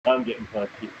I'm getting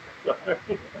punchy. Sorry.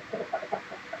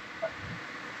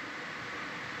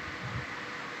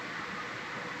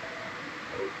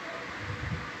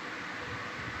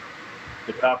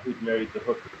 The cop who's married the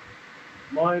hooker.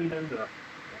 My Linda.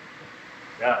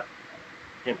 God,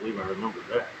 I can't believe I remember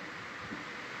that.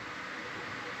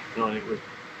 You know, and it was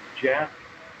Jack.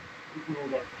 Who's the name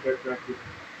of that character actor?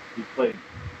 He played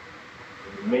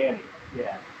Manny.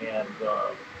 Yeah. And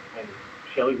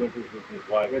Shelley Winters was his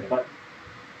wife. Red Buttons.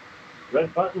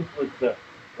 Red Buttons was the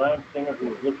lounge singer who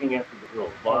was looking after the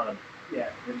girl, blonde. Yeah,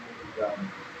 and it was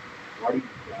Marty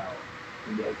McDowell.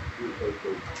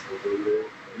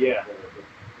 Yeah.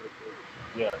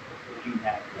 Yeah. Gene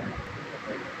Hackman.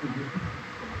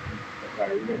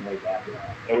 Sorry, we're going way back.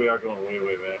 And we are going way,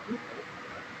 way back.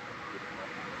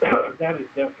 That is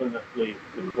definitely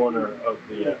the corner of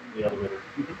the elevator.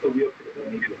 You think the wheel could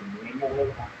have maybe a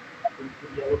manual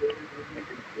into the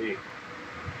elevator?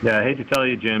 Yeah, I hate to tell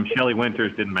you, Jim, Shelley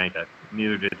Winters didn't make it.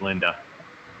 Neither did Linda.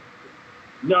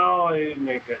 No, I didn't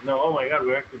make it. No, oh my God,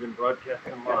 we're actually been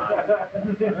broadcasting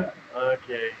live.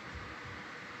 Okay.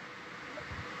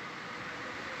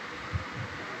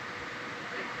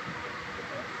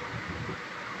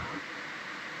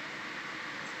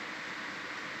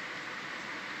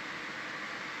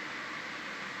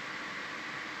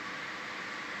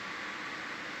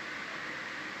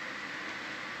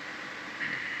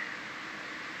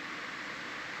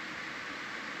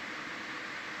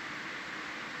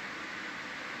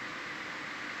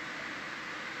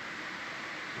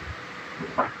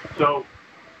 So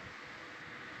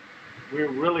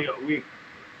we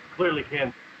clearly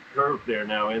can't curve there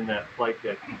now in that flight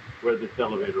deck where this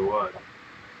elevator was.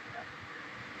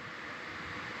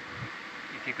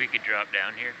 You think we could drop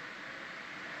down here?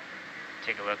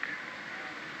 Take a look.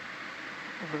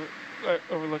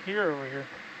 Overlook here or over here?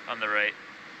 On the right.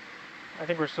 I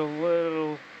think we're still a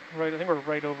little right. I think we're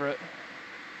right over it.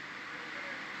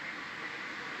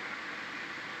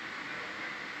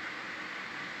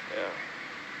 Yeah.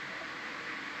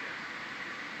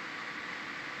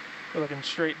 We're looking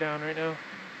straight down right now.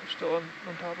 We're still on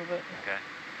top of it. Okay.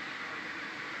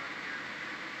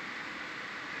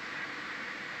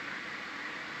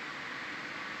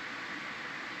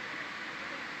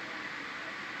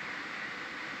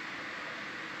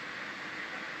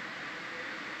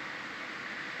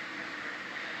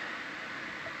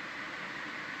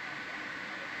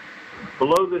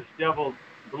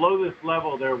 Below this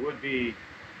level, there would be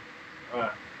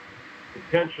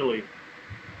potentially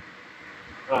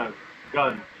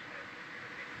guns.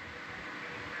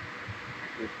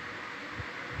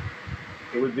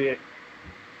 It would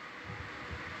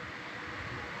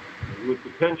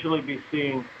potentially be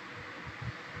seen.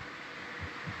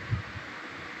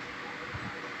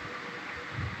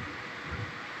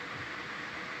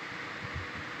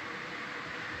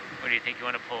 What do you think? You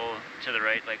want to pull to the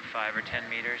right like 5 or 10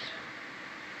 meters?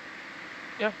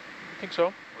 Yeah, I think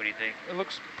so. What do you think? It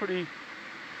looks pretty.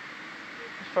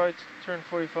 If I turn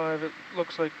 45, it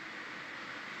looks like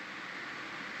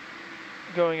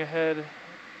going ahead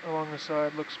along the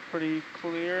side looks pretty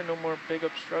clear. No more big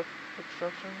obstructions.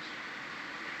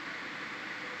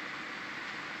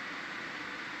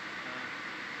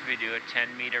 We do a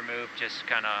 10-meter move, just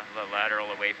kind of the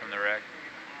lateral away from the wreck.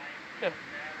 Yeah.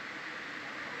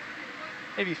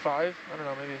 Maybe 5. I don't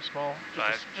know. Maybe a small.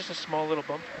 Just a small little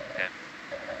bump. Okay.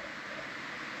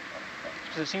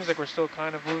 Because it seems like we're still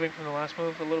kind of moving from the last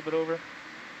move a little bit over.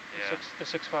 Yeah. The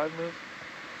 6-5 move.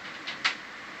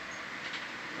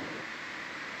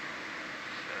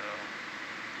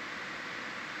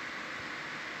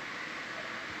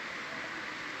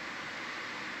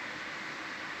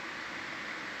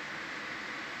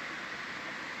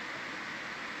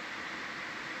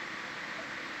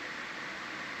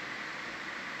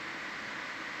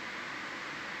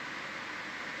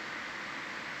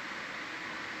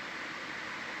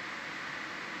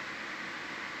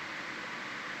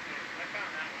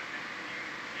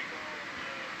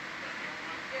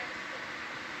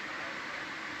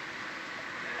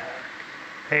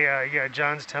 Hey, yeah,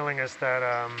 John's telling us that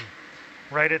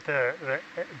right at the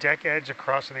deck edge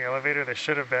across from the elevator, there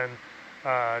should have been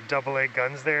AA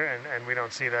guns there, and we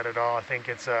don't see that at all. I think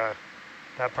it's that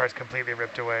part's completely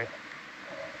ripped away.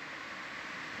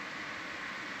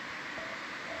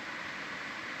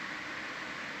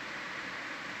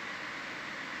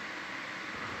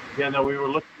 Yeah, no, we were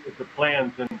looking at the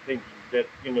plans and thinking that,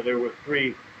 you know, there were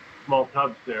 3 small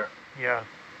tubs there. Yeah.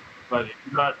 But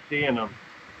not seeing them.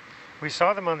 We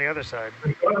saw them on the other side.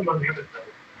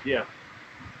 Yeah.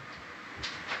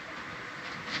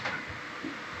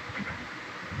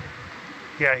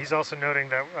 Yeah, he's also noting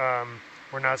that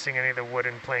We're not seeing any of the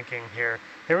wooden planking here.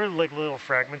 There were like little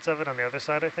fragments of it on the other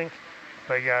side, I think.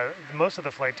 But yeah, most of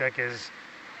the flight deck is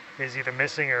either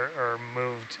missing or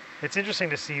moved. It's interesting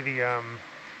to see the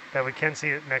that we can see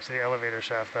it next to the elevator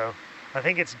shaft though. I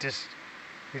think it's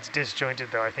disjointed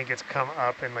though. I think it's come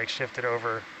up and like shifted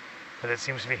over, but it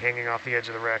seems to be hanging off the edge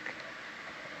of the wreck.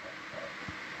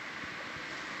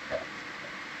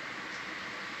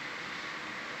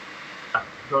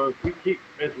 So as we keep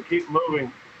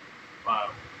moving,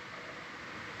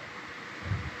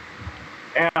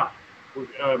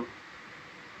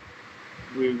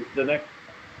 the next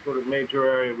sort of major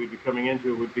area we'd be coming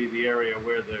into would be the area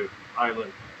where the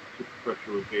island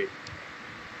superstructure would be.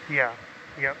 Yeah.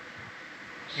 Yep.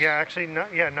 Yeah, actually,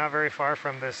 not very far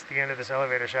from the end of this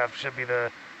elevator shaft should be the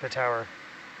tower.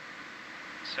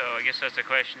 So I guess that's the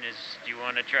question: is do you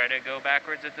want to try to go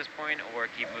backwards at this point, or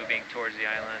keep moving towards the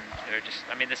island, or just?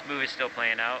 I mean, this move is still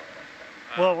playing out.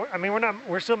 Well, I mean,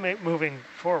 we're still moving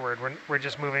forward. We're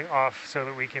just moving off so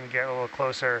that we can get a little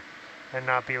closer, and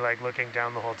not be like looking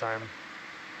down the whole time.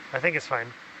 I think it's fine.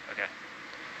 Okay.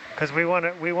 Because we want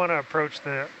to approach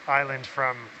the island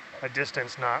from a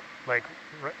distance, not like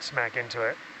smack into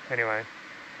it. Anyway.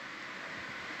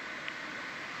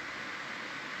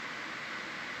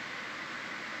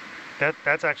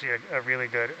 That's actually a really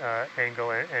good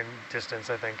angle and distance,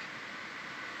 I think.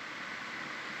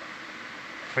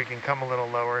 If we can come a little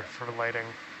lower for lighting.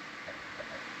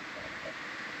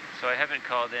 So I haven't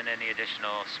called in any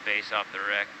additional space off the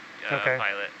wreck Okay.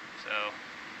 pilot. So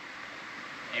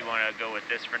you want to go with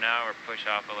this for now, or push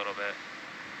off a little bit?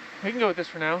 We can go with this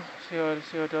for now. See how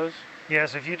it does. Yeah.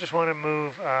 So if you just want to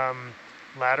move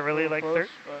laterally like Close,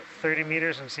 30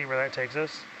 meters and see where that takes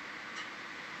us.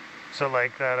 So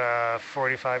like that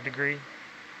 45 degree.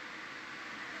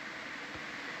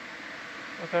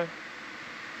 Okay.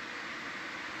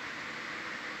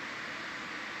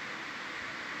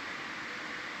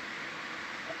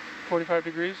 $45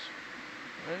 degrees,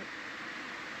 right?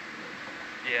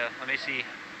 Yeah. Let me see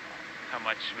how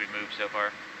much we've moved so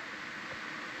far.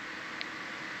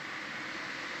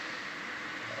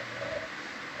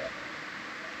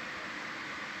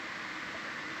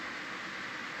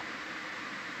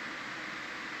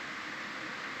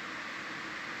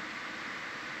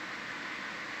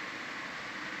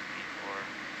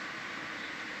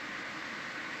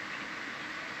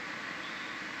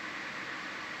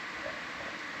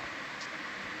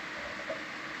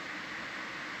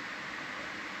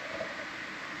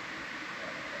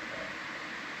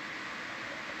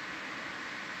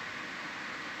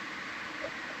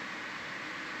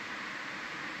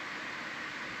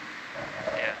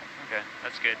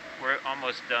 That's good. We're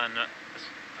almost done.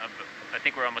 I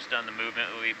think we're almost done the movement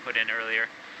that we put in earlier.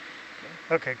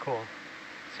 Okay, cool.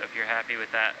 So if you're happy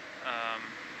with that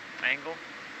angle,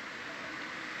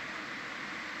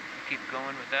 keep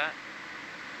going with that.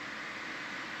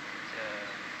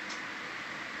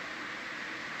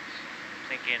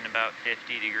 Thinking about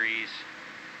 50 degrees.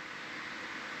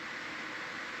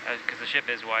 Because the ship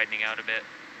is widening out a bit.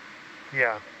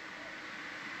 Yeah.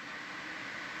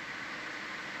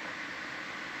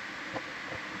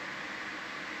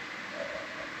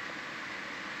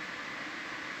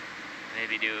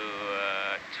 Maybe do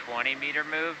a 20-meter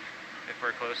move if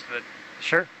we're close to the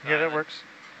Sure. Yeah, island. that works.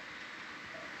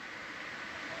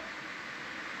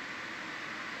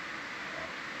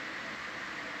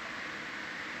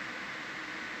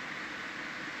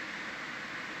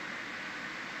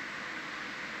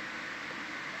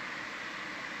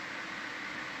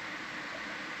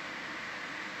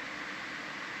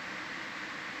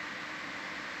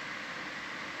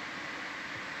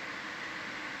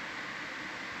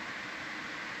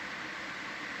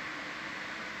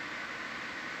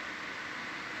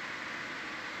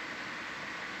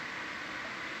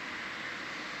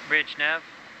 Bridge nav.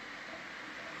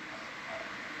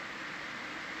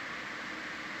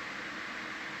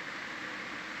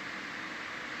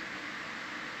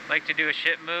 Like to do a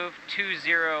ship move,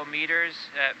 20 meters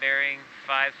at bearing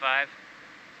 55.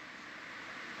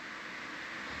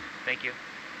 Thank you.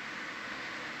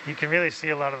 You can really see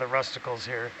a lot of the rusticles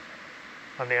here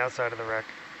on the outside of the wreck.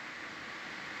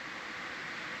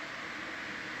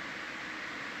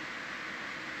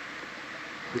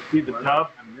 You see the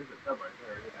tub? I mean, there's a tub right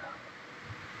there, yeah.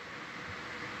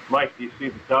 Mike, do you see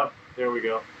the tub? There we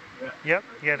go. Yep.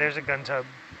 Yeah, there's a gun tub.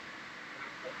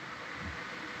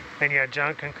 And yeah,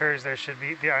 John concurs.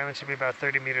 The island should be about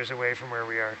 30 meters away from where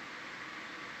we are.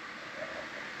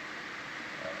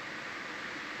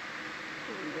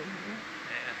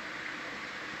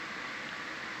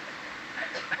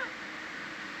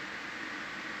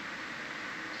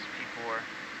 P4.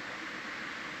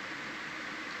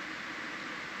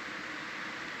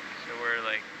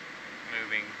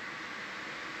 moving,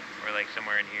 or like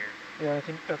somewhere in here. Yeah, I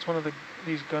think that's one of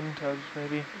these gun tubs,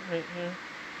 maybe right here.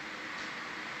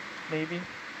 Maybe.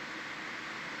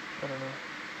 I don't know.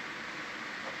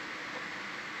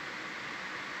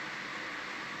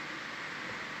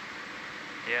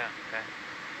 Yeah. Okay.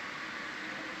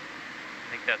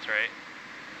 I think that's right.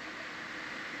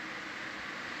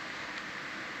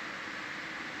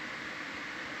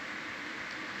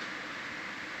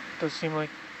 Does seem like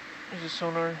there's a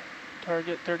sonar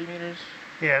target 30 meters.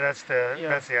 Yeah, that's the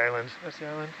island. That's the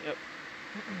island. Yep.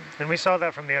 And we saw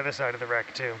that from the other side of the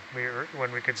wreck too.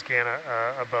 When we could scan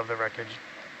above the wreckage.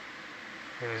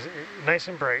 It was nice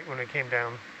and bright when it came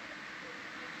down.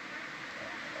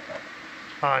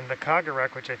 On the Kaga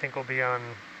wreck, which I think will be on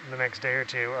the next day or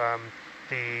two,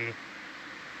 the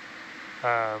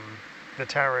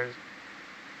tower is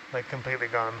like completely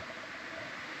gone.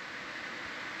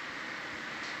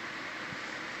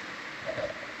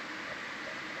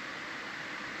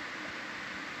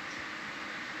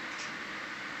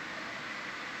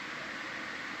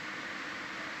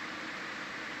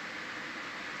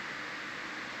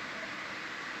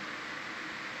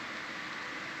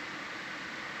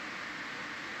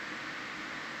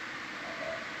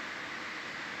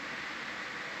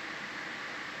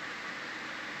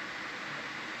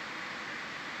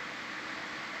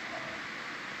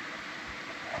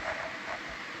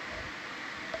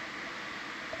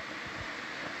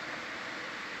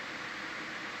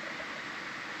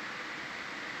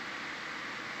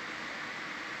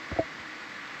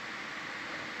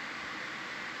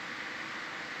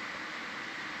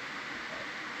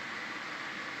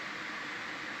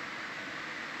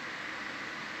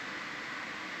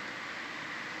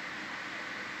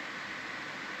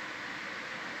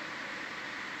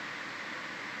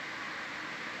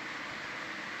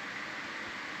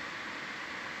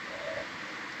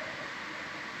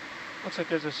 Looks like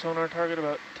there's a sonar target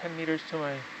about 10 meters to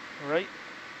my right.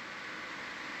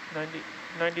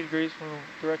 90 degrees from the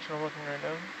direction I'm looking right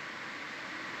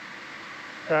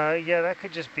now. Yeah, that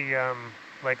could just be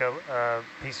like a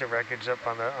piece of wreckage up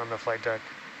on the flight deck.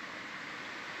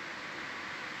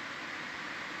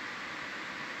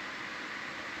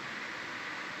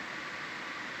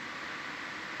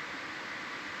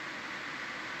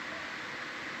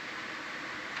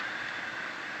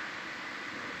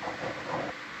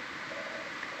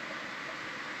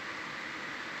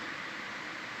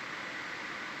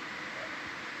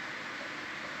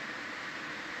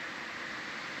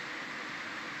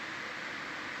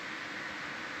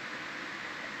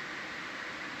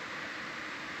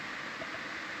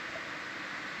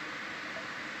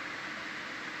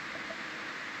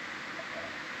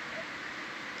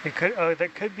 It could,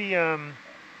 that could be,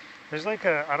 there's like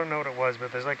I don't know what it was,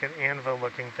 but there's like an anvil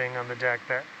looking thing on the deck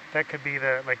that could be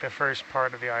the first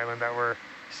part of the island that we're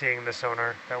seeing the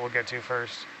sonar that we'll get to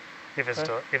first, if it's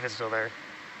still there.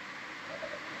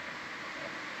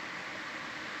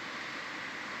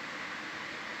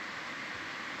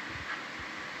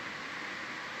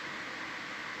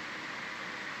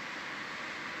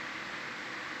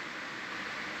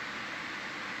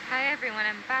 Hi everyone,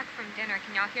 I'm back from dinner.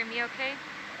 Can y'all hear me okay?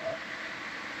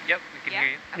 Yep, we can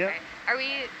hear you. Okay. Yep. Are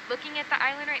we looking at the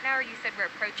island right now, or you said we're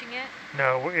approaching it?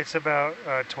 No, it's about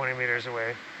 20 meters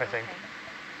away, I think. Okay.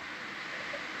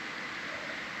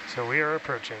 So we are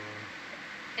approaching.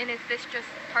 And is this just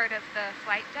part of the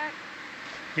flight deck?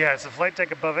 Yeah, it's a flight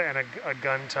deck above it and a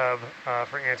gun tub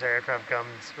for anti-aircraft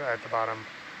guns at the bottom.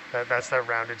 That's that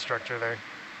rounded structure there.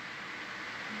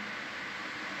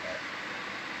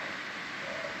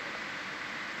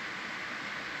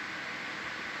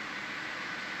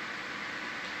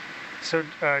 So,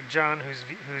 John, who's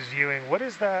viewing, what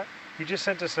is that? You just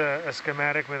sent us a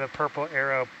schematic with a purple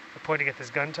arrow pointing at this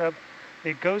gun tub.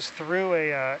 It goes through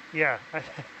a, yeah,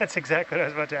 that's exactly what I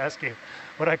was about to ask you.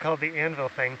 What I called the anvil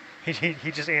thing.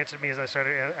 He just answered me as I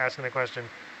started asking the question.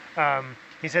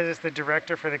 He says it's the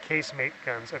director for the casemate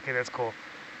guns. Okay, that's cool.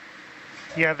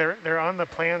 Yeah, they're on the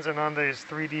plans and on these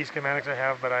 3D schematics I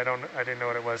have, but I didn't know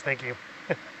what it was. Thank you.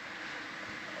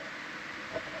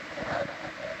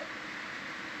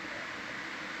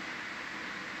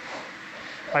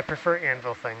 I prefer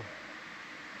anvil thing.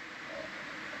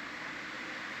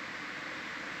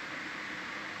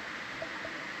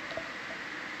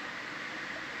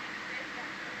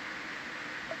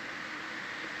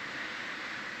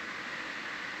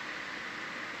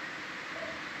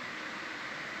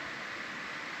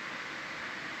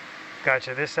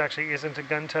 Gotcha. This actually isn't a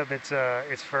gun tub. It's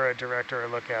for a direct or a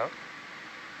lookout.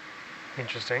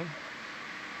 Interesting.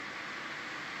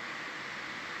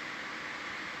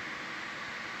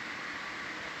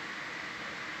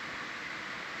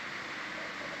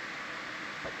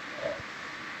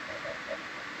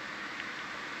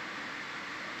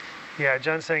 Yeah,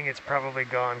 John's saying it's probably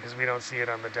gone because we don't see it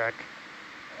on the deck,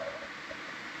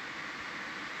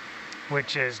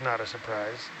 which is not a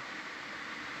surprise.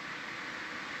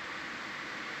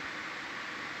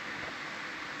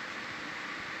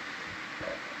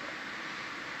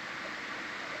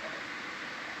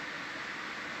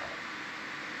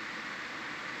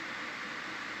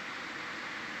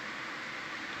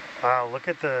 Wow, look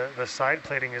at the side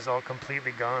plating is all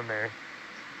completely gone there.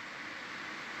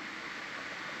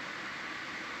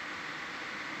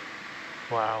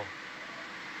 Wow.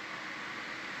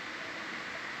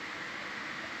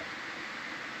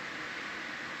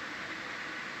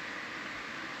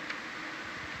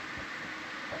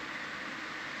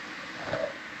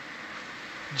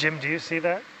 Jim, do you see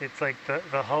that? It's like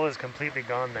the hull is completely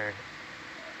gone there.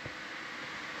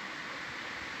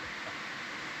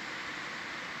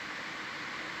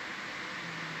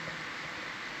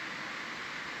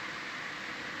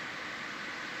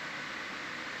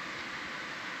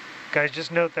 Guys,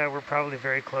 just note that we're probably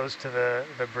very close to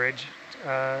the bridge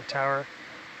tower.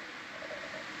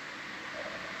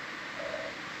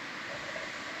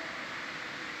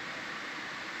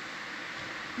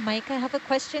 Mike, I have a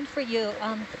question for you.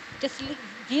 Just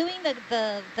viewing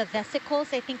the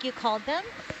vesicles, I think you called them,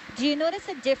 do you notice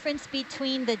a difference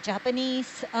between the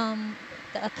Japanese, the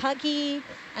Akagi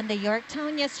and the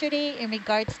Yorktown yesterday in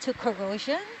regards to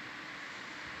corrosion?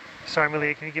 Sorry,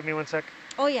 Malia, can you give me 1 sec?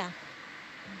 Oh, yeah.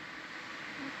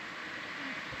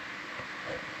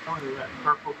 Oh, that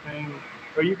purple thing.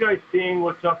 Are you guys seeing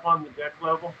what's up on the deck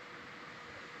level?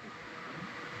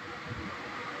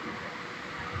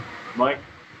 Mike?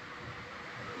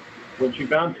 When she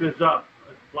bounces up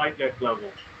at flight deck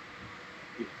level,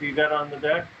 you see that on the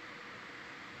deck?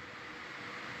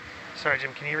 Sorry,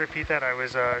 Jim, can you repeat that? I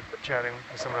was chatting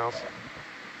with someone else.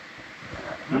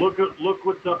 Look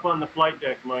what's up on the flight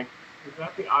deck, Mike. Is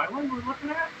that the island we're looking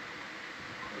at?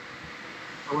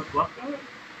 Or what's left of it?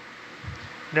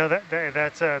 No,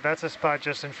 that's a spot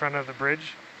just in front of the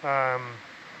bridge,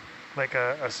 like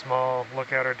a small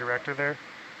lookout or director there.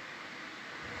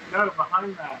 No,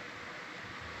 behind that.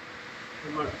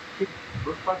 It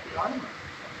looks like the island.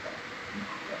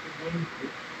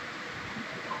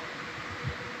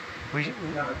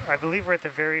 I believe we're at the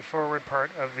very forward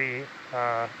part of the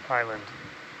island.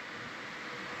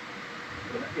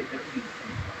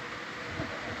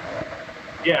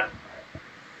 Yeah.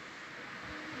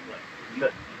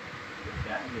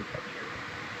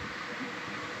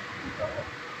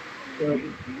 So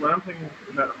what I'm thinking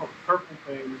is that whole purple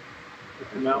thing is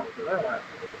the mount for that.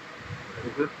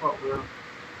 Is this what we're?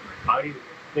 I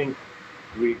think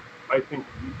we are. I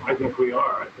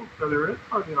think so. There is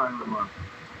part of the island mark.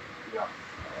 Yeah.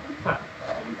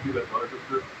 And you see that larger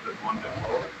strip, that one that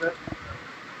lower strip?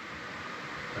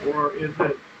 Or is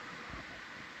it?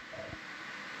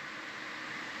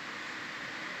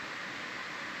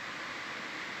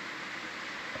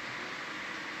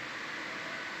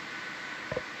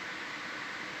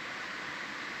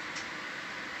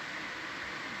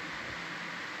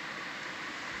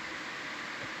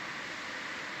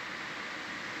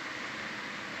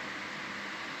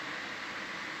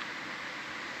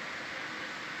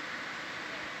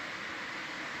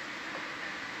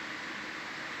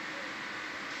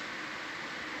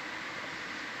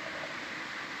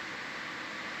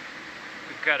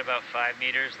 We've got about 5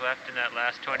 meters left in that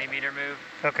last 20-meter move.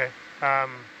 Okay.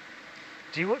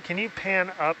 Can you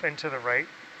pan up and to the right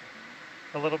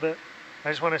a little bit? I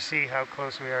just want to see how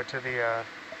close we are to the.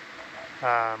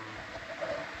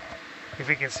 If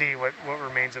we can see what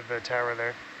remains of the tower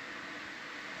there.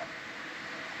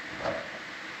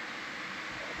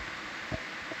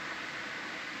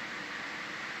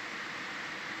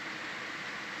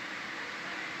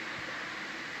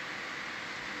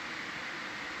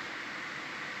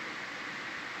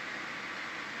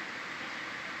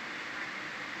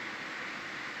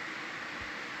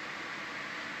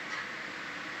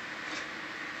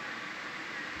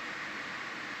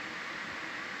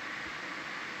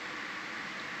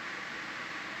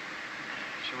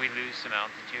 Should we lose some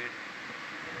altitude?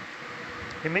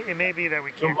 It may be that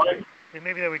we can't. It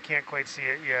may be that we can't quite see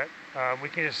it yet. We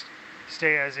can just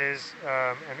stay as is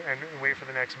and wait for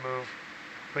the next move.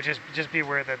 But just be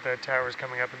aware that the tower is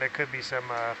coming up, and there could be some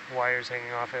wires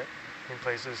hanging off it in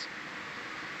places.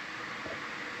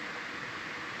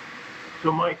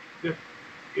 So, Mike, with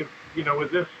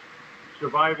this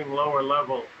surviving lower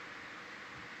level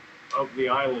of the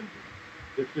island,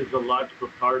 this is a logical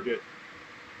target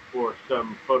for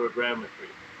some photogrammetry.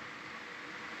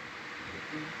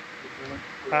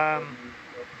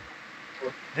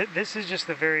 This is just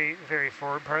the very, very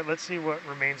forward part. Let's see what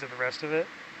remains of the rest of it.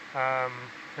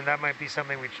 And that might be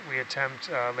something we attempt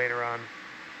later on.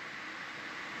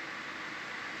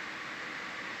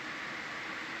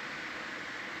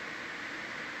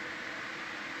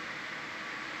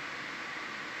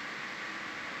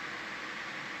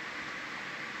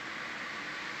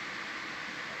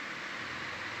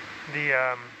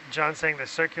 The John's saying the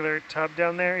circular tub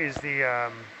down there is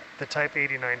the Type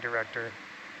 89 director.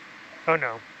 Oh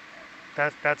no,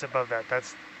 that's above that.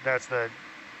 That's the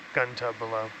gun tub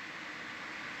below.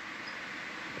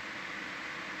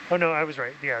 Oh no, I was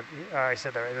right. Yeah, I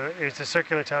said that right. It's the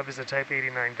circular tub is the Type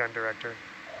 89 gun director.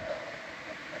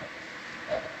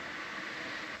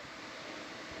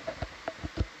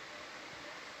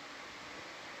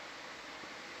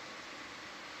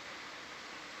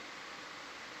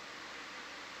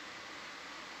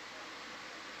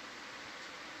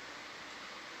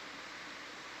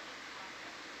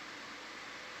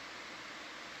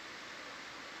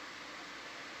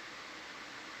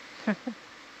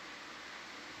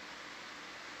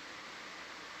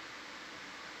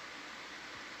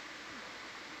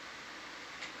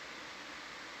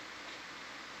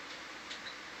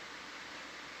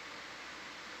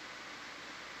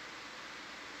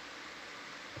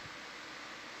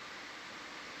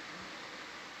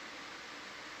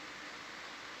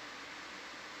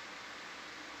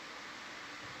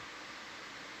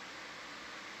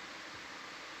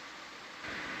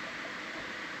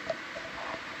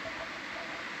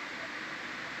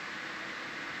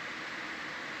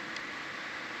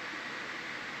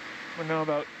 We're now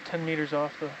about 10 meters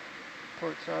off the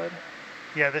port side.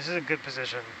 Yeah, this is a good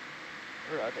position.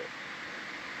 Roger.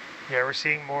 Yeah, we're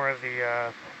seeing more of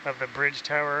the bridge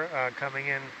tower coming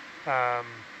in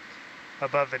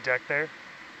above the deck there.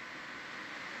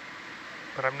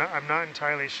 But I'm not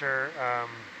entirely sure.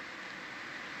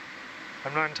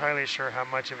 I'm not entirely sure how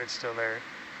much of it's still there.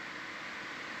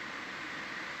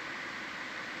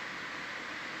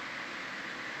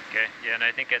 Okay, yeah, and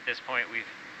I think at this point we've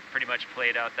pretty much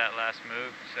played out that last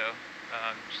move, so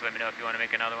just let me know if you want to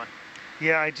make another one.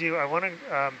 Yeah, I do. I want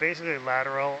to basically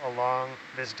lateral along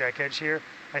this deck edge here.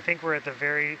 I think we're at the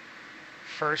very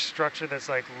first structure that's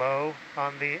like low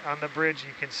on the bridge.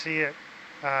 You can see it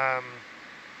on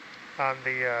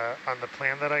the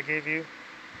plan that I gave you.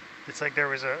 It's like there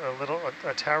was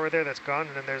a tower there that's gone,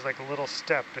 and then there's like a little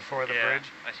step before the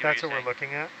bridge. I see that's what we're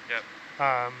looking at. Yep.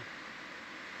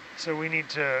 So we need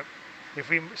to, if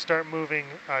we start moving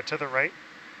to the right,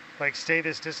 like stay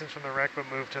this distance from the wreck but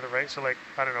move to the right, so like,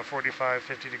 I don't know, 45,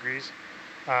 50 degrees,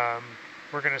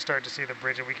 we're going to start to see the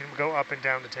bridge, and we can go up and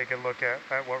down to take a look at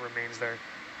what remains there.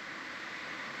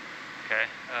 Okay,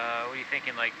 what are you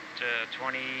thinking, like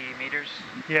 20 meters?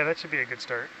 Yeah, that should be a good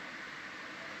start.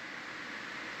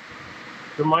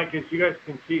 So Mike, as you guys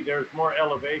can see, there's more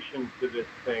elevation to this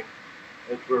thing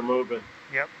as we're moving.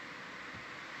 Yep.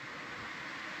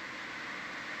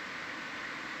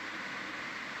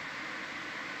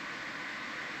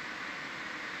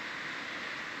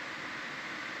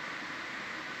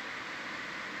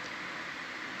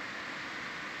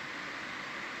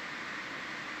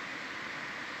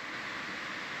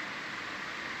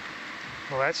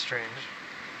 Well, that's strange.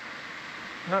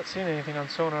 I'm not seeing anything on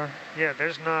sonar. Yeah,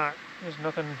 there's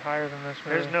nothing higher than this.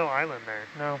 Really. There's no island there.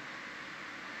 No.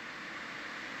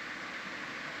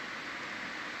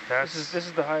 This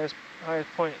is the highest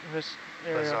point in this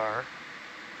area. Bizarre.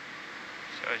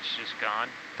 So it's just gone?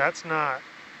 That's not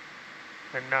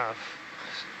enough.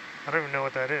 I don't even know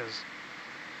what that is.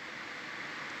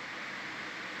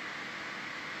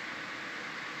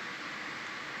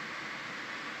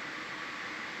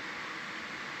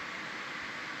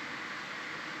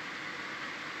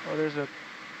 Oh, there's a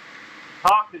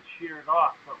Top is sheared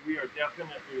off, but we are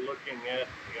definitely looking at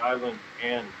the island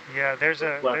and yeah, there's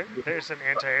an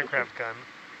anti-aircraft gun.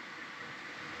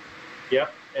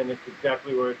 Yep, and it's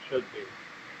exactly where it should be.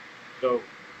 So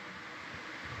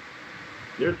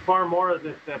there's far more of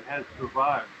this that has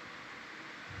survived.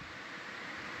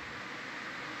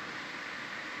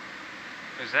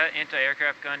 Is that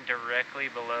anti-aircraft gun directly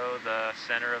below the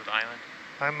center of the island?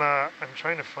 I'm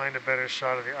trying to find a better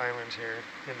shot of the island here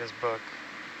in this book.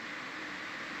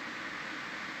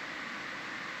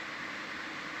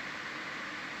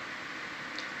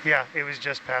 Yeah, it was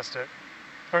just past it.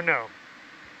 Or no.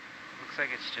 Looks like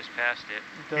it's just past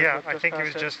it. Yeah, I think it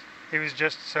was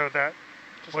just so that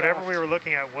whatever we were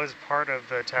looking at was part of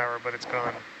the tower, but it's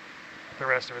gone. The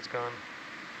rest of it's gone.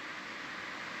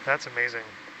 That's amazing.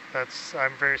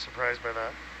 I'm very surprised by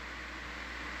that.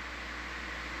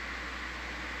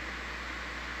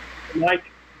 Mike,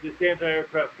 this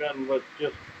anti-aircraft gun was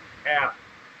just half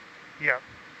Yeah.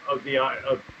 of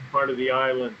of part of the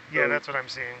island. Yeah, So- that's what I'm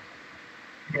seeing.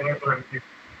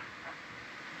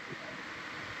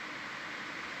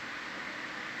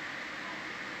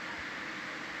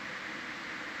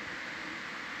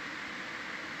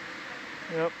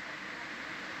 Yep.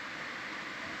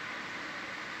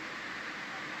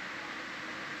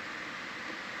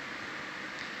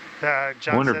 I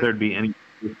John wonder if said, there'd be any.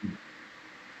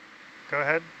 go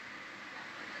ahead.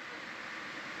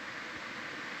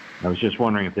 I was just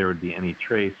wondering if there would be any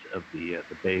trace of the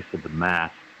base of the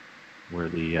mast where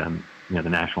the the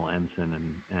national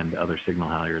ensign and other signal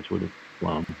halyards would have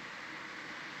flown.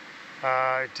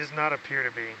 It does not appear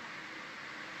to be.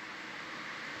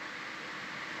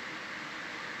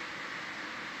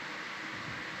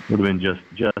 Would have been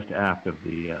just aft of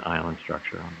the island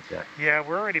structure on the deck. Yeah,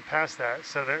 we're already past that.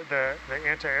 So the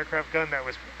anti-aircraft gun that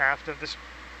was aft of this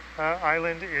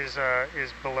island is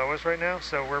below us right now.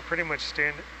 So we're pretty much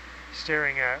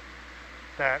staring at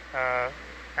that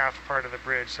aft part of the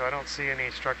bridge. So I don't see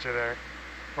any structure there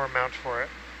or mount for it.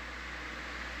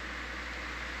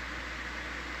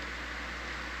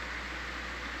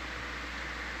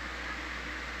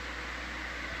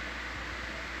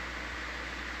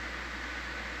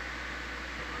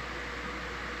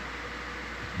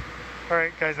 All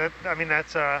right, guys.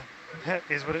 That's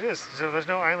is what it is. So there's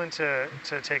no island to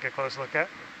take a close look at.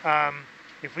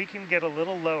 If we can get a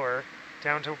little lower,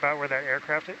 down to about where that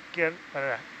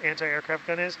anti-aircraft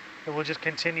gun is, then we'll just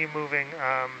continue moving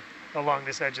along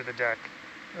this edge of the deck.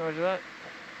 Roger that.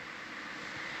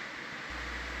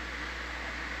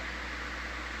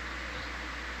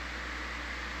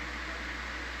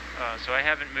 So I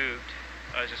haven't moved.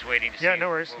 I was just waiting to see Yeah, no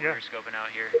worries. what Yeah. we were scoping out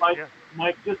here. Mike, Yeah.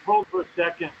 Mike, just hold for a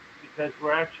second because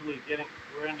we're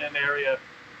in an area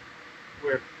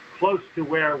where close to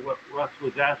where what Russ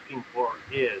was asking for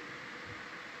is.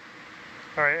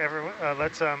 All right, everyone.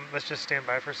 Let's just stand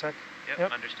by for a sec.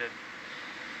 Yep. Understood.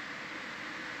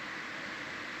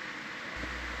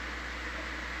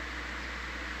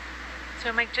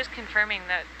 So Mike, just confirming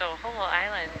that the whole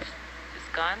island is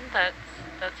gone.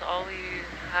 That's all we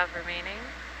have remaining.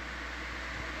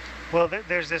 Well,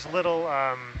 there's this little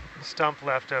stump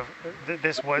left of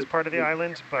this was part of the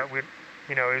island, but it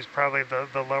was probably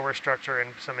the lower structure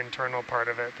and some internal part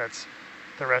of it. That's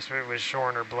the rest of it was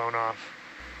shorn or blown off.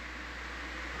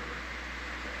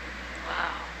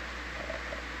 Wow.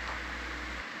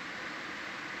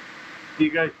 Do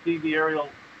you guys see the aerial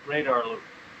radar loop?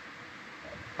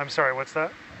 I'm sorry, what's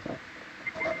that?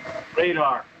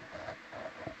 Radar.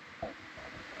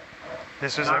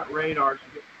 This was Not radar.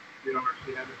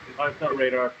 Oh, it's not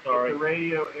radar, sorry. It's a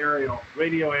radio aerial.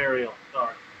 Radio aerial,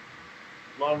 sorry.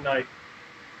 Long night.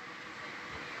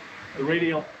 The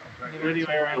radio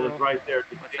aerial is right there.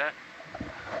 What's that?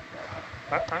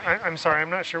 I'm sorry, I'm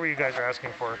not sure what you guys are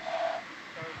asking for.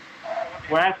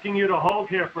 We're asking you to hold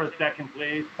here for a second,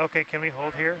 please. Okay, can we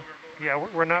hold here? Yeah,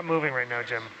 we're not moving right now,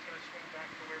 Jim.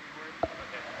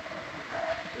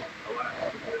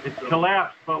 It's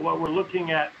collapsed, but what we're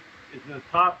looking at is the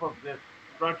top of this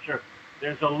structure.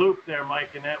 There's a loop there,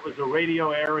 Mike, and that was a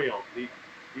radio aerial.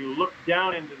 You look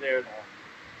down into there, it's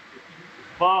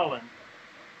fallen.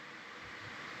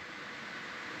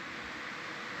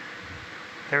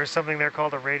 There was something there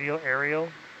called a radial aerial.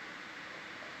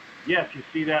 Yes, you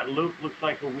see that loop looks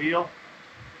like a wheel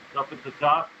up at the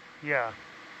top? Yeah.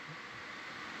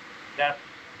 That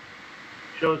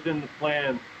shows in the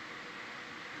plan.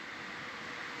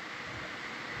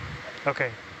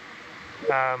 Okay.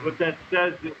 What that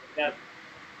says is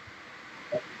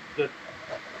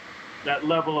that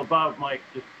level above, Mike,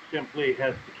 just simply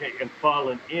has decayed and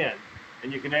fallen in,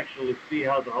 and you can actually see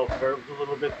how the whole curves a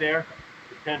little bit there,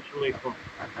 potentially from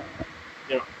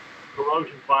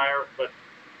corrosion fire. But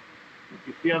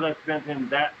you see how that's bent in.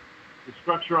 That the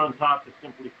structure on top is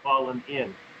simply fallen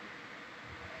in.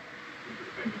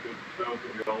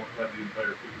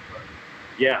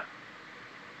 Yeah.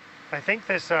 I think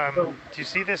this. Do you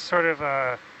see this sort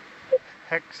of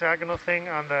hexagonal thing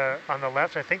on the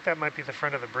left? I think that might be the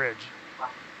front of the bridge.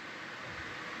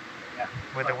 Yeah.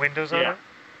 With the windows on it.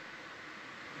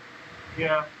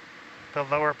 Yeah. The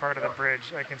lower part of the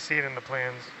bridge. I can see it in the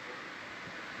plans.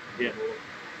 Yeah.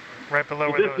 Right below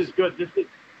Well, where this those. is good.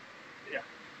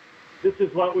 This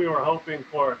is what we were hoping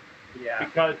for. Yeah.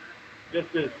 Because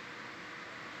there's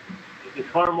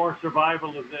far more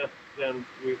survival of this than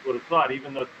we would have thought,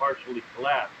 even though it's partially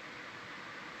collapsed.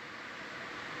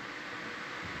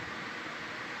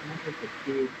 Look at the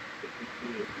tube that you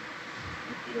see. Is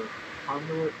it a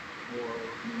conduit or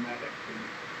pneumatic?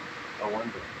 I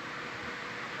wonder. It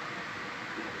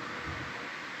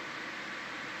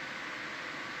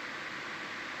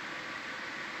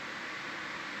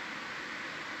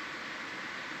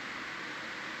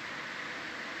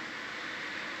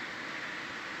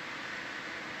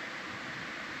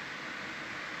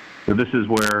So this is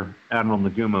where Admiral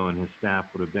Nagumo and his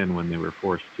staff would have been when they were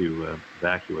forced to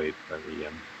evacuate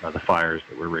by the fires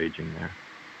that were raging there.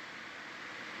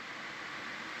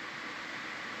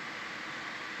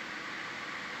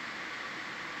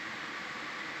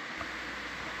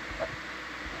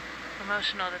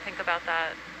 Emotional to think about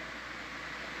that.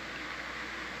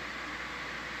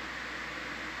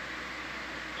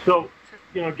 So,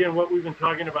 you know, again, what we've been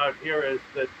talking about here is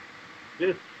that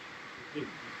this is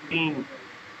seen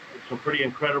some pretty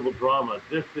incredible drama.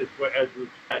 This is where, as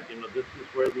we've said, you know, this is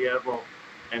where the Admiral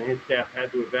and his staff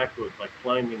had to evacuate by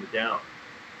climbing down.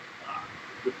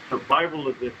 The survival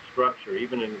of this structure,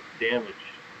 even in its damaged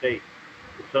state,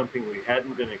 is something we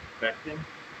hadn't been expecting.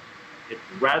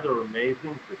 It's rather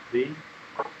amazing to see.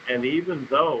 And even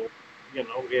though, you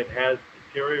know, it has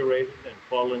deteriorated and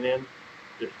fallen in,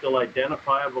 there's still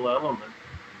identifiable elements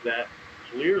that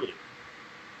clearly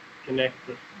connect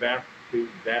us back to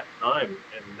that time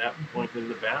and that point in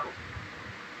the battle.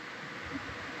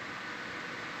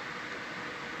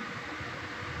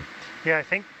 Yeah, I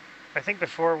think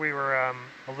before we were a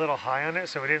little high on it,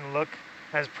 so it didn't look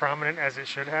as prominent as it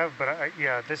should have. But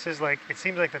yeah, this is like, it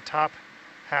seems like the top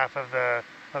half of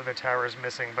the tower is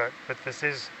missing, but this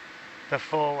is the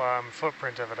full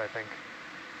footprint of it, I think.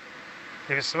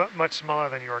 It was much smaller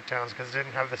than Yorktown's because it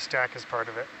didn't have the stack as part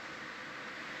of it.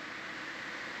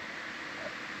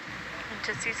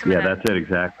 And to see some of that, that's it,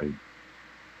 exactly.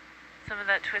 some of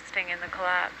that twisting in the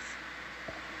collapse.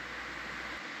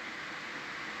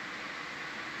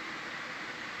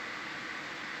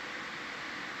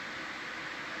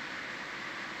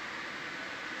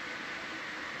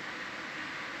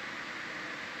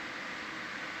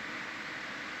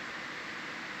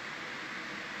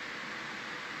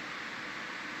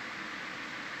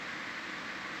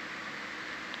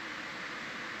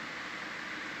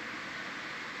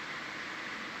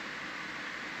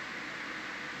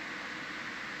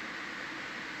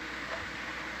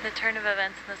 The turn of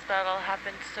events in this battle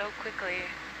happened so quickly.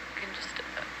 You can just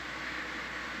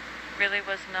really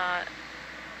was not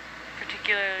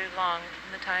particularly long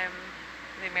from the time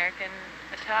the American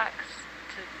attacks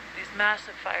to these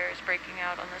massive fires breaking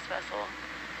out on this vessel.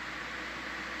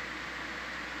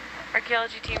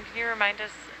 Archaeology team, can you remind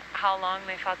us how long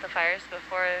they fought the fires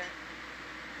before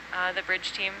the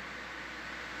bridge team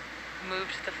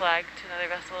moved the flag to another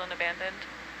vessel and abandoned?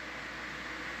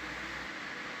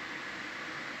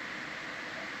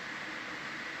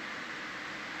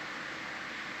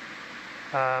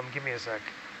 Give me a sec.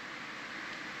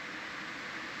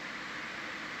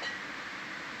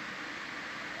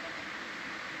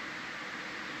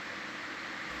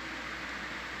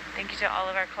 Thank you to all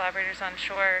of our collaborators on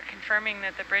shore, confirming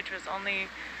that the bridge was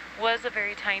a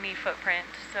very tiny footprint.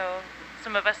 So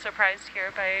some of us surprised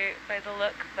here by the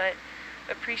look, but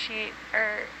appreciate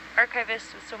our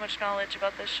archivists with so much knowledge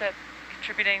about this ship,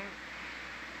 contributing.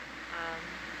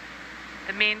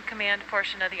 The main command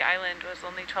portion of the island was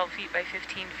only 12 feet by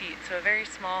 15 feet, so a very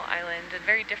small island and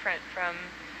very different from,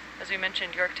 as we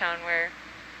mentioned, Yorktown, where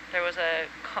there was a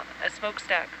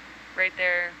smokestack right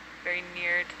there, very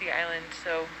near to the island,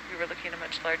 so we were looking at a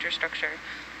much larger structure.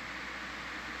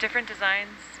 Different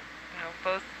designs, you know,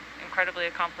 both incredibly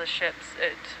accomplished ships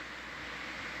at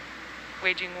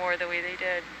waging war the way they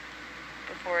did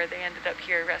before they ended up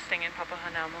here resting in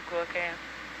Papahanaumokuakea.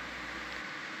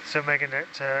 So Megan,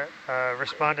 to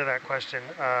respond to that question,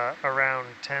 around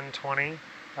 10:20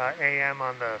 a.m.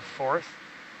 on the 4th,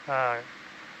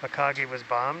 Akagi was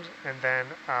bombed, and then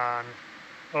on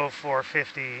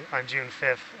 04:50 on June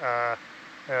 5th,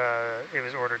 it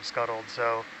was ordered scuttled.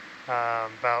 So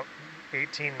about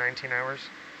 18, 19 hours.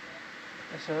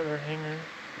 That's their hangar.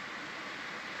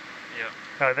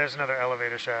 Yep. There's another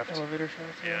elevator shaft. Elevator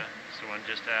shaft. Yeah, it's the one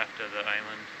just after the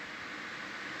island.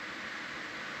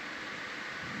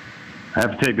 I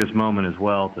have to take this moment as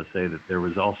well to say that there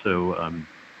was also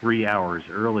 3 hours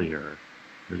earlier,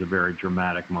 there's a very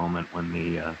dramatic moment when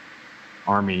the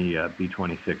Army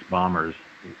B-26 bombers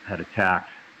had attacked,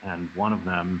 and one of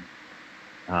them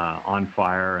on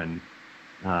fire and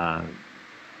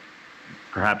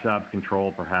perhaps out of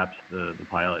control, perhaps the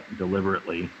pilot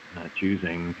deliberately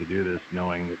choosing to do this,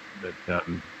 knowing that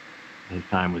his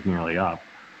time was nearly up,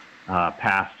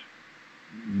 passed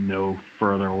no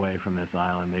further away from this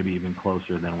island, maybe even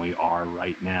closer than we are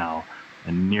right now,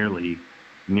 and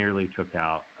nearly took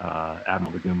out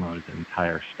Admiral Nagumo's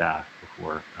entire staff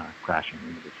before crashing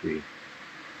into the sea.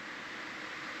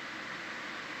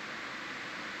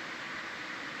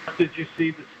 Did you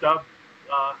see the stub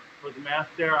for the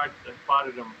mast there? I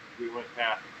spotted them as we went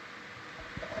past.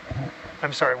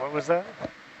 I'm sorry, what was that?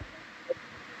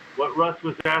 What Russ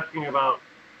was asking about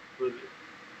was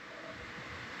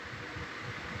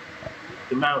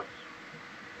the mounts.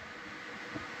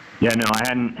 Yeah, no, I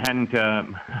hadn't.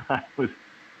 I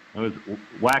was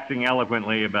waxing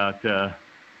eloquently about the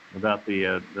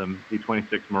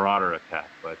B-26 Marauder attack,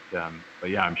 but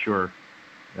yeah, I'm sure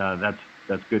that's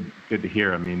good to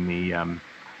hear. I mean, the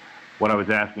what I was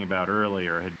asking about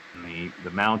earlier had been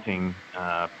the mounting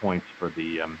points for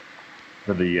the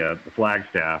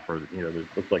flagstaff, or there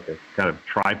looks like a kind of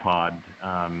tripod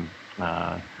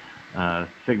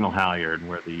signal halyard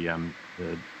where the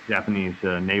Japanese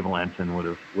naval ensign would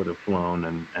have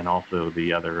flown, and also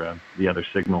the other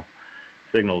signals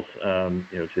to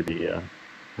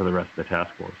the rest of the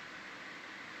task force.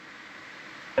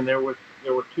 And there were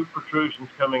two protrusions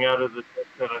coming out of the deck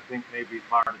that I think may be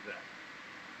part of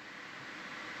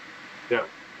that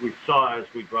we saw as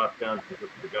we dropped down to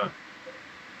the gun.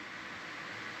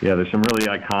 Yeah, there's some really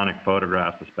iconic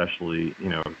photographs, especially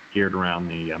geared around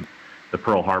the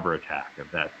Pearl Harbor attack of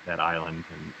that island,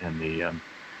 and the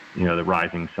the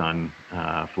rising sun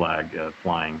flag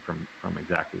flying from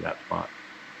exactly that spot.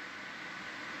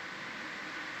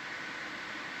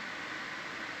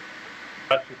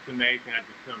 That's just amazing.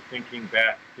 I'm thinking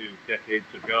back to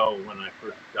decades ago when I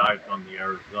first dived on the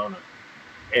Arizona,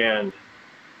 and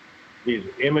these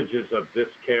images of this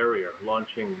carrier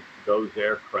launching those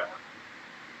aircraft.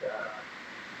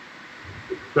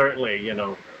 Certainly,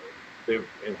 they've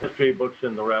in history books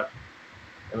and the rest,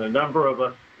 and a number of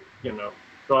us,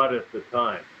 thought at the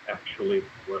time, actually,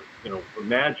 was,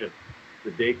 imagine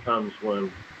the day comes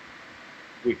when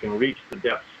we can reach the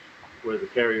depths where the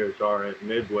carriers are at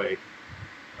Midway.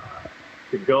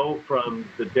 To go from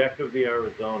the deck of the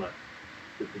Arizona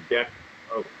to the deck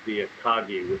of the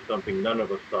Akagi was something none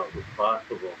of us thought was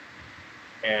possible.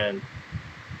 And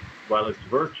while it's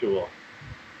virtual,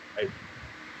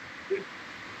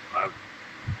 I'm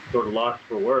sort of lost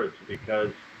for words,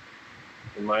 because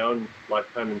in my own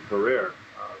lifetime and career,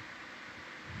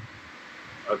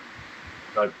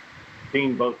 I've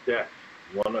seen both decks.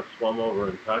 One I've swum over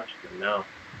and touched, and now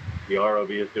the ROV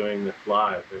is doing this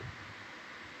live. It's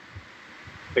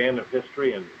a span of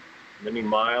history and many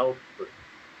miles, but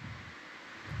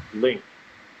linked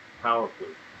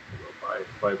powerfully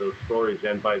by those stories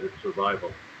and by the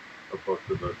survival of both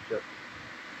of those ships.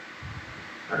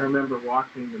 I remember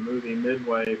watching the movie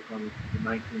Midway from the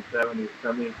 1970s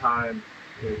so many times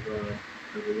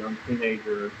as a young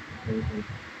teenager, thinking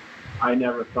I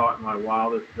never thought in my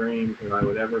wildest dreams that I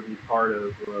would ever be part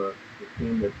of the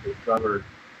team that discovered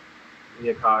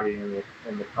the Akagi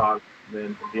and the Cog.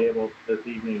 Then to be able this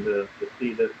evening to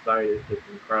see this site is just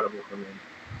incredible for me.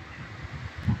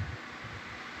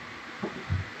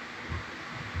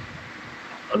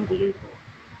 Unbelievable.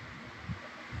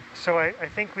 So I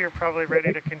think we are probably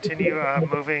ready to continue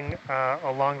moving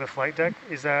along the flight deck.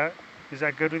 Is that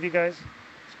good with you guys?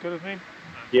 It's good with me.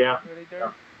 Yeah. Ready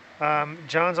there?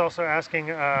 John's also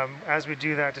asking, as we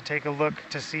do that, to take a look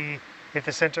to see if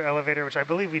the center elevator, which I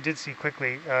believe we did see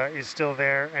quickly, is still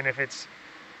there, and if it's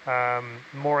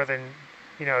more than,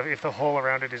 if the hole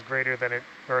around it is greater than it,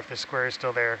 or if the square is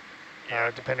still there,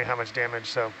 depending how much damage.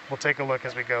 So we'll take a look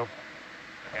as we go.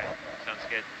 Okay, sounds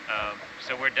good.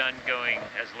 So we're done going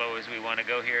as low as we want to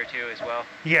go here too, as well.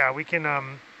 Yeah, we can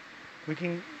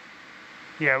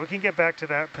get back to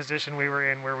that position we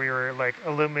were in, where we were like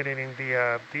illuminating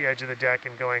the edge of the deck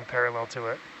and going parallel to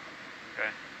it. Okay.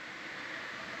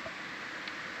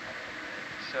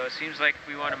 So it seems like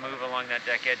we want to move along that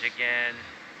deck edge again.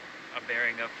 A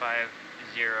bearing of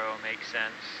 50 makes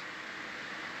sense.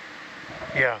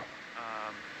 Yeah.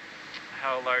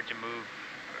 How large a move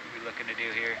are we looking to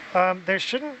do here? There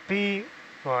shouldn't be,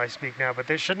 well, I speak now, but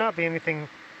there should not be anything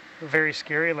very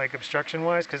scary, like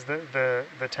obstruction-wise, because the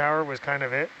tower was kind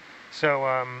of it. So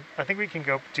I think we can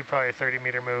go do probably a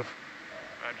 30-meter move.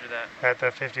 Roger that. At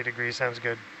the 50 degrees, sounds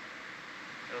good.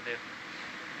 Will do.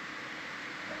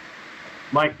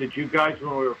 Mike, did you guys,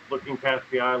 when we were looking past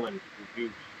the island, did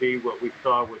you see what we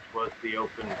saw, which was the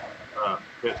open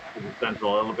pit to the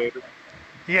central elevator?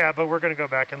 Yeah, but we're going to go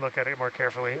back and look at it more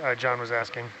carefully. John was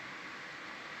asking.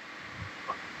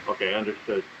 Okay,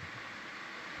 understood.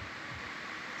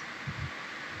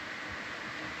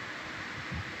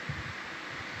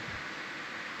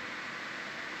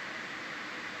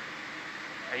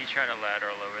 Are you trying to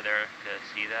lateral over there to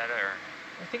see that, or?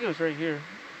 I think it was right here.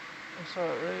 I saw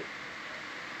it right.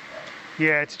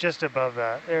 Yeah, it's just above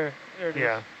that. There it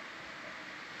is.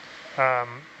 Yeah.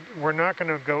 We're not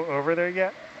going to go over there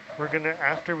yet. We're going to,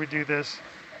 after we do this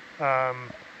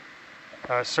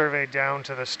survey down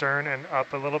to the stern and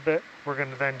up a little bit, we're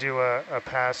going to then do a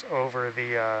pass over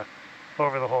the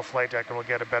whole flight deck, and we'll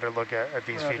get a better look at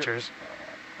these features.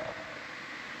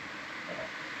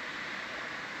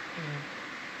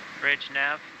 Bridge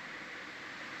nav.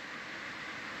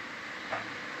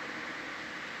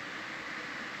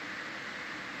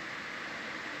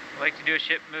 I'd like to do a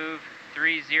ship move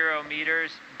 30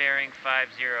 meters, bearing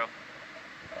 50.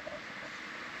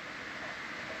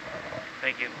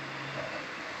 Thank you.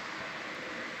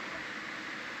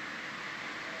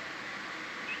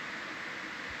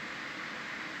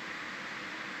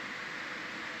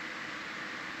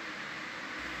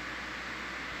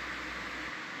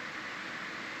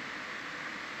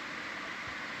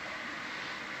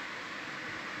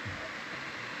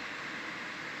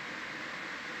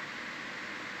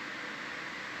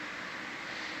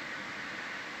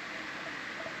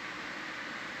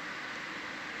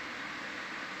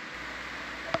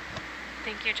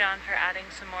 Thank you, John, for adding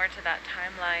some more to that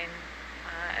timeline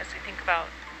as we think about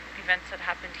the events that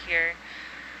happened here.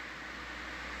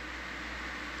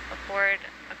 Aboard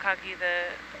Akagi,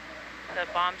 the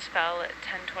bombs fell at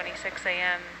 10:26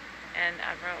 a.m. and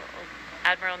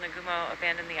Admiral Nagumo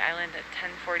abandoned the island at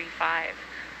 10:45.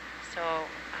 So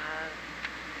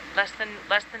less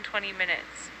than 20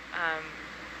 minutes.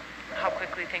 How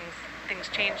quickly things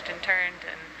changed and turned,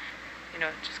 and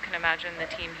just can imagine the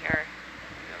team here.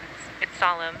 It's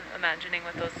solemn imagining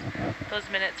what those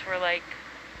minutes were like.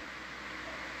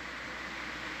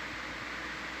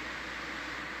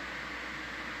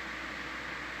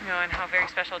 And how very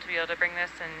special to be able to bring this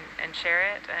and share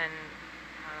it and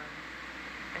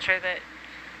ensure that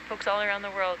folks all around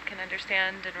the world can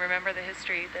understand and remember the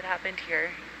history that happened here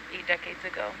 8 decades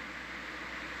ago.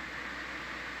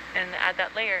 And add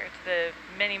that layer to the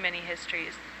many, many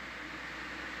histories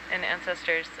and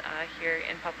ancestors here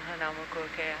in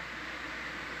Papahanaumokuakea.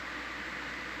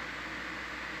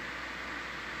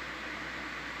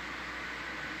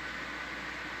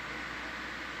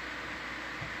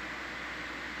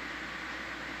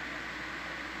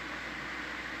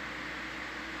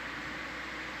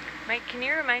 Mike, can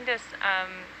you remind us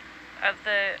of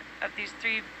these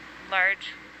 3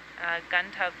 large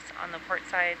gun tubs on the port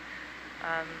side?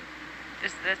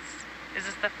 Is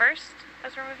this the first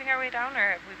as we're moving our way down,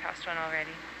 or have we passed one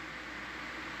already?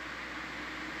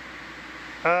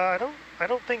 I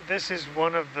don't think this is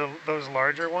one of those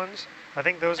larger ones. I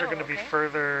think those are going to be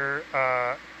further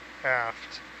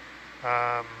aft.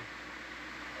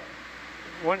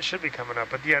 One should be coming up,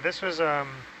 but yeah, this was I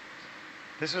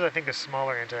think a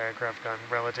smaller anti-aircraft gun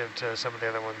relative to some of the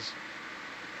other ones.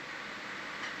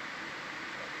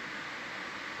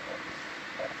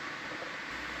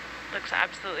 Looks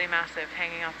absolutely massive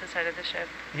hanging off the side of the ship.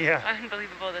 Yeah.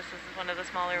 Unbelievable. This is one of the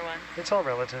smaller ones. It's all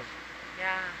relative.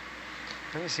 Yeah.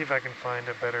 Let me see if I can find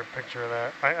a better picture of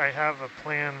that. I have a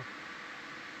plan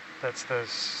that's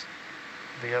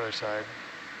the other side,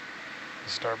 the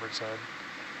starboard side.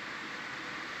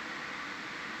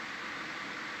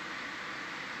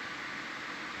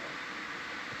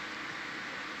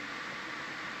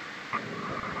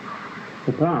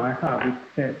 The plan I have is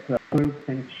set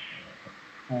 12-inch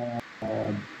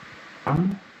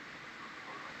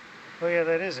Oh yeah,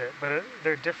 that is it. But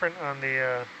they're different on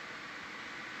the.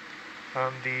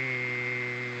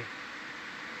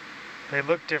 They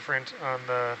look different on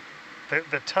the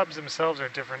tubs themselves are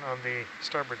different on the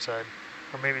starboard side,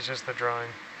 or maybe it's just the drawing.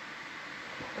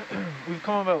 We've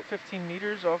come about 15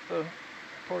 meters off the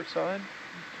port side.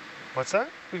 What's that?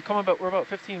 We're about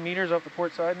 15 meters off the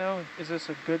port side now. Is this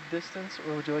a good distance,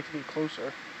 or would you like to be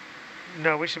closer?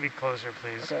 No, we should be closer,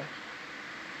 please. Okay.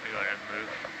 We want to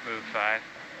move 5.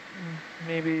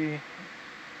 Maybe. Let's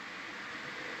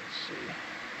see.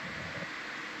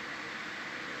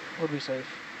 What do we say?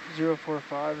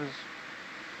 045 is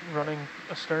running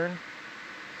astern.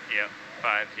 Yep,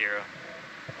 50.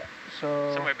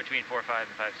 So somewhere between 45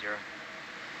 and 50.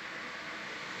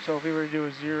 So if we were to do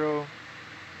a 030,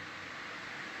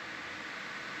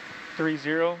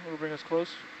 it'll bring us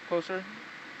closer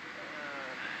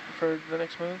for the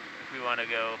next move. If we want to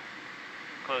go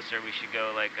closer, we should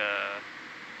go like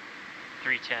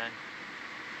 310.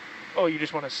 Oh, you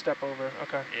just want to step over?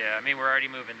 Okay. Yeah, I mean we're already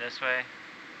moving this way,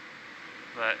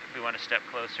 but if we want to step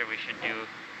closer, we should do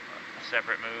a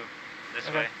separate move this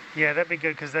way. Yeah, that'd be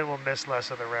good because then we'll miss less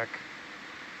of the wreck.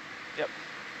 Yep.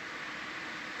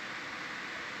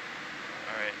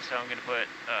 All right, so I'm gonna put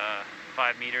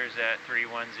 5 meters at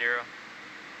 310.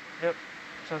 Yep,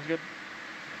 sounds good.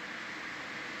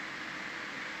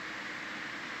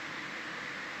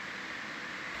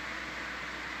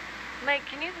 Mike,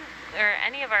 can you, or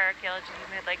any of our archaeology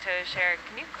team would like to share,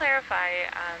 can you clarify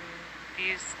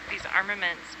these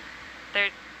armaments? They're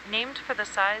named for the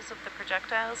size of the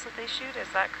projectiles that they shoot, is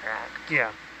that correct?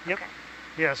 Yeah. Yep. Okay.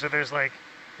 Yeah, so there's like,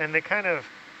 and they kind of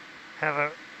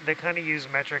use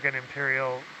metric and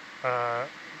imperial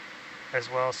as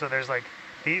well. So there's like,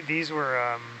 these were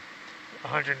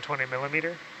 120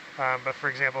 millimeter. But for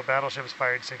example, battleships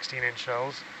fired 16-inch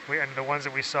shells. And the ones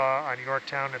that we saw on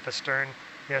Yorktown at the stern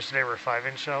yesterday were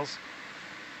 5-inch shells.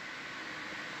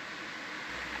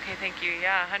 Okay, thank you.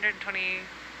 Yeah, 120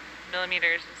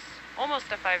 millimeters is almost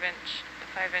a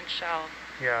 5-inch shell.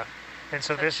 Yeah, and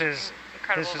so this is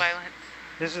incredible violence.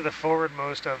 This is the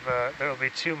forwardmost of. There will be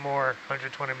 2 more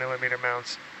 120 millimeter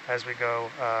mounts as we go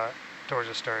towards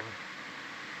the stern.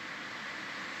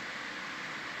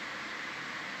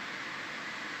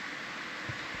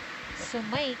 So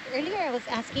Mike, earlier I was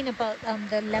asking about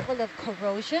the level of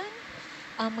corrosion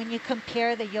when you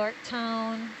compare the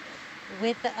Yorktown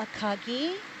with the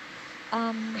Akagi.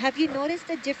 Have you noticed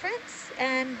a difference?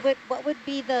 And what would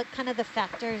be the kind of the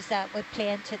factors that would play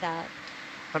into that?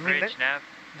 I mean,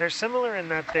 they're similar in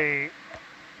that they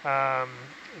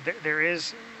there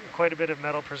is quite a bit of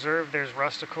metal preserved. There's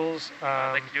rusticles.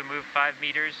 I'd like to move 5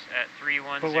 meters at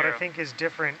 310. But what I think is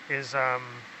different is,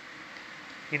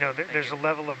 you know, there's a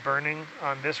level of burning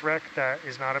on this wreck that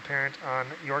is not apparent on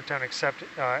Yorktown, except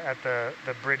at the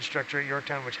bridge structure at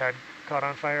Yorktown, which had caught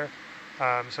on fire.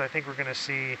 So I think we're going to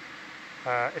see.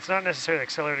 It's not necessarily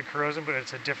accelerated corrosion, but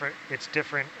it's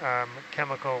different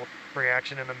chemical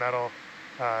reaction in the metal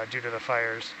due to the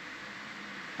fires.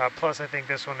 Plus, I think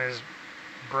this one is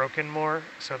broken more,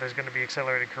 so there's going to be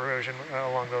accelerated corrosion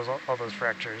along all those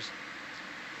fractures.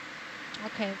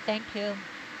 Okay, thank you.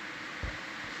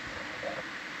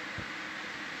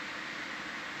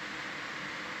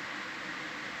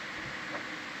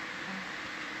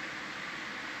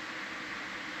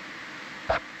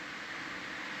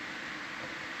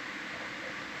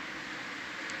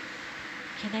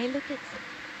 Can I look at...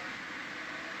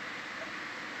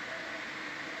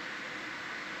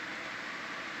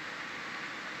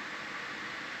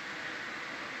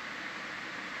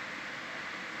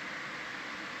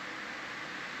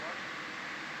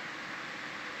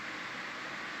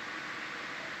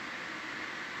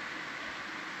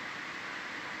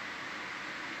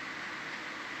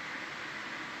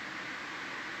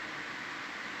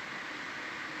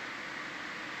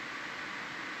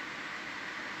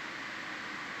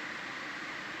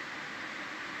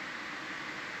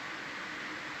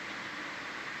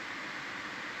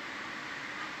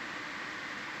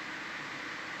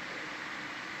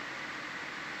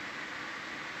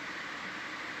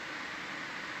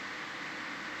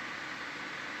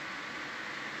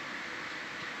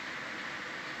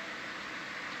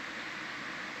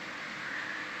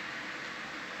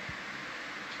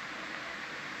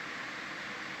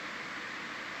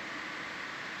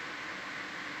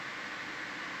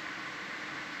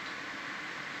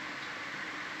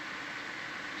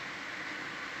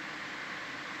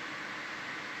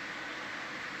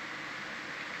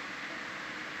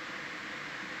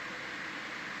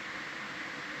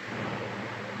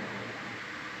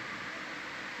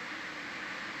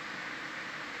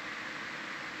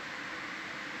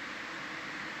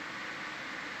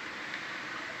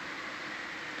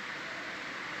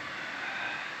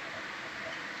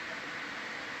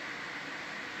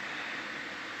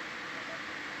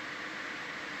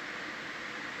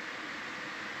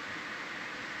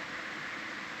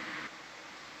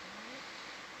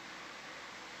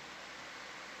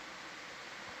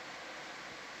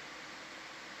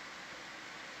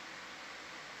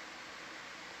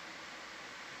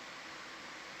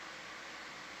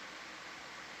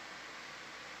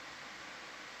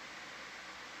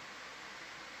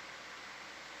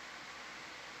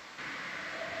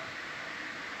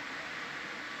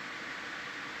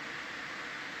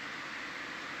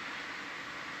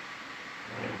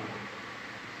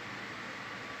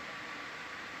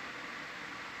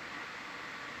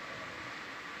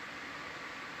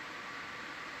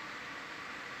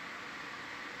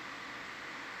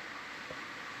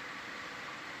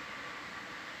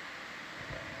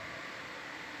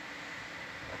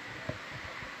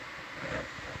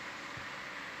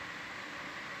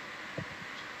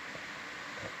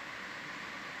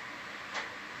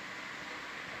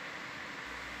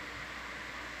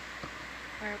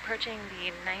 We're approaching the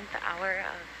 9th hour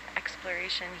of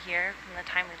exploration here from the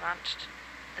time we launched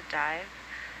the dive.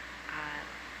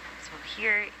 So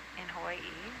here in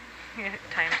Hawaii,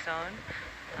 time zone,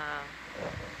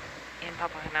 in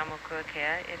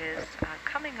Papahanaumokuakea, it is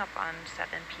coming up on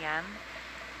 7 p.m.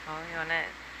 Well, we want to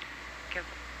give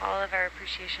all of our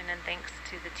appreciation and thanks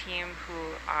to the team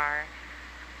who are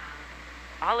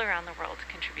all around the world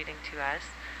contributing to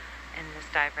us in this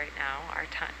dive right now.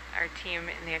 Our team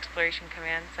in the Exploration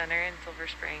Command Center in Silver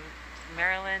Springs,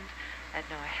 Maryland, at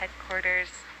NOAA headquarters,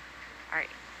 are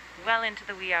well into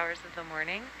the wee hours of the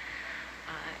morning.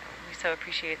 We so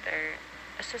appreciate their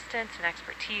assistance and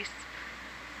expertise.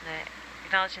 And I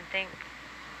acknowledge and thank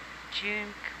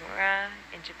June Kimura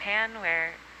in Japan,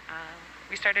 where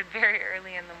we started very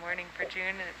early in the morning for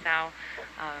June, and it's now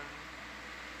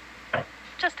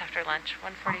just after lunch,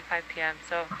 1:45 p.m.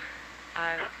 So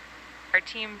our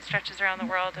team stretches around the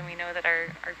world, and we know that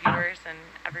our viewers and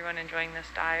everyone enjoying this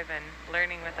dive and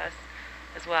learning with us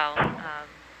as well.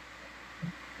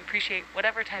 We appreciate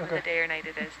whatever time of the day or night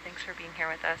it is. Thanks for being here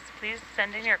with us. Please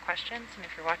send in your questions, and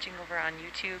if you're watching over on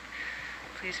YouTube,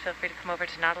 please feel free to come over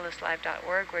to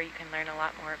nautiluslive.org, where you can learn a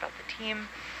lot more about the team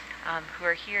who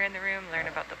are here in the room, learn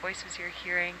about the voices you're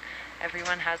hearing.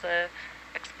 Everyone has a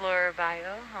Explorer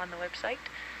bio on the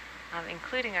website,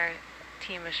 including our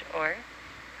team ashore.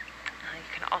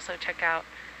 You can also check out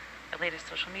the latest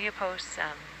social media posts,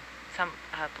 some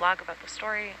blog about the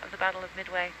story of the Battle of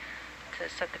Midway to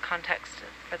set the context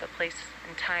for the place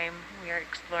and time we are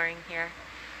exploring here,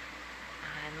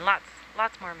 and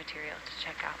lots more material to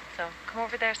check out. So come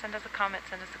over there, send us a comment,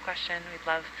 send us a question. We'd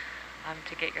love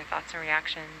to get your thoughts and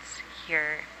reactions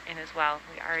here in as well.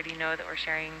 We already know that we're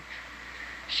sharing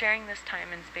this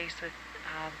time and space with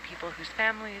people whose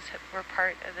families were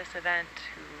part of this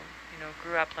event, who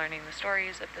grew up learning the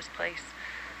stories of this place,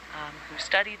 who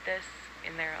studied this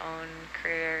in their own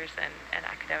careers and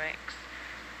academics,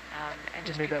 and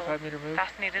just people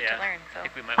fascinated to learn. So I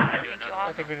think we might want to do thank you another all.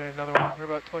 I think we need another one. We're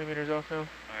about 20 meters off now. All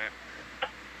right.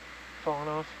 Falling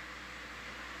off.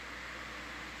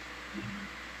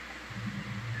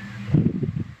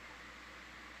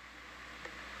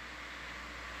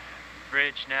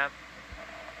 Bridge, nav.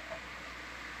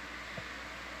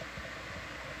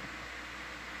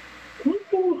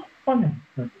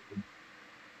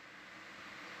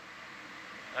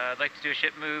 I'd like to do a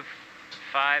ship move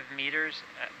 5 meters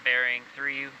at bearing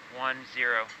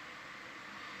 310.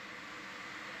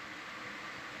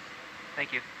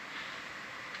 Thank you.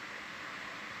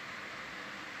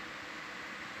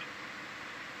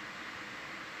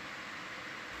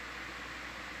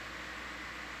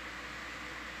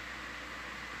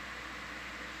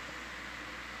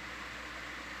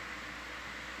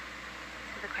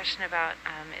 The question about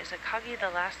is Akagi the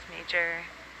last major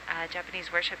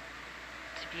Japanese warship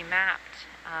to be mapped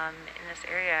in this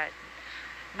area?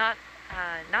 Not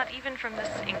even from this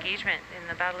engagement in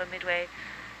the Battle of Midway,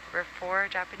 where 4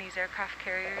 Japanese aircraft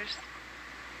carriers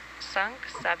sunk,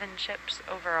 7 ships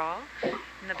overall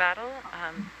in the battle.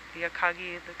 The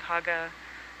Akagi, the Kaga,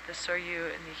 the Soryu,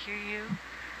 and the Hiryu.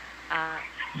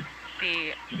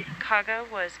 The Kaga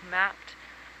was mapped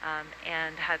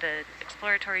and had an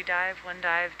exploratory dive, one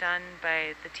dive done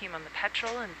by the team on the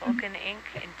Petrel and Vulcan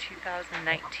Inc. in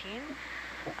 2019.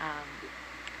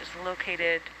 It's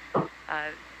located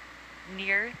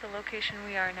near the location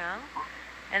we are now,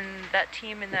 and that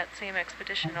team in that same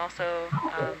expedition also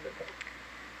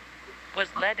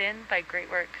was led in by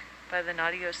great work by the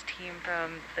Nautilus team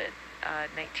from the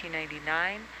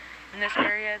 1999 in this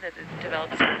area that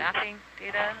developed some mapping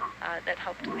data that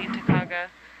helped lead to Kaga.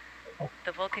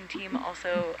 The Vulcan team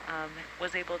also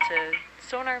was able to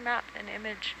sonar map and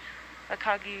image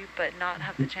Akagi, but not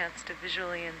have the chance to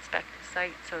visually inspect the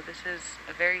site. So this is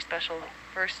a very special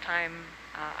first time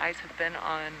eyes have been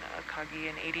on Akagi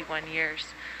in 81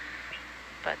 years.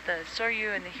 But the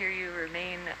Soryu and the Hiryu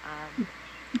remain,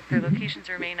 their locations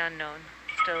remain unknown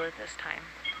still at this time.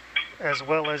 As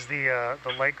well as the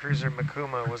light cruiser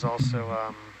Makuma was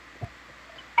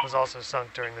also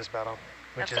sunk during this battle,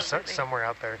 which Absolutely. is somewhere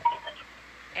out there.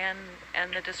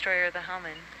 And the destroyer, the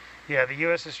Hellman. Yeah, the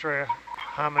U.S. destroyer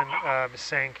Hammond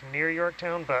sank near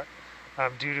Yorktown, but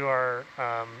due to our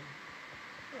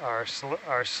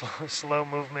slow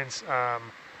movements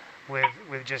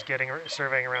with just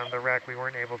surveying around the wreck, we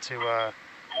weren't able to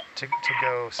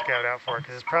go scout out for it,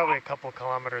 because it's probably a couple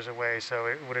kilometers away, so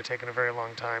it would have taken a very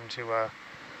long time to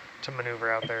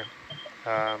maneuver out there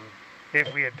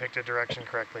if we had picked a direction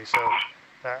correctly. So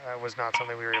that was not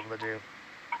something we were able to do.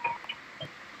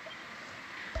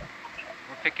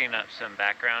 We're picking up some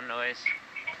background noise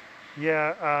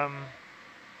Yeah.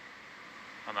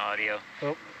 on the audio.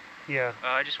 Oh, yeah.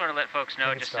 I just want to let folks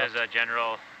know, just as a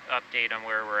general update on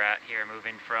where we're at here,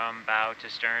 moving from bow to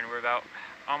stern. We're about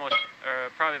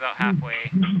probably about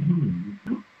halfway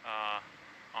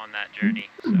on that journey.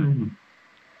 So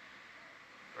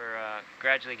we're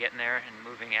gradually getting there and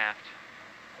moving aft.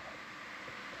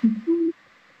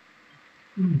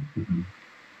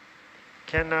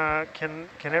 Can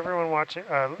everyone watching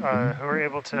who are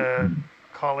able to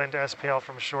call into SPL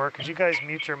from shore, could you guys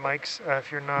mute your mics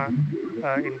if you're not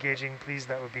engaging, please?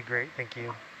 That would be great. Thank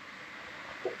you.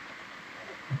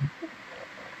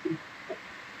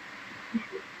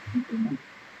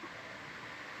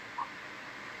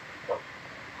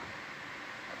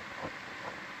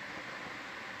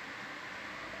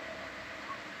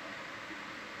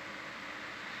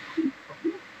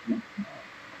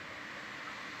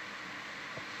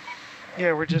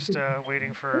 Yeah, we're just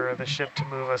waiting for the ship to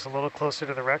move us a little closer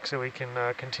to the wreck so we can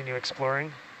continue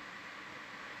exploring.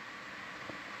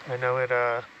 I know it.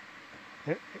 I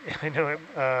know it.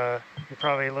 You're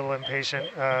probably a little impatient,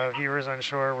 viewers on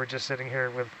shore. We're just sitting here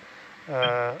with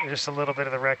just a little bit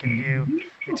of the wreck in view.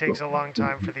 It takes a long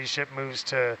time for these ship moves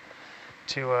to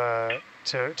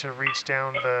reach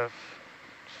down the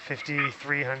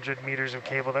 5,300 meters of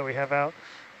cable that we have out,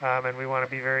 and we want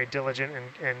to be very diligent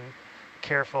and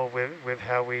careful with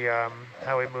how we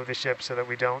move the ship so that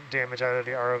we don't damage either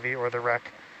the ROV or the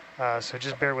wreck. So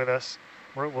just bear with us.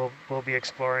 We'll be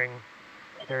exploring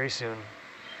very soon.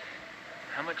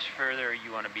 How much further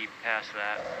you want to be past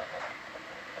that?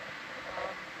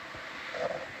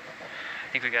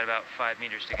 I think we got about 5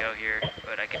 meters to go here,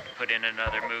 but I could put in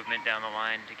another movement down the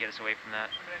line to get us away from that.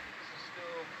 I mean, I think this is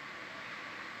still,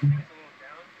 I think it's a little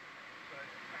down, but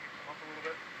I can come up a little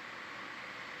bit.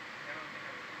 I don't think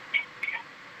I'm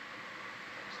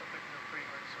still picking up pretty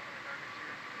much some of the targets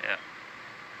here. Yeah.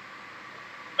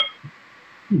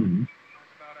 I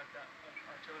was about at that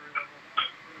artillery level.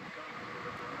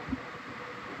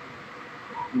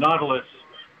 Nautilus,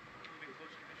 Moving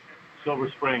closer to the ship.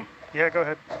 Silver Spring. Yeah, go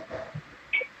ahead.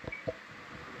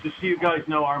 Just so you guys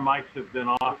know, our mics have been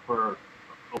off for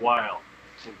a while.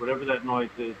 So whatever that noise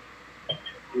is,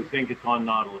 we think it's on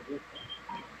Nautilus.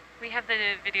 We have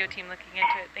the video team looking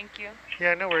into it. Thank you.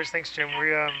 Yeah, no worries. Thanks, Jim.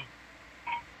 We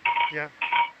yeah,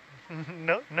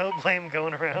 no blame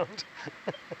going around.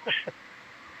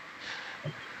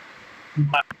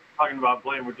 Not talking about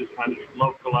blame, we're just trying to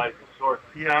localize the source.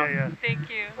 Yeah. Thank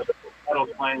you. That'll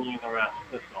plan you the rest.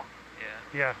 That's all.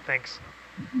 Yeah. Yeah, thanks.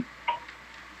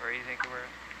 Where do you think we're?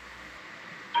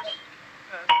 Just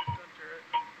gun turret.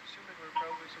 Assuming we're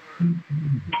probably somewhere.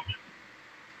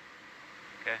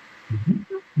 Okay.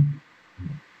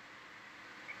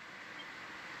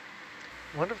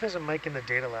 Wonder if there's a mic in the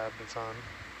data lab that's on.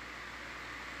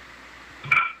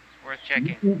 It's worth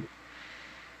checking.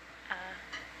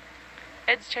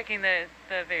 Ed's checking the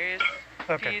various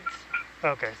feeds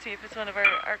Okay. to see if it's one of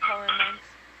our call-in lines.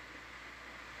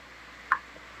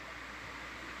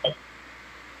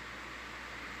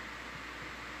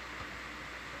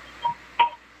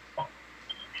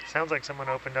 Sounds like someone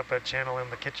opened up a channel in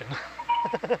the kitchen.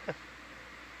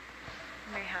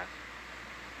 May have.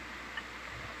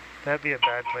 That'd be a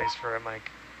bad place for a mic.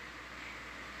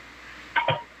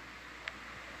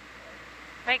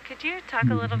 Mike, could you talk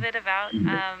a little bit about,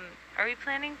 are we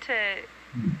planning to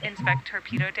inspect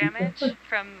torpedo damage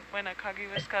from when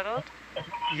Akagi was scuttled?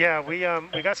 Yeah, we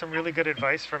got some really good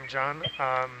advice from John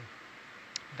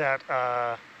that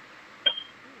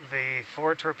the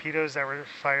 4 torpedoes that were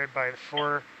fired by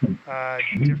 4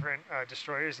 different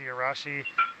destroyers, the Arashi,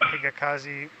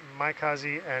 Higakazi,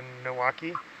 Maikaze, and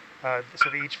Nawaki, so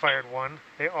they each fired 1.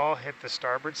 They all hit the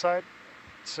starboard side,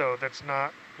 so that's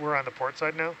not, we're on the port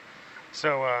side now.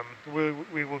 So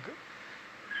we will,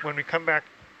 when we come back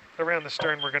around the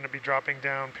stern, we're going to be dropping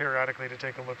down periodically to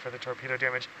take a look for the torpedo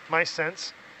damage. My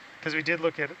sense, because we did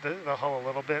look at the hull a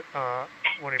little bit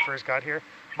when we first got here,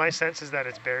 my sense is that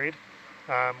it's buried.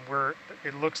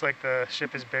 It looks like the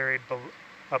ship is buried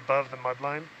above the mud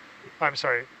line. I'm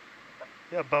sorry,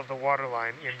 above the water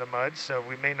line in the mud, so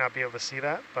we may not be able to see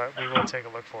that, but we will take a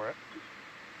look for it.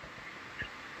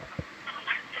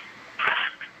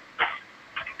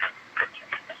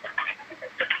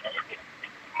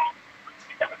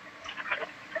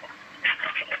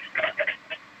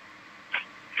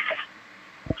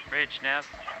 Bridge, nav.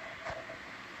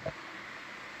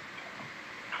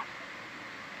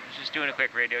 Just doing a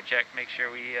quick radio check, make sure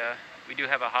we do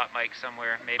have a hot mic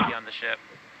somewhere, maybe on the ship,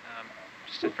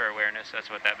 just for awareness. That's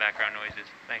what that background noise is.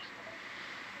 Thanks.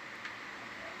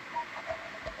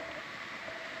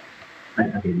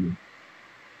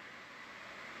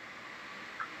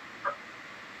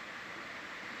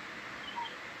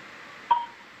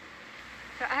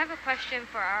 So I have a question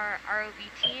for our ROV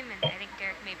team, and I think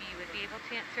Derek, maybe you would be able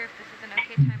to answer if this is an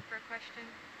okay time for a question.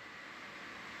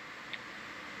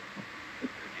 30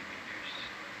 meters.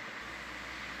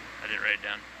 I didn't write it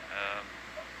down.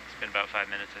 It's been about 5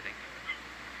 minutes, I think.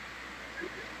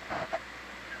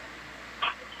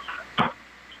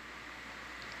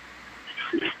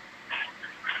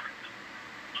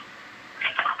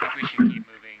 I think we should keep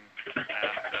moving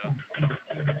aft, though.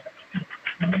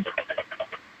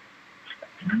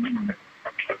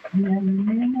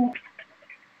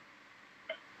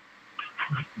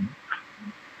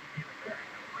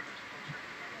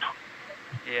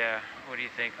 Yeah, what do you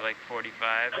think, like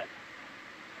 45?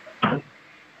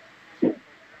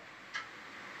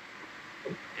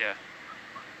 Yeah.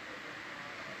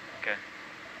 Okay.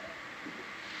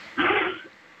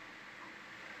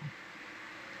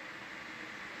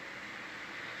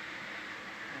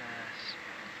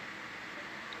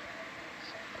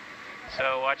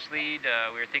 So watch lead,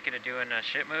 we were thinking of doing a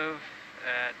ship move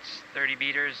at 30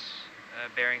 meters,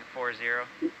 bearing 40.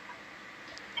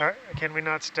 Can we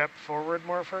not step forward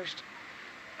more first?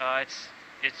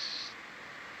 It's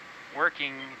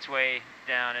working its way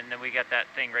down, and then we got that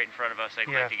thing right in front of us I'd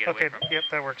like to get away from. Yep,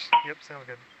 that works. Yep, sounds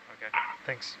good. Okay.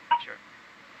 Thanks. Sure.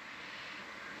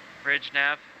 Bridge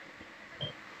nav.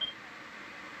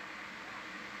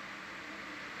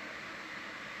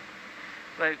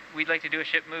 We'd like to do a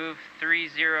ship move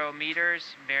 30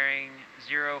 meters, bearing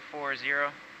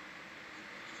 040.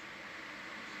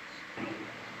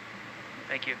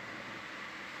 Thank you.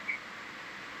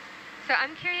 So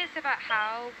I'm curious about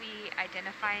how we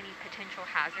identify any potential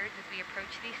hazards as we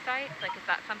approach these sites. Like, is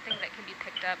that something that can be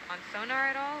picked up on sonar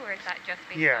at all, or is that just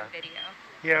based on video?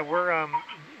 Yeah,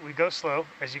 we go slow,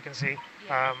 as you can see.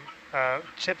 Yeah.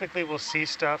 Typically, we'll see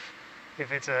stuff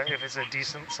if it's a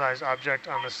decent sized object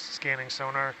on the scanning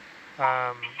sonar,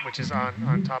 which is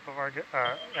on top of our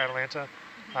Atalanta,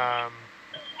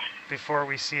 before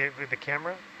we see it with the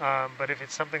camera. But if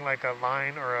it's something like a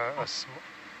line or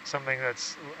something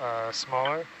that's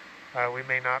smaller, we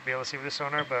may not be able to see with the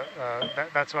sonar. But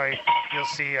that's why you'll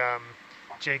see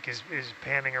Jake is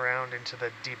panning around into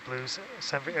the deep blues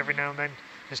every now and then,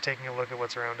 just taking a look at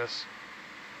what's around us.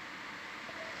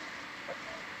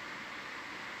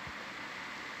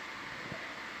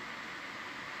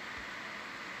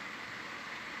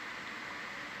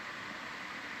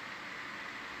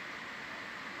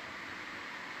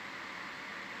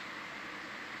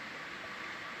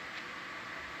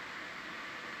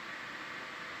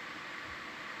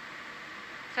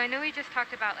 So I know we just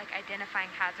talked about like identifying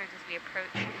hazards as we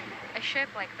approach a ship,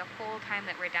 like the whole time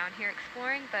that we're down here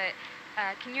exploring, but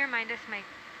can you remind us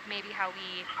maybe how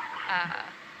we,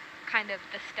 kind of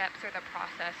the steps or the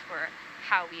process for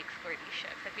how we explore these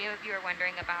ships? If you were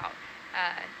wondering about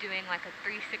doing like a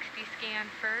 360 scan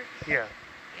first.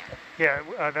 Yeah,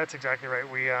 that's exactly right.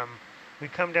 We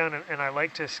come down and I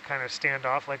like to kind of stand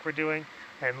off like we're doing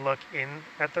and look in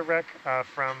at the wreck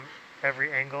from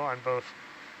every angle on both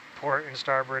port and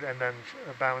starboard, and then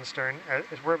bow and stern.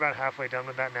 We're about halfway done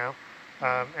with that now,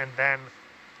 and then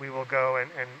we will go and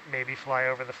maybe fly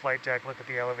over the flight deck, look at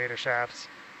the elevator shafts,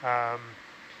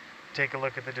 take a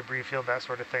look at the debris field, that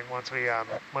sort of thing. Once we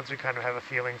kind of have a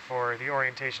feeling for the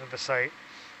orientation of the site,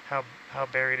 how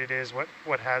buried it is,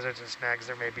 what hazards and snags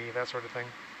there may be, that sort of thing.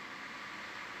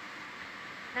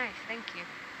 Nice, thank you.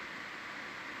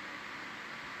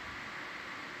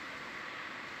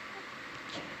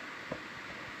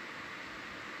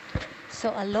 So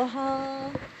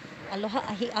aloha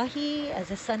ahi ahi as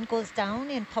the sun goes down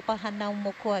in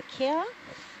Papahanaumokuakea.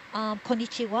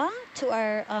 Konnichiwa to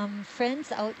our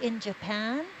friends out in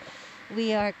Japan.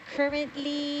 We are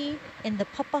currently in the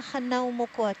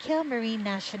Papahanaumokuakea Marine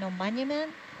National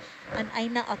Monument, an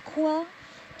Aina Akua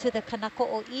to the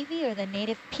Kanako Oiwi, or the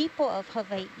native people of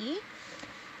Hawaii.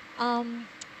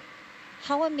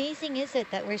 How amazing is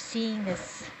it that we're seeing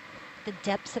the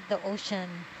depths of the ocean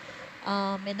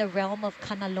in the realm of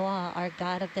Kanaloa, our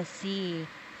god of the sea.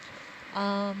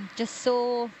 Just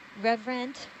so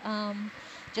reverent,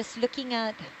 just looking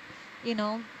at,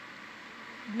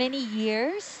 many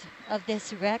years of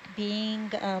this wreck being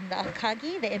the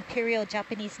Akagi, the Imperial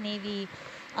Japanese Navy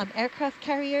aircraft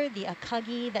carrier, the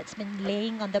Akagi that's been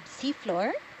laying on the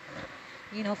seafloor,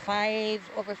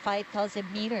 over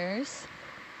 5,000 meters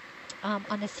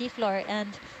on the seafloor,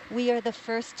 and we are the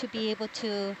first to be able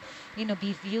to,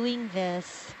 be viewing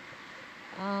this,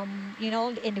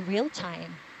 in real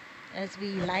time as we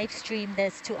live stream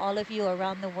this to all of you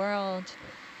around the world.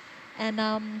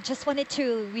 And just wanted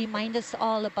to remind us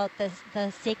all about the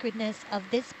sacredness of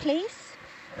this place,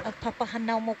 of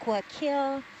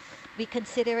Papahanaumokuakea. We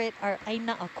consider it our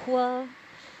Aina Akua,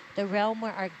 the realm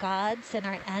where our gods and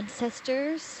our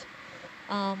ancestors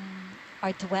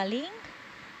are dwelling,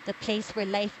 the place where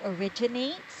life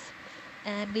originates,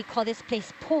 and we call this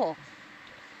place Po.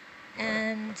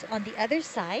 And on the other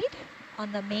side,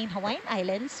 on the main Hawaiian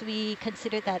Islands, we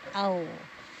consider that Au,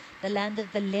 the land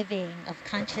of the living, of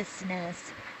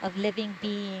consciousness, of living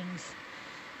beings.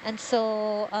 And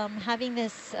so having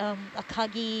this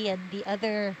Akagi and the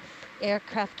other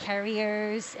aircraft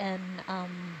carriers and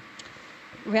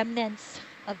remnants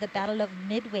of the Battle of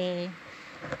Midway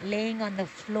laying on the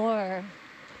floor,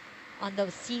 on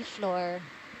the sea floor,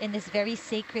 in this very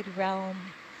sacred realm,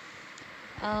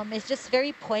 is just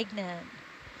very poignant.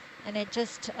 And it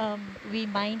just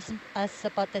reminds us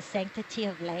about the sanctity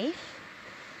of life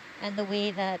and the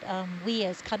way that we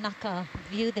as Kanaka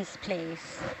view this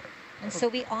place. And so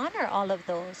we honor all of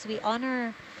those. We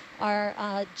honor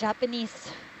our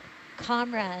Japanese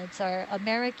comrades, our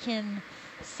American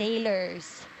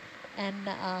sailors and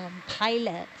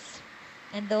pilots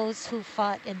and those who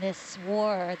fought in this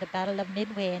war, the Battle of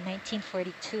Midway in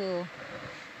 1942.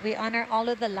 We honor all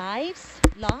of the lives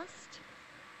lost,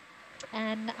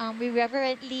 and we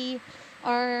reverently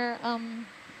are,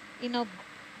 you know,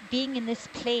 being in this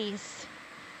place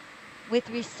with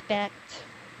respect,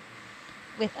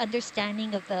 with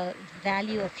understanding of the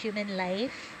value of human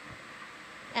life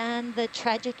and the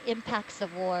tragic impacts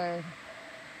of war.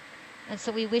 And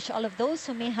so we wish all of those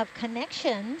who may have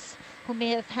connections, who may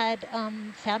have had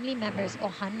family members,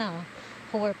 ohana,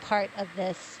 who were part of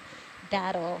this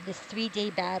battle, this 3-day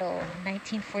battle,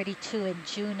 1942, in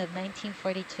June of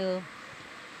 1942.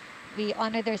 We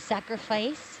honor their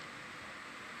sacrifice,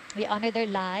 we honor their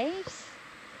lives,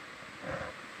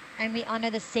 and we honor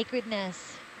the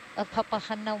sacredness of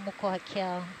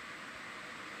Papahanaumokuakea.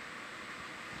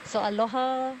 So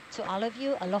aloha to all of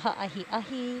you, aloha ahi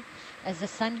ahi, as the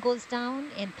sun goes down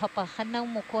in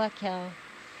Papahanaumokuakea.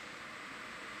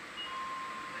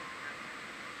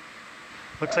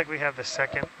 Looks like we have the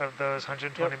second of those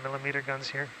 120 millimeter guns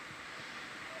here.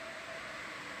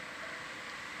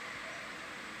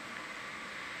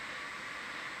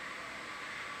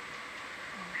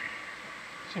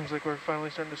 Seems like we're finally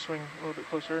starting to swing a little bit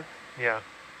closer. Yeah.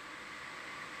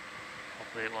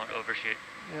 Hopefully it won't overshoot.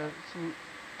 Yeah, it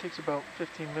takes about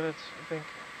 15 minutes, I think.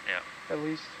 Yeah. At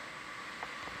least.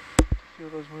 To feel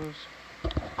those moves.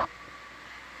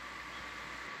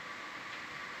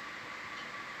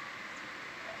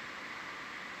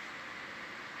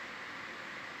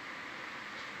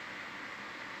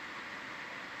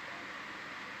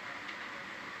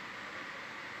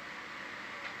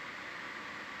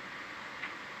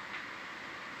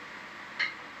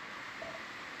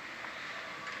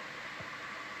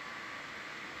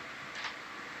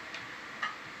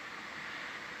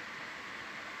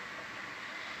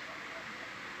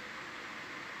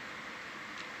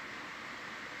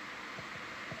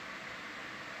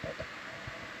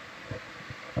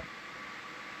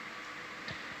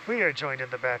 We are joined in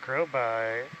the back row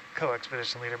by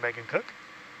co-expedition leader Megan Cook.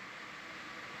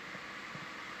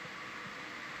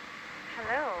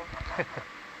 Hello.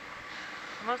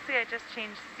 Mostly I just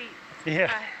changed seats.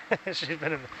 Yeah, she's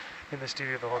been in the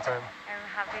studio the whole time. I'm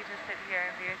happy to sit here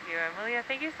and be with you. And Malia,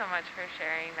 thank you so much for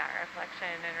sharing that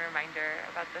reflection and reminder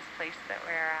about this place that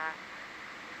we're at.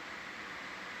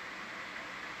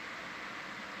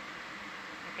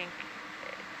 I think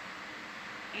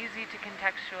it's easy to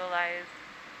contextualize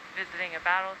visiting a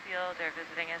battlefield or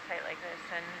visiting a site like this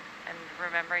and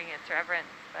remembering its reverence,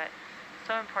 but it's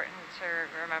so important to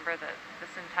remember that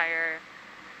this entire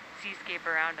seascape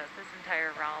around us, this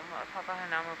entire realm of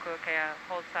Papahanaumokuakea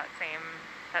holds that same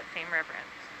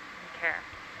reverence and care.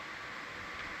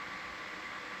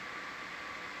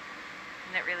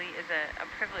 And it really is a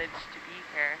privilege to be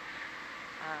here,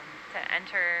 to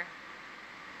enter.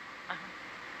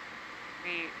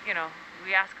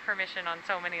 We ask permission on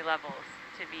so many levels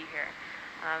to be here,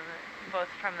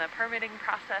 both from the permitting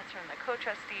process, from the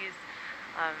co-trustees,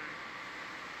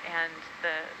 and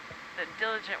the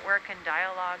diligent work and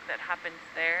dialogue that happens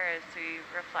there as we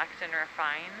reflect and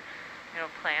refine,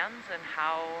 plans and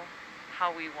how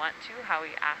we want to, how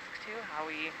we ask to, how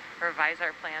we revise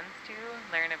our plans to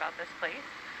learn about this place,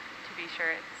 to be sure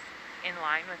it's in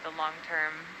line with the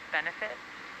long-term benefit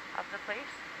of the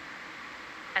place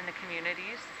and the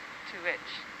communities to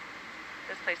which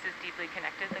this place is deeply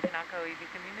connected, the Kanaka-Oiwi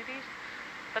communities,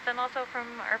 but then also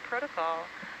from our protocol.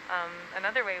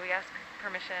 Another way we ask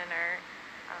permission or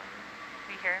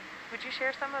be here. Would you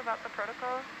share some about the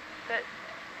protocol that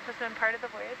has been part of the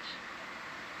voyage?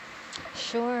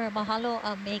 Sure, mahalo,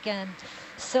 Megan.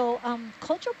 So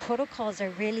cultural protocols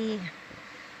are really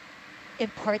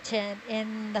important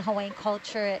in the Hawaiian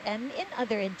culture and in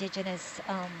other indigenous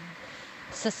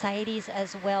societies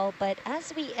as well. But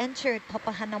as we entered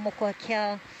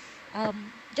Papahanaumokuakea,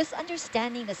 just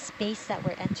understanding the space that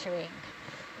we're entering,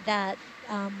 that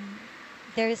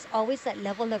there's always that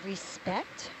level of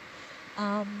respect,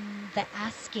 the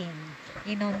asking,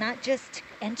 not just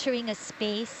entering a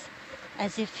space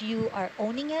as if you are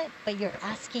owning it, but you're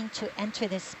asking to enter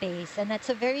this space. And that's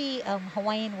a very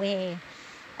Hawaiian way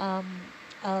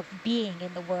of being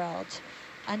in the world.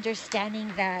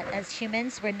 Understanding that as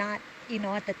humans, we're not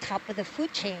at the top of the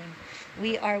food chain.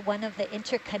 We are one of the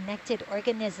interconnected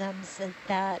organisms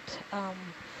that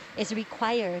is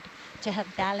required to have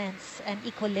balance and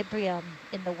equilibrium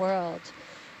in the world.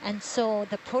 And so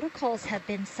the protocols have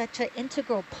been such an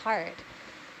integral part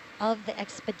of the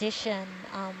expedition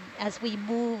as we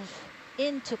move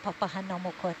into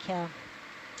Papahanaumokuakea.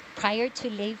 Prior to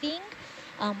leaving,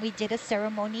 we did a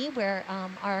ceremony where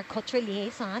our cultural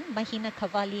liaison, Mahina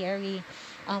Cavalieri,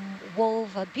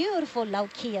 wove a beautiful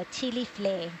laukia tea leaf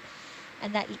lei.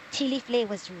 And that tea leaf lei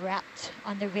was wrapped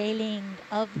on the railing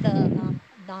of the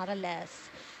Nautilus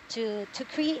to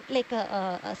create like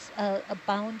a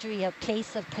boundary, a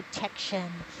place of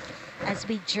protection as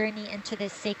we journey into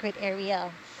this sacred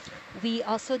area. We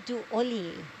also do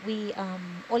oli.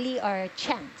 Oli are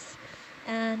chants.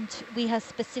 And we have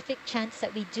specific chants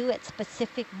that we do at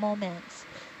specific moments,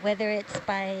 whether it's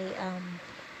by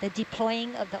the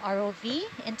deploying of the ROV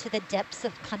into the depths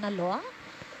of Kanaloa,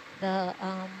 the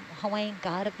Hawaiian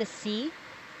god of the sea,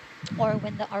 or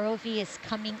when the ROV is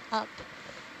coming up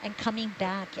and coming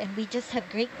back. And we just have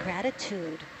great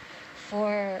gratitude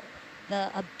for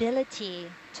the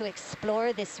ability to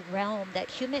explore this realm that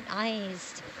human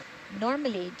eyes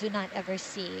normally do not ever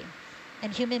see.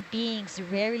 And human beings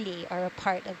rarely are a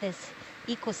part of this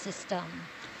ecosystem.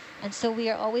 And so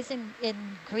we are always in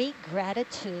great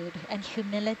gratitude and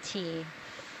humility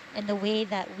in the way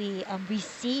that we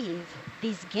receive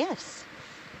these gifts.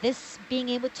 This being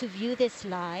able to view this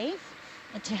live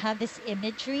and to have this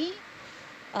imagery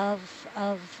of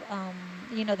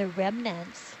you know, the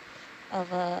remnants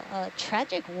of a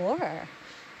tragic war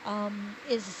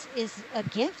is a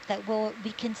gift that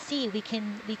we can see. We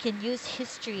can use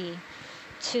history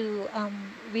to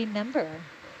remember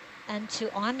and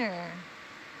to honor,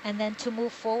 and then to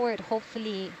move forward,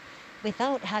 hopefully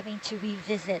without having to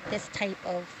revisit this type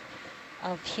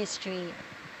of history.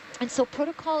 And so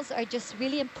protocols are just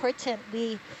really important.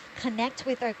 We connect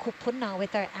with our kupuna,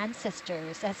 with our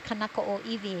ancestors as kanaka o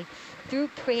iwi, through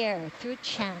prayer, through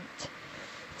chant,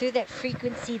 through that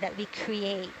frequency that we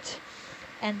create,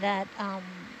 and that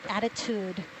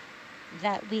attitude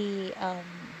that we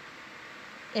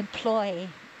employ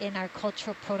in our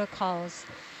cultural protocols.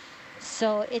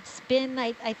 So it's been,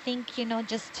 I think, you know,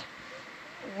 just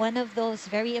one of those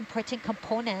very important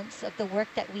components of the work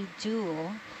that we do,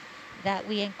 that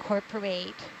we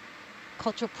incorporate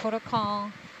cultural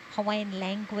protocol, Hawaiian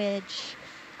language,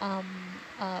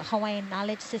 Hawaiian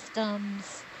knowledge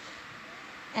systems,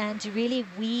 and to really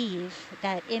weave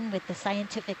that in with the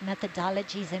scientific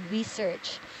methodologies and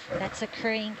research that's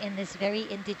occurring in this very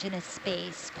indigenous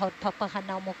space called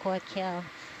Papahanau Mokoakea.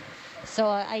 So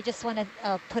I just want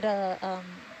to put a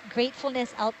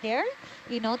gratefulness out there,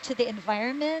 you know, to the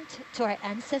environment, to our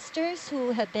ancestors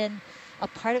who have been a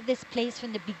part of this place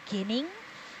from the beginning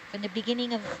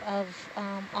of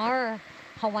our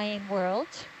Hawaiian world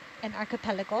and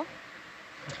archipelago.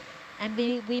 And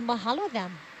we mahalo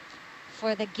them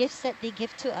for the gifts that they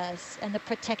give to us and the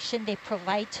protection they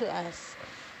provide to us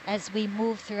as we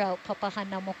move throughout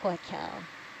Papahanau Mokoakea.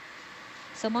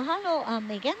 So mahalo,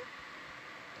 Megan.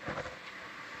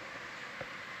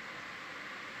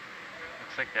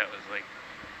 Looks like that was like...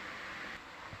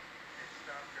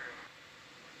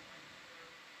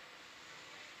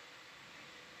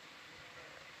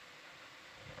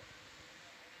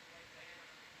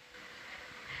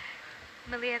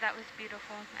 Malia, that was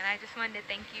beautiful, and I just wanted to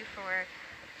thank you for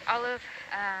all of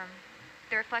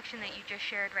the reflection that you just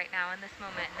shared right now in this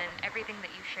moment, and then everything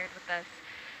that you shared with us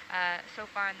so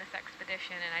far in this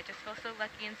expedition. And I just feel so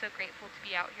lucky and so grateful to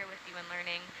be out here with you and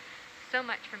learning so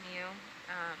much from you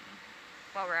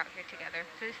while we're out here together.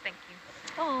 So just thank you.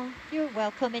 Oh, you're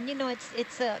welcome. And you know,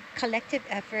 it's a collective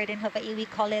effort. In Hawaii, we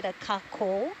call it a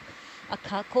kako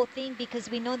thing,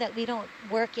 because we know that we don't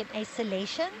work in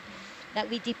isolation, that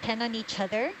we depend on each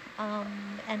other.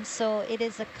 And so it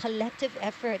is a collective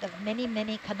effort of many,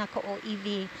 many kanaka o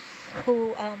iwi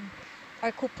who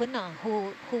are kupuna,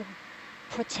 who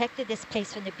protected this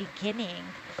place from the beginning,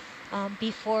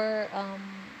 before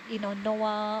you know,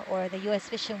 NOAA or the U.S.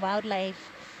 Fish and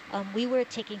Wildlife. We were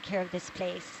taking care of this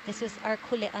place. This is our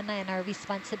kuleana and our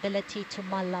responsibility to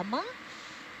malama,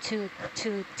 to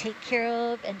take care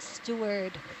of and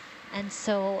steward. And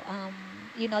so,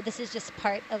 you know, this is just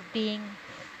part of being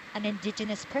an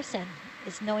indigenous person,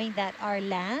 is knowing that our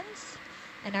lands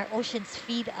and our oceans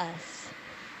feed us,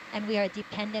 and we are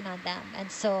dependent on them. And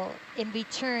so in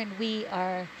return, we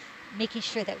are making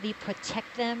sure that we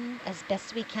protect them as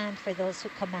best we can for those who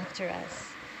come after us.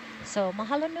 So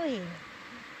mahalo nui.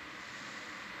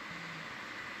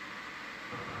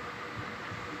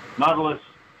 Nautilus,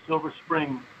 Silver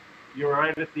Spring, you're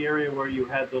right at the area where you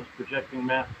had those projecting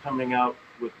masts coming out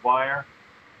with wire,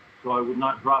 so I would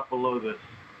not drop below this.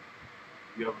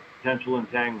 You have a potential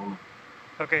entanglement.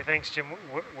 Okay, thanks, Jim.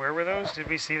 Where were those? Did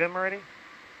we see them already?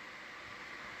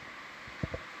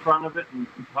 In front of it and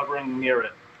hovering near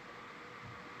it.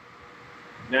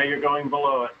 Now you're going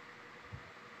below it.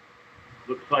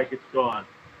 Looks like it's gone.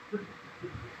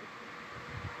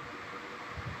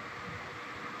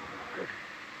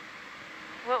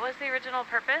 What was the original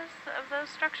purpose of those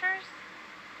structures?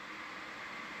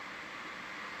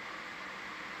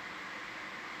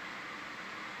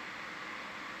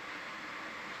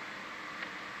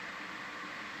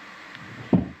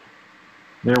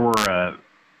 There were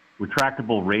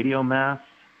retractable radio masts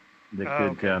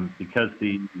that could, because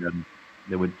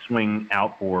they would swing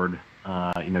outboard,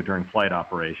 during flight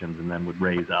operations, and then would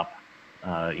raise up,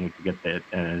 to get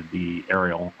the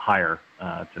aerial higher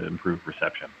to improve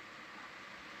reception.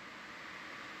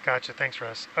 Gotcha. Thanks,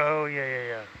 Russ. Oh,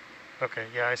 yeah. Okay,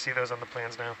 yeah, I see those on the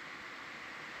plans now.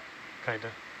 Kinda.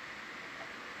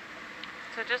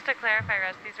 So just to clarify,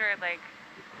 Russ, these were like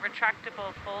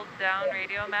retractable fold-down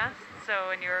radio masts. So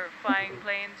when you were flying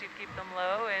planes, you'd keep them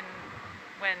low, and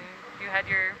when you had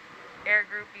your air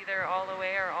group either all the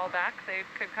way or all back, they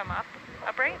could come up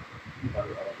upright?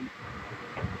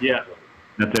 Yeah.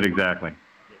 That's it exactly.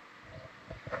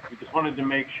 We just wanted to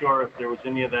make sure if there was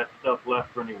any of that stuff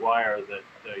left or any wire that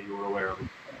you were aware of.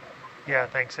 Yeah,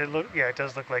 thanks. It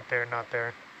does look like they're not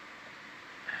there.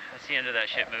 That's the end of that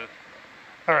ship move.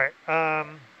 All right.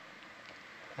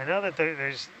 I know that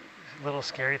there's little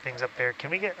scary things up there.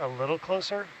 Can we get a little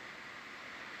closer?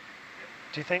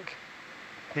 Do you think?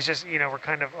 It's just, we're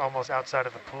kind of almost outside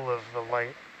of the pool of the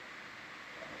light.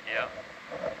 Yeah.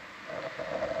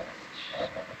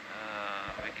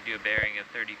 We could do a bearing of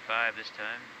 35 this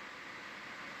time.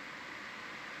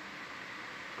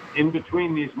 In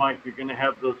between these, Mike, you're going to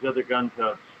have those other gun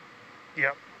tubs.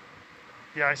 Yep.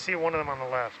 Yeah, I see one of them on the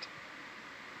left.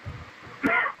 You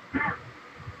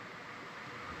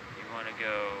want to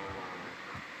go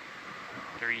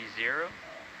 30?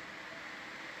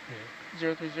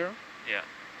 Yeah. 030? Yeah.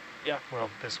 Yeah. Well,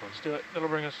 this one. Let's do it. That'll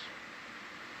bring us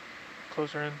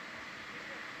closer in.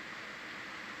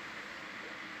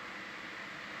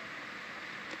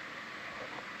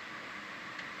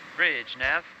 Bridge,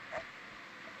 nav.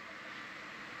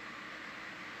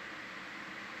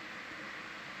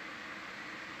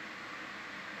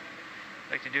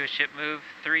 I'd like to do a ship move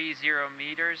 30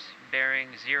 meters, bearing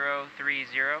 030.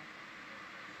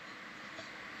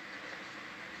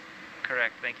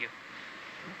 Correct, thank you.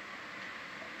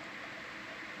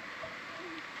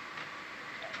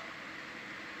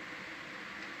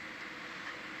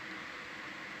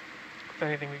 If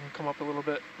anything, we can come up a little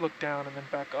bit, look down, and then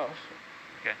back off.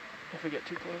 Okay. If we get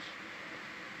too close.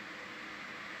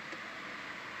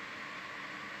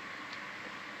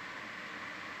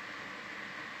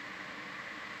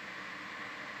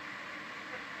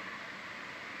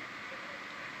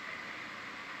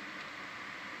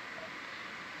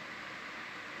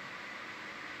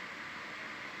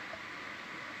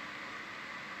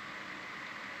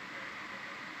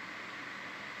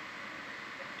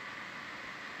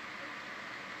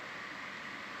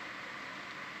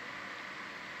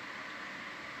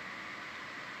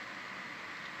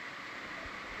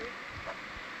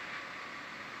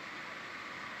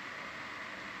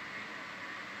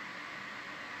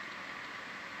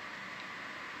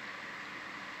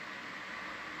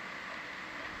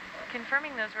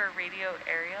 Confirming those were radio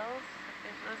aerials.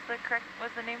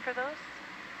 Was the name for those?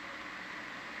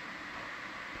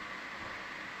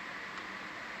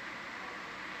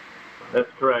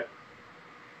 That's correct.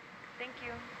 Thank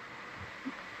you.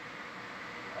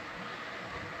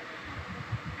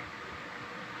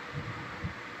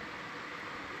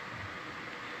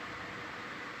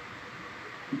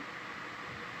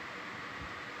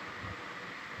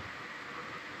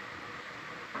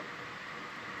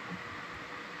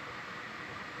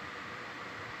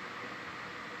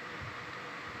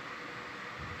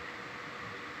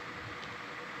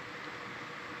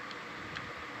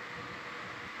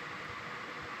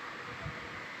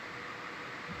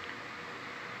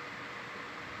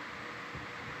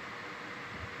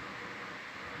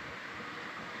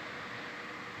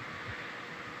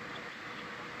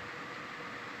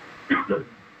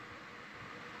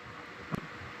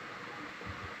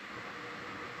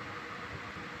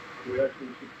 We actually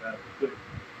should have 6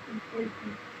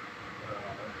 emplacements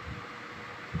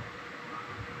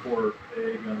for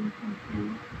A guns and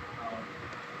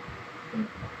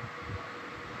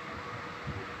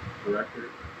 2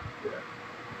 directors. Yeah.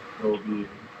 So it'll be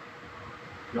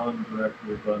gun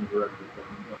director, gun director,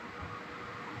 gun.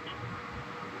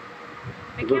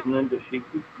 I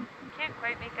can't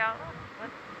quite make out what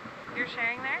you're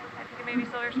sharing there. I think it may be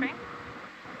Silver Spring.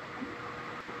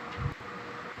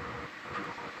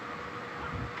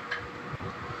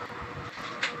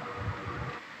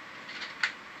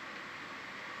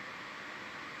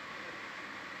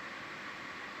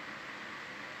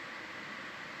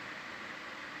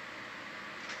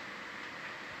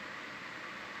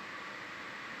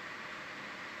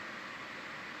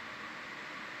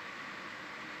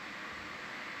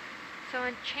 So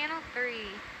on channel 3,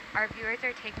 our viewers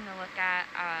are taking a look at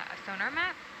a sonar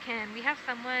map. Can we have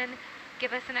someone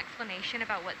give us an explanation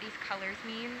about what these colors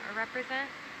mean or represent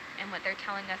and what they're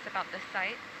telling us about this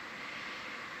site?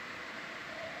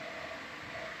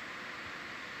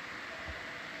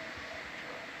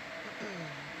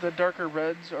 The darker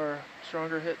reds are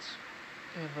stronger hits,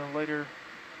 and the lighter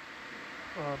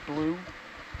blue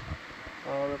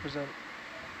represent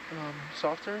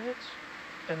softer hits,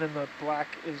 and then the black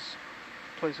is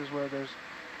places where there's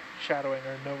shadowing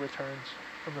or no returns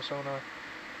from the sonar.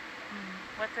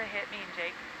 What's a hit mean,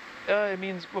 Jake? It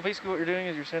means, well, basically what you're doing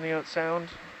is you're sending out sound.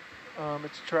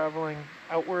 It's traveling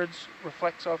outwards,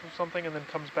 reflects off of something, and then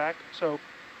comes back. So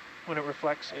when it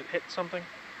reflects, it hits something.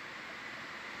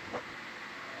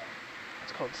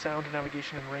 It's called sound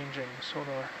navigation and ranging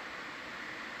sonar.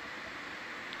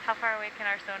 How far away can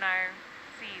our sonar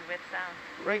see with sound?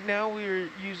 Right now we're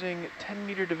using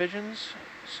 10-meter divisions,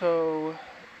 so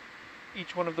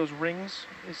each one of those rings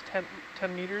is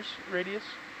 10 meters radius.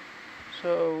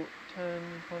 So 10,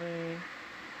 20,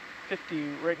 50.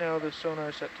 Right now the sonar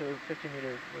is set to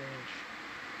 50-meter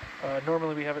range.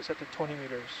 Normally we have it set to 20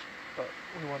 meters, but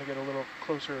we want to get a little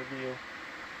closer view.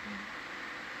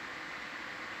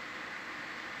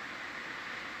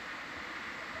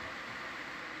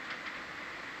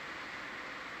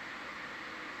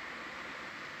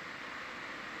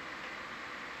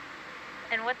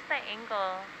 And what's the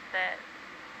angle that,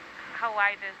 how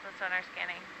wide is the sonar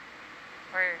scanning?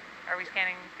 Or are we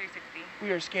scanning 360?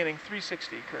 We are scanning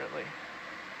 360 currently.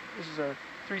 This is our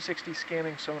 360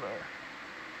 scanning sonar.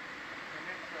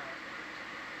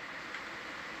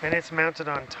 And it's mounted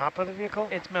on top of the vehicle?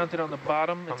 It's mounted on the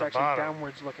bottom. It's actually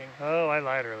downwards looking. Oh, I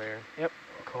lied earlier. Yep.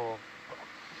 Cool.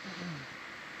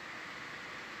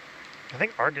 I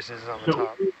think Argus is on the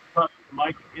top.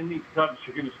 Mike, in these tubs,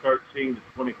 you're going to start seeing the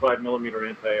 25mm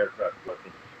anti-aircraft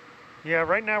weapons. Yeah,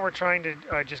 right now we're trying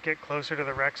to just get closer to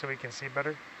the wreck so we can see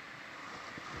better.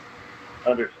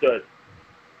 Understood.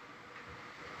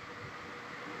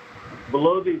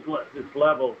 Below this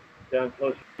level, down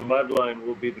close to the mud line,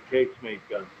 will be the casemate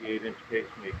guns, the 8-inch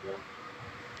casemate guns.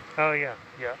 Oh yeah,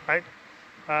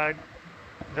 yeah.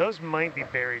 Those might be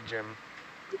buried, Jim.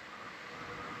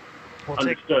 We'll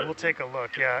take a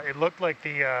look. Yeah, it looked like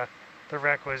the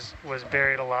wreck was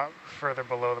buried a lot further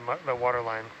below the water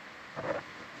line.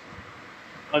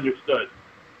 Understood.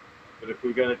 But if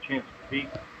we got a chance to peek,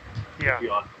 yeah, it'd be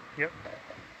awesome. Yep.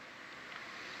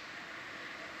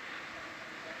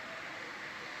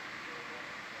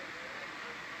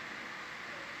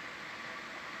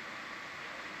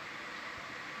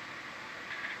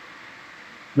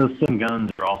 Those same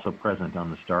guns are also present on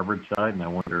the starboard side, and I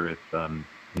wonder if,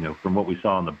 you know, from what we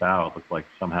saw on the bow, it looked like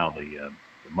somehow the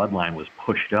mud line was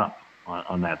pushed up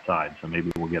on that side. So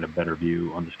maybe we'll get a better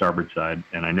view on the starboard side.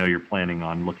 And I know you're planning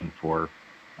on looking for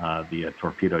the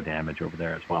torpedo damage over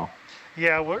there as well.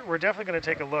 Yeah, we're definitely going to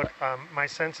take a look. My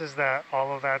sense is that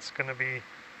all of that's going to be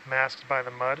masked by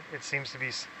the mud. It seems to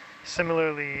be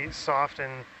similarly soft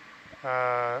and,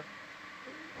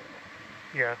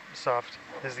 yeah, soft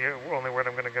is the only word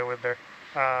I'm going to go with there,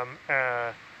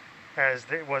 as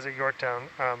it was at Yorktown.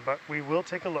 But we will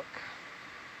take a look.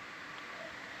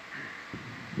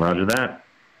 Roger that.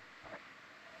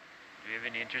 Do you have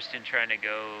any interest in trying to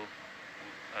go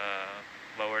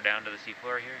lower down to the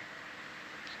seafloor here?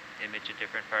 Just image a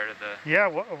different part of the... Yeah,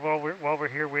 while we're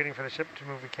here waiting for the ship to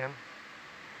move, we can.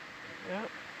 Yeah,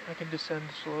 I can descend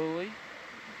slowly.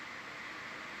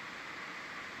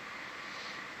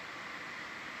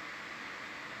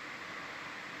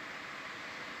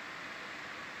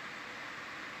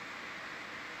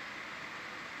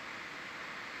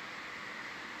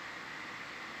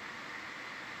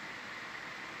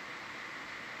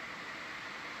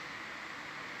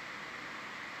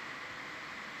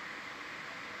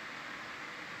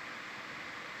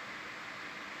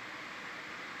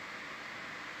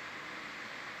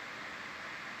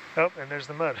 Oh, and there's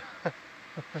the mud.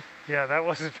 Yeah, that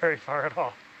wasn't very far at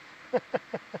all.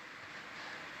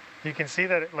 You can see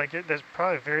that there's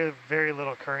probably very, very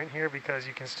little current here because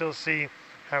you can still see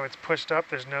how it's pushed up.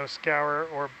 There's no scour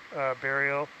or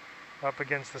burial up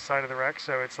against the side of the wreck,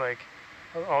 so it's like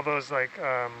all those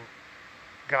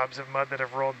gobs of mud that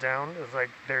have rolled down. It's like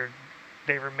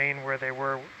they remain where they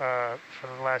were for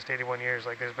the last 81 years.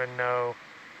 Like there's been no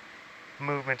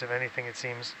movement of anything, it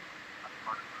seems.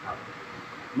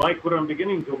 Mike, what I'm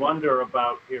beginning to wonder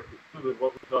about here, particularly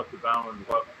what we talked about and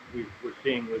what we're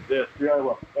seeing with this,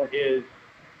 is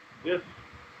this,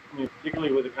 I mean,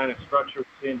 particularly with the kind of structure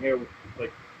we're seeing here, with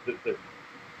like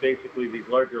basically these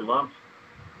larger lumps.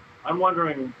 I'm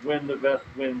wondering when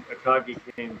Akagi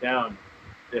came down,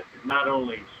 that not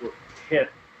only sort of hit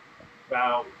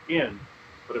bow in,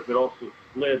 but if it also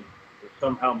slid or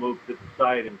somehow moved to the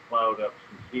side and plowed up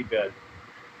some seabed,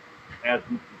 as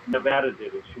Nevada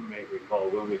did, as you may recall,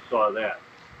 when we saw that.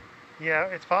 Yeah,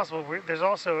 it's possible. There's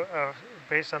also,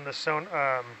 based on the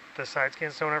the side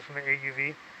scan sonar from the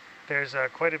AUV, there's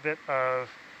quite a bit of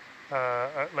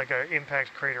like an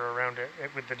impact crater around it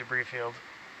with the debris field.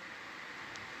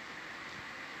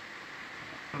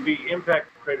 It can be impact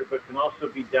crater, but can also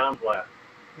be downblast.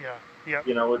 Yeah. Yep.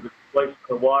 You know, with the place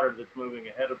the water that's moving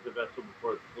ahead of the vessel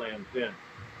before it slams in,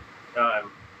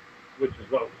 which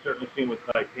is what we've certainly seen with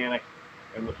Titanic,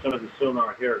 and what some of the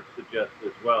sonar here suggests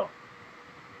as well.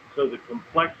 So the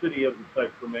complexity of the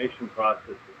site formation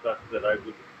process is such that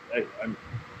I'm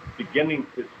beginning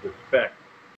to suspect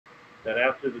that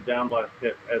after the downblast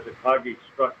hit, as Akagi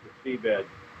struck the seabed,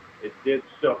 it did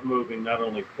stop moving not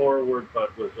only forward,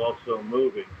 but was also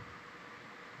moving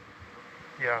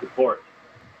to port.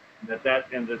 And that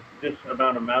this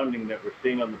amount of mounding that we're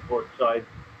seeing on the port side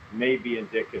may be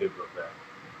indicative of that.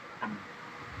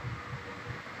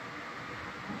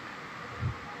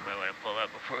 Might want to pull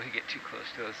up before we get too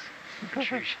close to those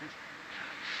protrusions.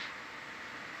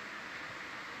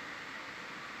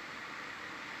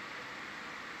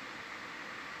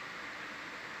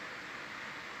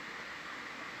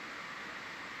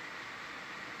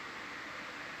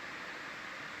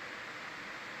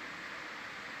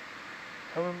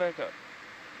 Coming back up.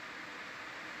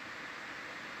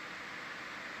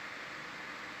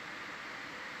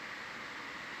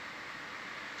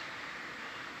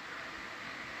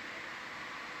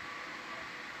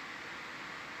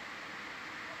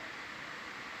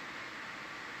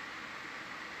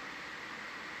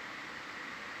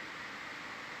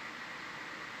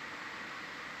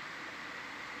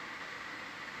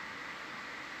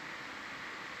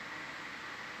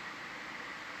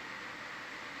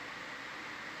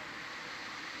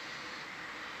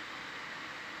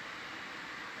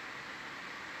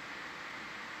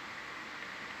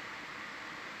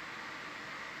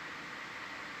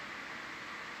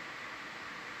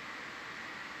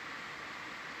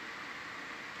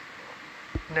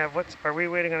 Nav, are we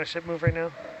waiting on a ship move right now?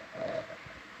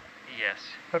 Yes.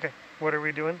 Okay. What are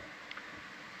we doing?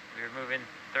 We're moving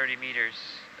 30 meters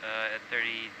at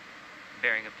 30,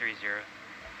 bearing of 30.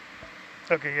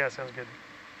 Okay, yeah, sounds good.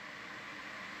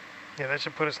 Yeah, that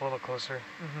should put us a little closer.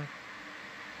 And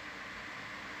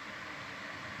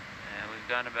we've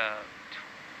gone about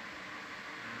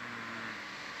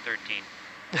 13.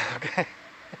 Okay.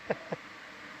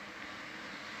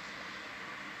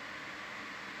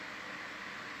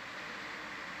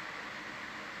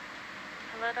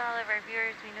 Hello to all of our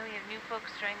viewers. We know we have new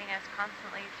folks joining us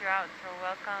constantly throughout, so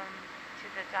welcome to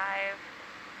the dive.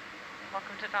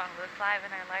 Welcome to Nautilus Live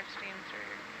and our live streams.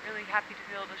 We're really happy to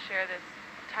be able to share this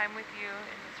time with you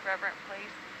in this reverent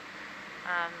place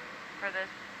for this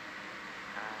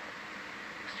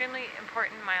extremely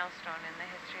important milestone in the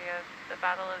history of the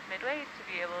Battle of Midway, to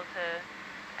be able to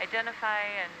identify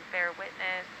and bear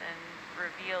witness and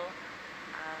reveal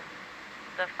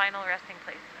the final resting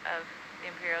place of the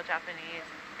Imperial Japanese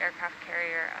aircraft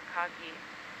carrier Akagi,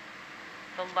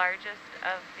 the largest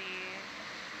of the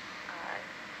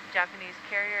Japanese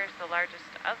carriers, the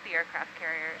largest of the aircraft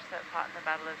carriers that fought in the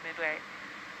Battle of Midway,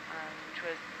 which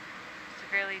was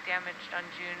severely damaged on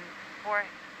June 4th,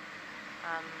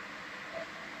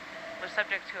 was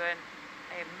subject to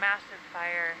a massive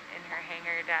fire in her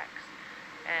hangar decks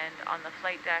and on the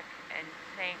flight deck, and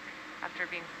sank after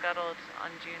being scuttled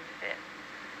on June 5th.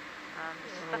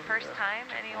 This is the first time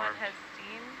anyone has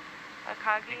seen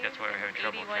Akagi in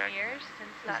 81 years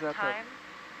since that time.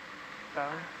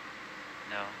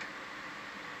 No.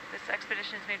 This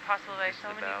expedition is made possible by so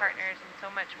many partners and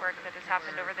so much work that has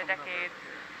happened over the decades,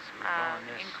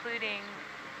 including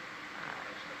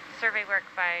survey work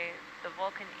by the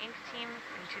Vulcan Inc. team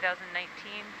in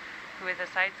 2019, who with a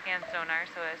side scan sonar,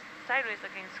 so a sideways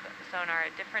looking sonar,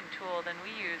 a different tool than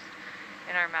we used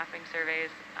in our mapping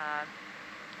surveys,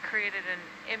 created an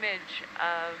image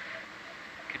of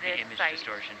could be image site,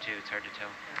 distortion too, it's hard to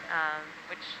tell.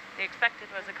 Which they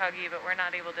expected was Akagi, but we're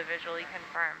not able to visually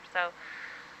confirm. So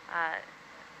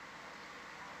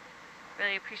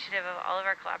really appreciative of all of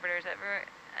our collaborators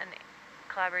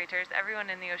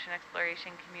everyone in the ocean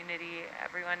exploration community,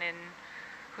 everyone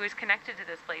who is connected to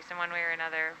this place in one way or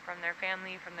another, from their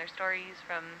family, from their stories,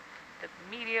 from the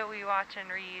media we watch and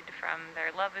read, from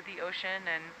their love of the ocean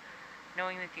and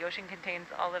knowing that the ocean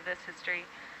contains all of this history,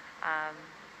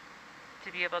 to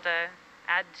be able to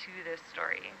add to this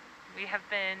story. We have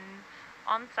been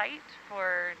on site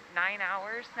for 9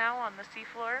 hours now on the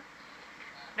seafloor.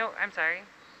 No, I'm sorry.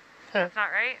 That's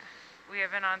not right. We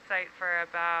have been on site for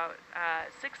about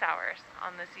 6 hours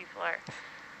on the seafloor.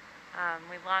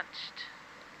 We launched,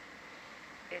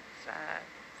 it's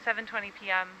 7:20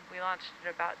 p.m. We launched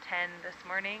at about 10 this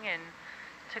morning and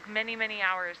took many, many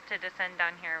hours to descend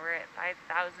down here. We're at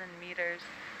 5,000 meters,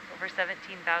 over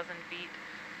 17,000 feet,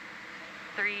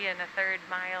 3 1/3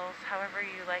 miles, however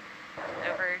you like,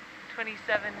 over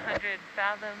 2,700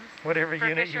 fathoms. Whatever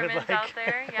for unit you would fishermen's like. out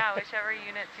there. Yeah, whichever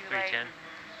units you like. 310.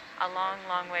 A long,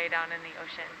 long way down in the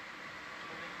ocean.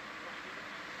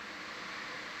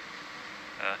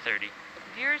 30.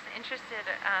 Viewers interested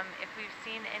if we've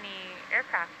seen any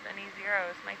aircraft, any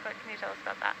Zeros. Mike, what can you tell us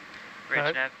about that?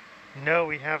 Bridge nav. No,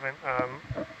 we haven't.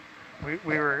 We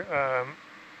were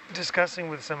discussing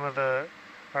with some of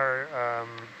our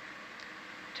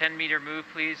 10-meter move,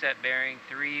 please, at bearing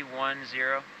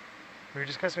 310. we were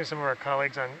discussing with some of our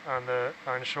colleagues on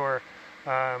shore,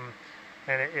 and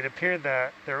it appeared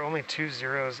that there were only 2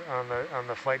 Zeros on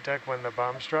the flight deck when the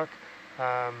bomb struck.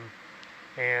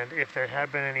 And if there had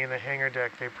been any in the hangar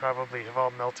deck, they probably have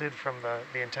all melted from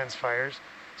the intense fires.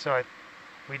 So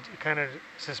we kind of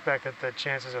suspect that the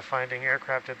chances of finding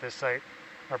aircraft at this site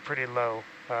are pretty low,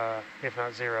 if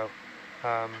not 0.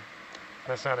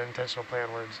 That's not an intentional play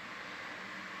on words.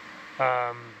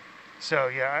 So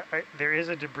yeah, there is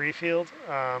a debris field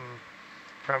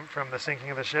from the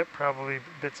sinking of the ship, probably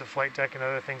bits of flight deck and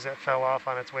other things that fell off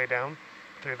on its way down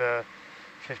through the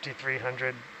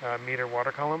 5,300 meter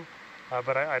water column.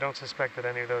 But I don't suspect that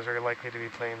any of those are likely to be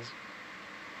planes.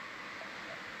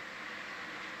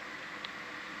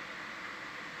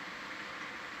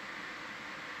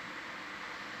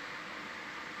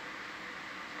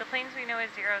 The planes we know as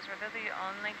Zeros, were they the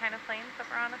only kind of planes that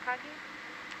were on Akagi?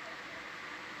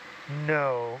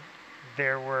 No,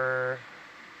 there were...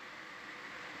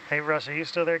 Hey Russ, are you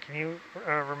still there? Can you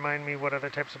remind me what other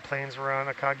types of planes were on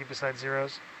Akagi besides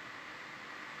Zeros?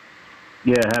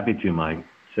 Yeah, happy to, Mike.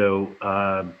 So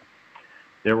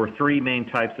there were 3 main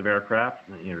types of aircraft: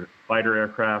 fighter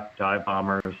aircraft, dive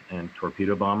bombers, and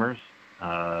torpedo bombers.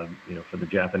 For the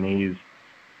Japanese,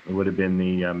 it would have been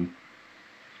the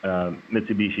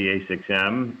Mitsubishi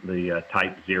A6M, the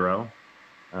Type 0,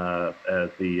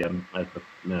 as the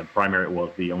primary,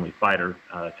 was the only fighter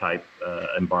type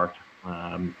embarked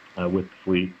with the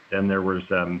fleet. Then there was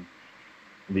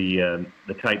the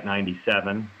Type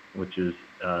 97, which is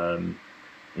the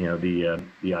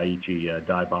Aichi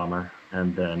dive bomber,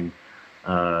 and then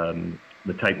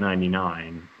the Type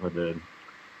 99, or the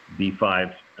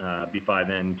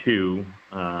B5N2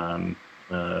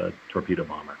 torpedo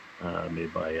bomber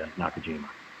made by Nakajima.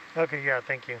 Okay, yeah,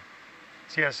 thank you.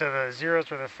 So yeah, so the Zeros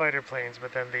were the fighter planes,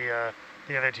 but then the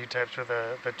other 2 types were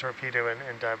the torpedo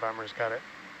and dive bombers. Got it.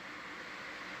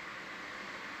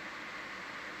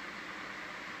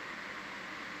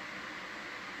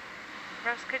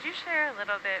 Russ, could you share a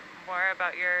little bit more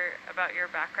about your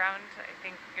background? I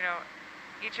think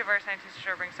each of our scientists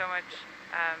sure bring so much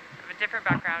of a different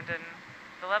background, and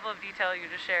the level of detail you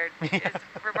just shared is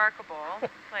remarkable.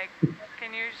 Like,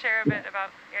 can you share a bit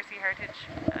about RC Heritage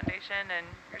Foundation and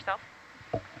yourself?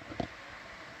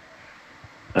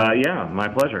 Yeah, my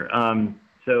pleasure.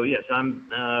 So yes, I'm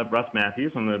Russ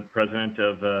Matthews. I'm the president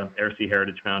of RC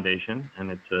Heritage Foundation, and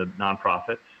it's a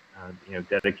nonprofit,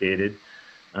 dedicated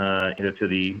to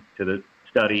the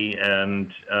study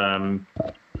and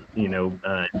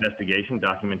investigation,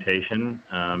 documentation,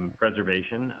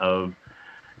 preservation of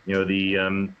the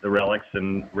relics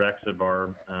and wrecks of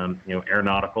our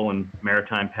aeronautical and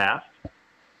maritime past.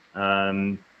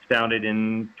 Founded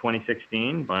in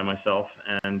 2016 by myself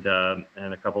and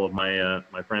a couple of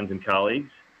my friends and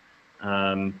colleagues,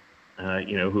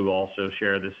 who also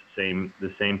share the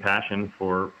same passion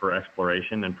for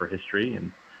exploration and for history,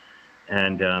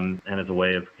 and as a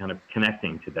way of kind of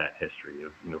connecting to that history,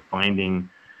 of finding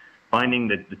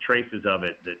the traces of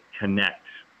it that connect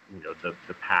the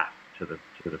past to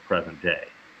the present day.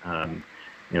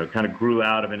 It kind of grew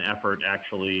out of an effort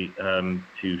actually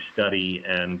to study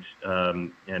and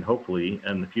hopefully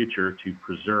in the future to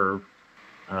preserve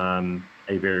a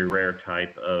very rare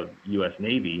type of U.S.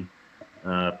 Navy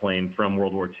plane from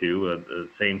World War II, the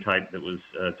same type that was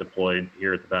deployed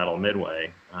here at the Battle of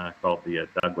Midway, called the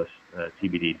Douglas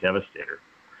TBD Devastator.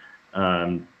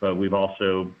 But we've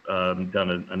also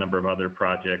done a number of other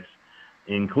projects,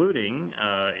 including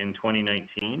in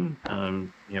 2019,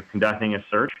 conducting a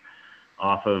search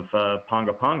off of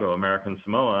Pongo Pongo, American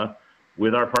Samoa,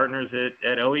 with our partners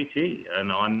at OET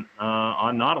and on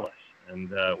Nautilus,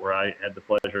 and where I had the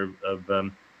pleasure of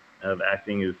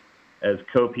acting as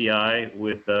co-PI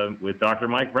with Dr.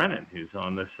 Mike Brennan, who's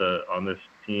on this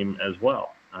team as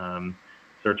well.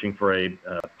 searching for a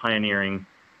pioneering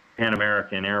Pan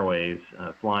American Airways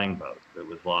flying boat that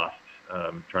was lost,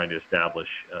 trying to establish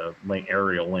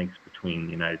aerial links between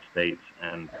the United States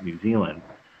and New Zealand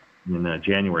in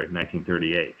January of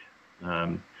 1938.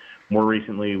 More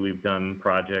recently, we've done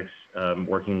projects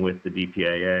working with the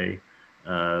DPAA,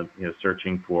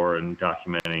 searching for and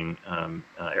documenting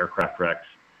aircraft wrecks,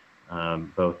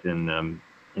 both in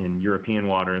European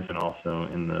waters and also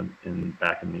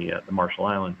back in the Marshall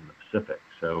Islands in the Pacific.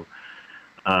 So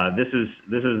this is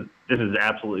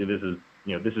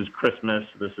Christmas.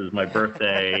 This is my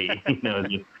birthday.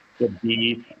 To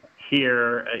be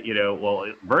here,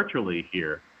 virtually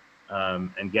here,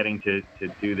 and getting to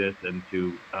do this and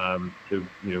to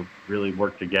really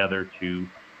work together to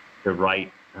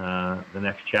write the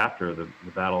next chapter of the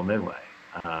Battle of Midway.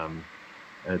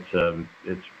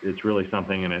 It's really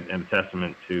something and a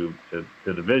testament to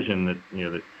the vision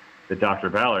that Dr.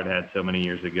 Ballard had so many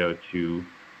years ago to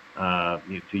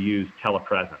use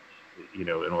telepresence, in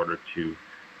order to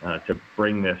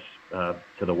bring this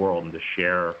to the world and to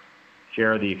share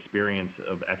the experience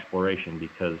of exploration,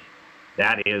 because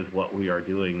that is what we are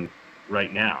doing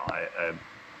right now. I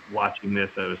watching this,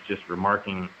 I was just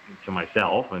remarking to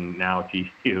myself and now to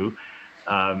you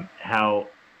how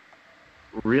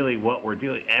really what we're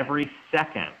doing every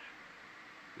second,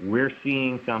 we're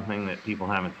seeing something that people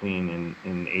haven't seen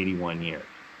in 81 years.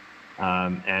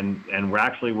 And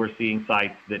we're seeing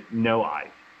sights that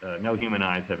no human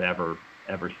eyes have ever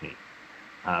seen.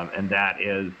 And that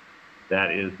is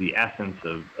the essence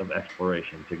of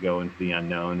exploration, to go into the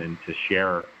unknown and to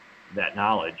share that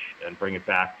knowledge and bring it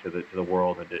back to the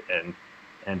world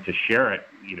and to share it,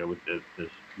 with this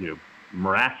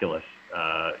miraculous,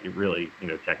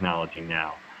 technology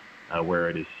now, where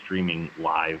it is streaming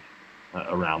live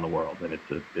around the world, and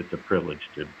it's a privilege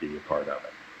to be a part of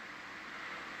it.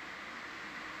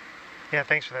 Yeah,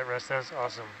 thanks for that, Russ. That was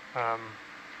awesome.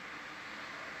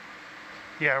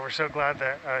 Yeah, we're so glad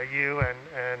that you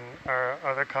and our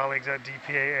other colleagues at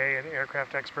DPAA and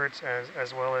aircraft experts,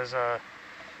 as well as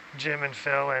Jim and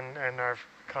Phil and our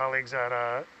colleagues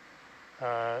at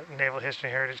Naval History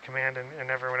and Heritage Command and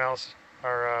everyone else,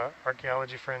 our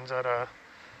archaeology friends at our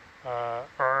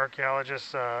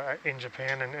archaeologists in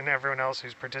Japan and everyone else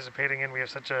who's participating in. We have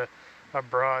such a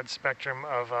broad spectrum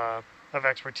of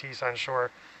expertise on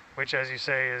shore, which, as you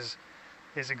say, is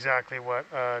exactly what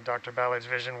Dr. Ballard's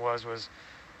vision was,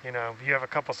 you have a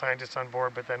couple scientists on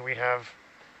board, but then we have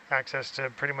access to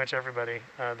pretty much everybody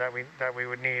that we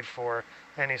would need for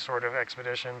any sort of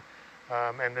expedition.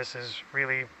 And this is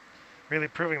really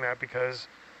proving that, because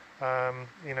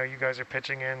you guys are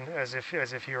pitching in as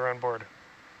if you were on board.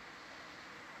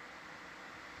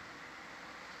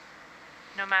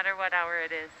 No matter what hour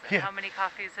it is, yeah. How many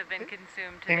coffees have been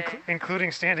consumed today?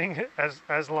 Including standing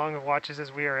as long of watches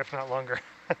as we are, if not longer.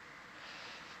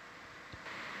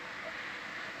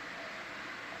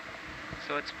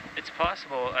 So it's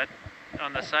possible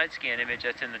on the side scan image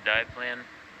that's in the dive plan.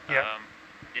 Yeah.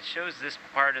 It shows this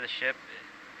part of the ship.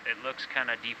 It looks kind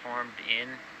of deformed in.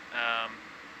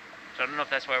 So I don't know if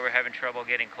that's why we're having trouble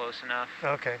getting close enough.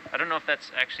 Okay. I don't know if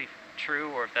that's actually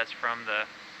true or if that's from the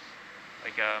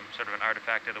sort of an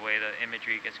artifact of the way the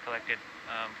imagery gets collected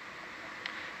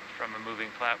from a moving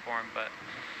platform, but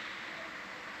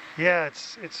yeah,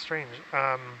 it's strange.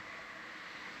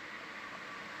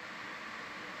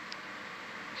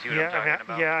 See what I'm talking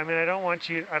about? Yeah, I mean, I don't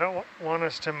want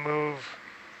us to move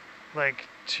like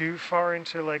too far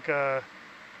into like a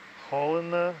hole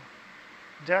in the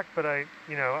deck, but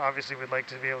obviously we'd like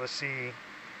to be able to see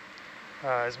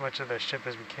as much of the ship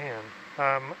as we can.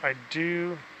 I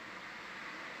do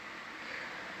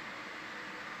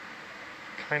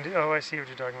kind of. Oh, I see what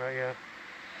you're talking about. Yeah.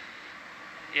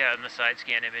 Yeah, in the side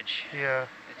scan image. Yeah.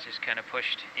 It's just kind of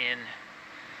pushed in.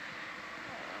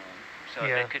 So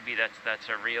yeah. it could be that's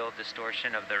a real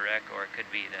distortion of the wreck, or it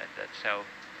could be that's how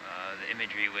the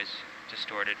imagery was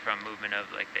distorted from movement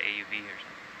of like the AUV or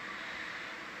something.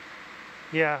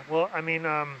 Yeah. Well, I mean,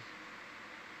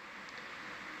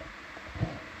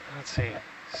 let's see.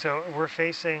 So we're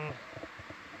facing.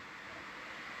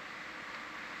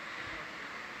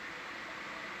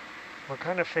 We're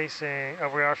kind of facing. Oh,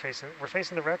 we're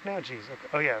facing the wreck now. Geez. Okay.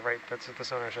 Oh yeah, right. That's what the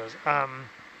sonar shows.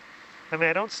 I mean,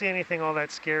 I don't see anything all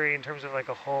that scary in terms of like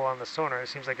a hole on the sonar. It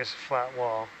seems like it's a flat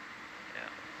wall.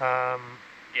 Yeah.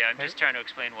 Yeah, I'm just trying to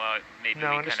explain why maybe we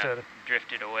kind of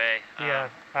drifted away. Yeah.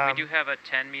 We do have a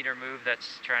 10-meter move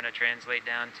that's trying to translate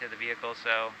down to the vehicle,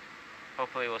 so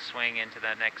hopefully we'll swing into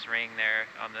that next ring there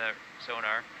on the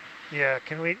sonar. Yeah.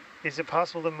 Is it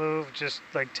possible to move just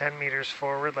like 10 meters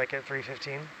forward, like at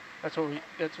 315? That's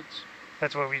what's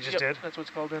That's what we just Yep, did? that's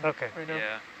what's called in Okay. right now.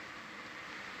 Yeah.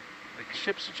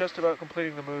 Ship's just about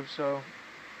completing the move, so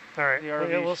All right. the Well, ROV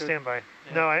yeah, we'll should- stand by.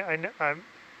 yeah. No, I'm,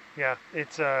 yeah, it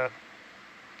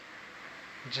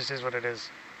just is what it is.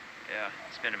 Yeah,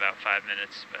 it's been about 5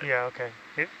 minutes, but Yeah, okay.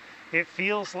 It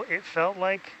felt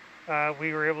like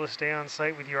we were able to stay on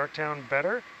site with Yorktown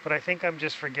better, but I think I'm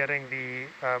just forgetting the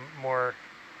more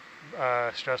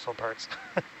stressful parts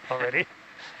already.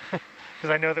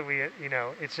 Because I know that we,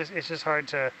 it's just hard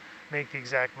to make the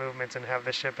exact movements and have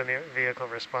the ship and the vehicle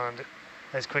respond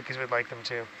as quick as we'd like them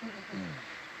to.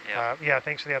 yeah. Yeah,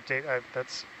 thanks for the update.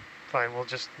 That's fine.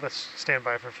 Let's stand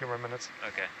by for a few more minutes.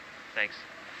 Okay, thanks.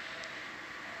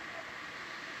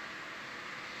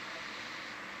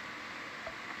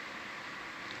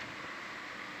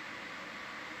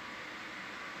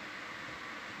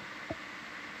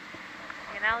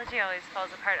 The analogy always falls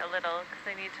apart a little because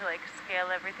I need to like scale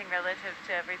everything relative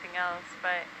to everything else,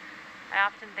 but I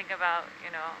often think about,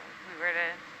 if we were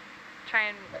to try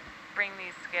and bring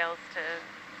these scales to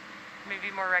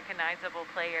maybe more recognizable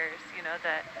players,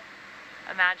 that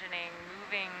imagining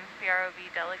moving the ROV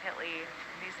delicately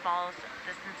these small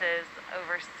distances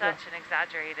over such an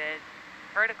exaggerated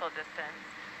vertical distance.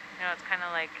 It's kind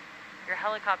of like your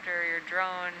helicopter or your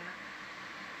drone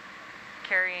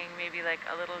carrying maybe like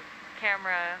a little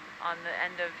camera on the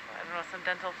end of, I don't know, some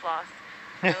dental floss,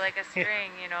 or like a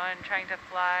string, and trying to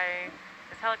fly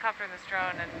this helicopter and this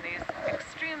drone and these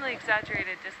extremely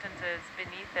exaggerated distances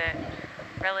beneath it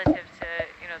relative to,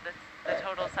 the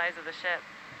total size of the ship.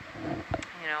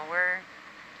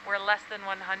 We're less than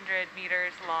 100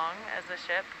 meters long as a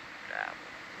ship,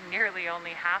 nearly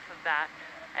only half of that,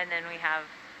 and then we have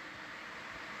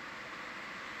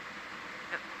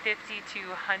 50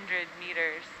 to 100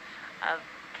 meters of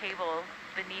cable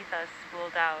beneath us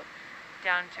spooled out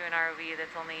down to an ROV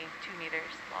that's only 2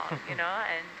 meters long,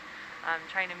 and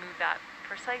trying to move that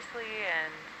precisely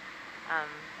and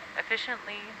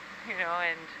efficiently,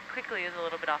 and quickly is a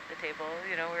little bit off the table.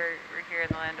 We're here in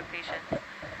the land of patience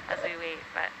as we wait,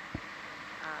 but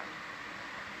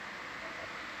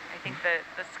I think that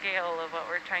the scale of what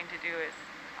we're trying to do is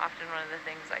often one of the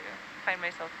things I find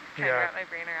myself trying to wrap my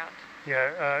brain around.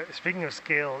 Yeah, speaking of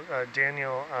scale,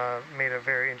 Daniel made a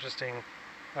very interesting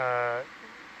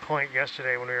point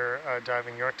yesterday when we were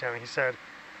diving Yorktown. He said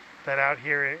that out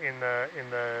here in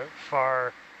the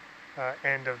far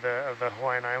end of the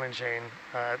Hawaiian island chain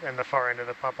and the far end of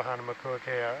the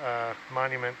Papahanaumokuakea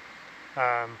monument,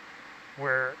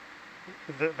 where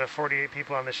the 48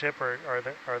 people on the ship are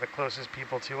the closest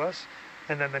people to us,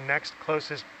 and then the next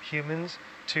closest humans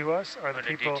to us are the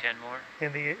people do 10 more?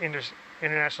 in the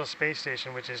International Space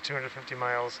Station, which is 250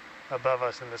 miles above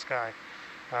us in the sky,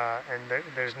 and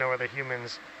there's no other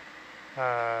humans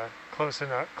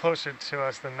closer to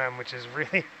us than them, which is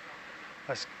really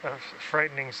a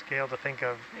frightening scale to think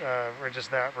of. We're just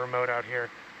that remote out here.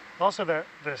 Also, the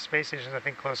space station is, I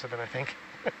think, closer than I think.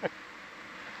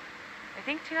 I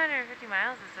think 250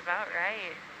 miles is about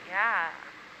right. Yeah.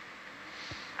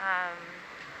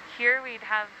 Here we'd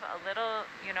have a little,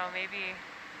 maybe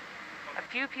a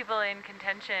few people in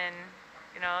contention.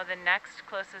 The next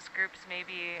closest groups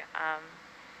maybe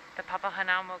the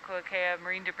Papahanaumokuakea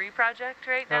Marine Debris Project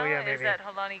right now is at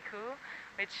Holani Ku,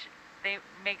 which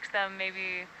makes them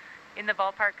maybe in the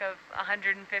ballpark of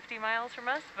 150 miles from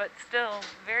us, but still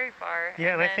very far.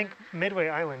 Yeah, and I think Midway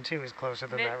Island too is closer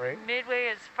than that, right? Midway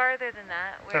is farther than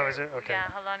that. Oh, is it? Okay. Yeah,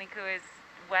 Holani Ku is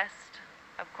west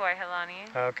of Kauai-Helani.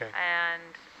 Oh, okay.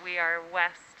 And we are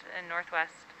west and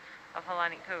northwest of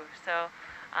Holani Ku. So,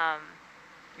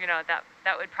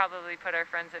 that would probably put our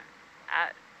friends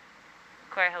at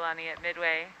Kauai-Helani at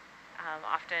Midway.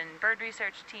 Often bird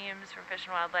research teams from Fish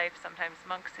and Wildlife, sometimes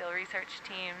monk seal research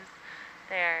teams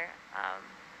there.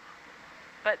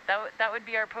 But that would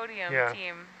be our podium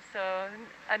team. So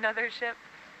another ship,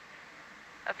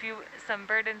 some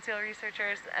bird and seal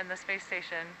researchers, and the space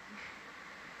station.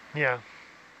 Yeah.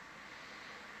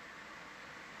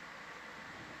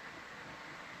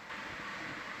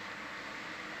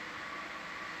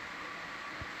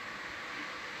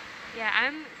 Yeah,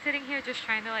 I'm sitting here just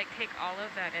trying to take all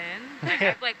of that in.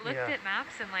 I've looked at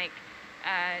maps and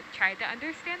tried to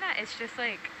understand that. It's just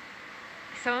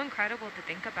so incredible to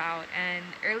think about. And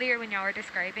earlier when y'all were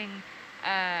describing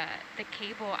the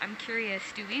cable, I'm curious,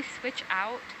 do we switch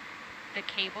out the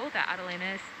cable that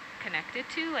Adelina is connected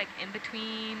to in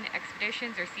between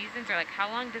expeditions or seasons, or how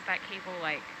long does that cable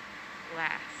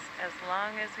last? As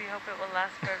long as we hope it will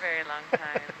last for a very long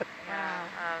time. Wow.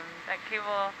 That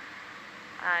cable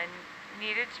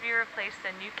needed to be replaced.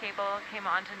 A new cable came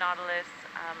onto Nautilus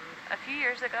a few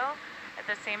years ago,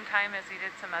 At the same time as we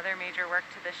did some other major work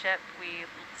to the ship, we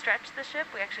stretched the ship.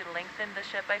 We actually lengthened the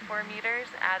ship by 4 meters,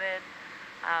 added,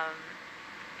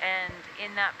 and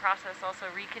in that process also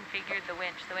reconfigured the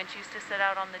winch. The winch used to sit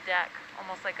out on the deck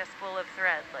almost like a spool of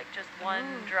thread, like just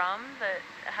one drum that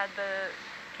had the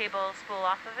cable spool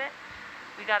off of it.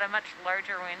 We got a much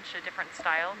larger winch, a different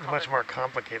style. A much more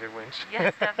complicated winch.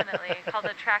 Yes, definitely. Called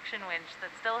a traction winch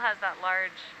that still has that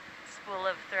large spool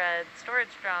of thread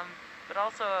storage drum, but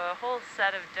also a whole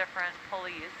set of different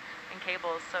pulleys and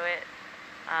cables. So it,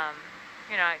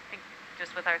 you know, I think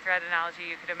just with our thread analogy,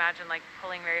 you could imagine like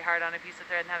pulling very hard on a piece of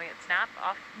thread and having it snap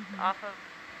off of,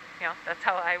 you know, that's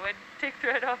how I would take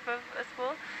thread off of a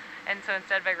spool. And so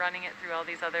instead, by running it through all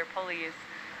these other pulleys,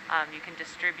 you can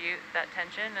distribute that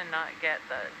tension and not get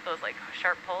those like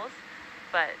sharp pulls.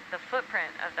 But the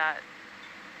footprint of that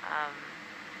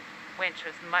winch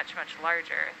was much, much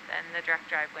larger than the direct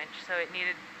drive winch. So it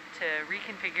needed to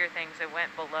reconfigure things that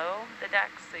went below the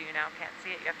deck, so you now can't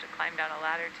see it. You have to climb down a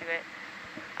ladder to it.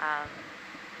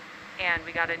 And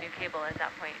we got a new cable at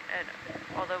that point. And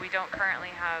although we don't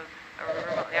currently have a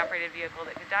remotely operated vehicle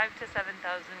that could dive to 7,000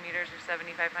 meters or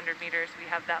 7,500 meters, we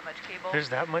have that much cable. There's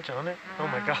that much on it?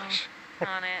 Oh my gosh.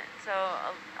 On it. So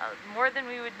more than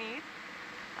we would need.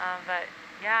 But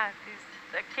yeah,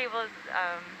 the cable is,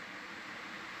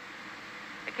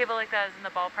 a cable like that is in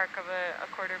the ballpark of a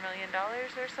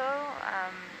 $250,000 or so,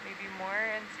 maybe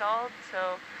more installed.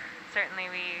 So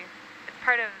certainly it's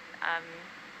part of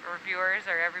reviewers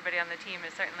or everybody on the team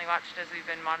has certainly watched as we've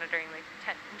been monitoring the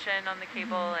tension on the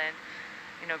cable and,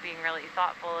 you know, being really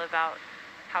thoughtful about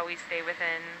how we stay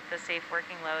within the safe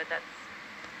working load. That's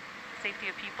safety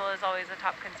of people is always a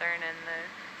top concern, and the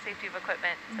safety of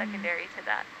equipment secondary to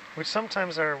that. Which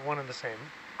sometimes are one and the same.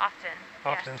 Often.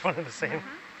 Often yes. one and the same.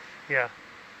 Yeah.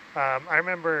 I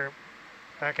remember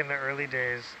back in the early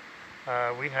days,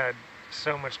 we had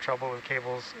so much trouble with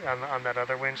cables on that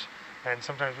other winch, and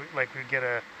sometimes we'd get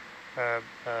a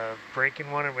break in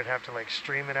one and we'd have to like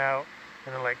stream it out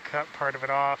and then like cut part of it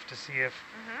off to see if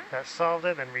that solved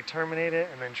it, and re-terminate it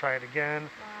and then try it again.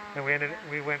 And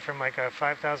we went from like a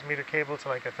 5,000 meter cable to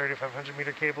like a 3,500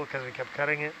 meter cable because we kept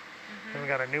cutting it. Then we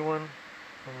got a new one.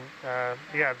 And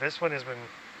yeah, this one is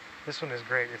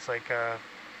great. It's like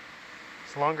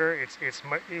it's longer.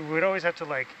 We would always have to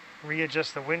like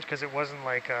readjust the winch because it wasn't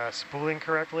like spooling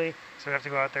correctly. So we have to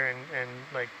go out there and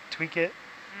like tweak it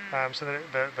so that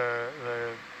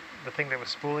the thing that was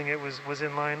spooling it was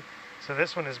in line. So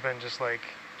this one has been just like,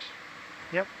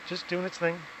 yep, just doing its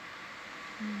thing.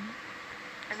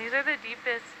 And these are the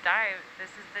deepest dives. This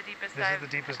is the deepest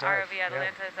dive ROV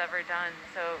Atalanta has ever done.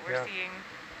 So we're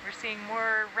seeing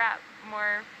more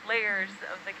layers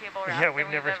of the cable wrap than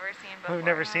we've ever seen before. We've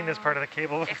never seen this part of the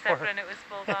cable before. Except when it was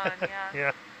spooled on,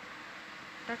 yeah.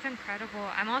 That's incredible.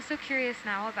 I'm also curious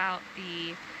now about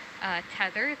the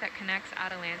tether that connects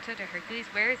Atalanta to Hercules.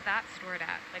 Where is that stored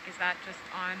at? Like, is that just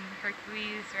on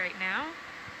Hercules right now?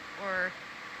 Or?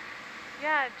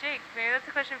 Yeah, Jake, maybe that's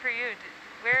a question for you.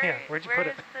 Where'd you put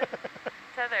it? Where is the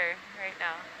tether right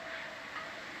now?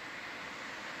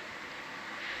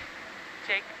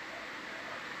 Jake?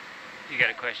 You got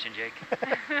a question, Jake?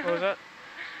 What was that?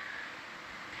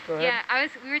 Go ahead. Yeah,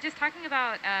 we were just talking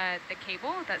about the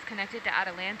cable that's connected to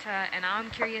Atalanta, and I'm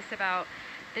curious about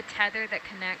the tether that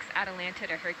connects Atalanta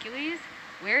to Hercules.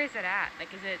 Where is it at?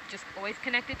 Like, is it just always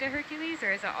connected to Hercules,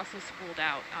 or is it also spooled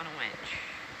out on a winch?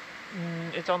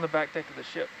 It's on the back deck of the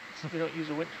ship. We don't use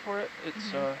a winch for it.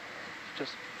 It's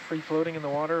just free floating in the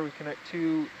water. We connect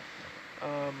 2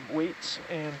 weights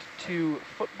and 2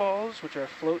 footballs, which are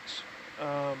floats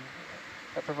that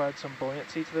provide some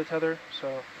buoyancy to the tether.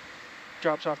 So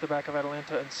drops off the back of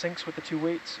Atalanta and sinks with the 2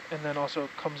 weights, and then also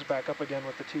comes back up again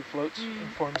with the 2 floats and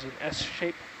forms an S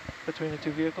shape between the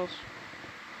 2 vehicles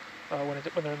when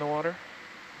they're in the water.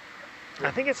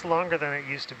 I think it's longer than it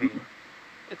used to be.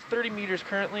 It's 30 meters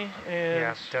currently,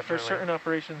 and for certain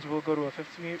operations we'll go to a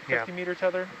 50 meter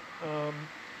tether.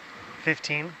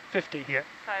 15? 50. Yeah.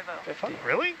 50. 50.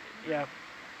 Really? Yeah.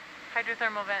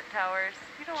 Hydrothermal vent towers.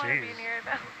 You don't want to be near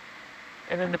them.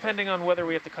 And then depending on whether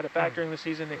we have to cut it back during the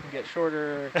season, it can get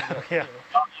shorter. It can get,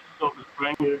 Silver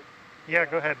Spring here. Yeah,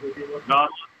 go ahead.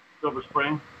 Silver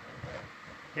Spring.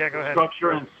 Yeah, go ahead.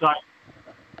 Structure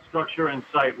in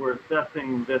sight. We're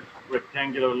assessing this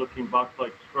rectangular-looking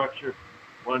box-like structure,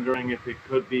 wondering if it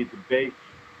could be the base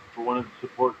for one of the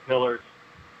support pillars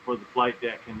for the flight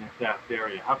deck in this aft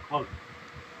area. How close?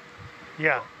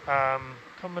 Yeah.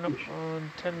 Coming up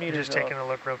on 10 meters. Just taking a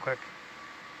look real quick.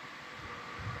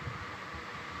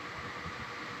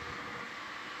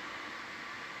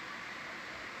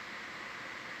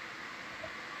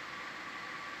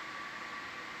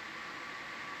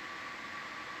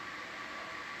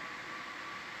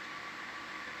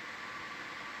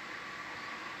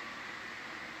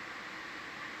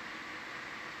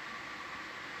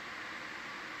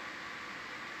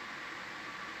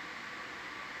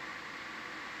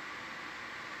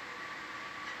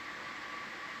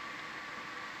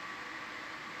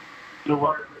 So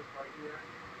what?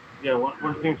 Yeah, one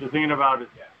of the things we're thinking about is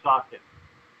socket.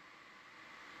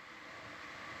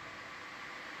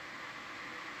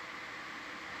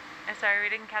 I'm sorry, we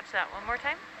didn't catch that. One more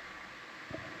time?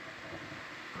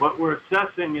 What we're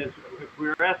assessing is, if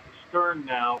we're at the stern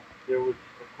now, there was,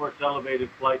 of course, elevated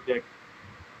flight deck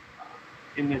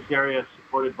in this area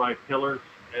supported by pillars.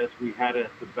 As we had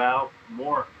at the bow,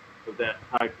 more of that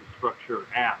type of structure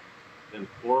aft than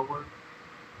forward.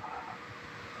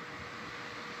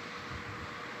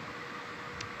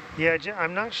 Yeah,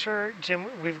 I'm not sure, Jim.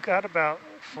 We've got about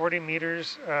 40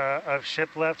 meters of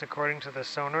ship left according to the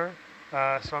sonar.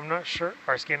 So I'm not sure,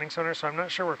 our scanning sonar, so I'm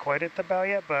not sure we're quite at the bow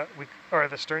yet, or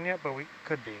the stern yet, but we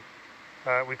could be.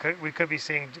 We could be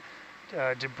seeing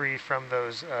debris from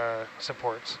those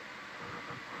supports.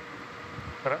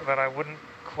 But I wouldn't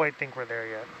quite think we're there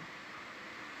yet.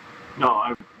 No,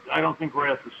 I don't think we're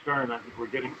at the stern. I think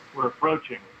we're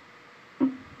approaching.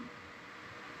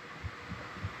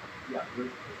 Yeah, there's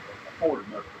a forward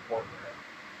enough support there.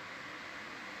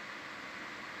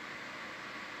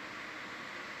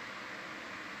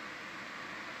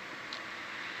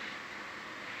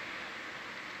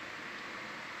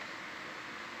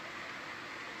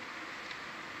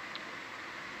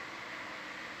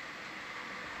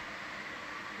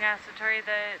 Yeah, so Tori,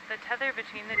 the tether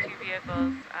between the two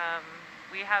vehicles,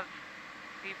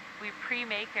 we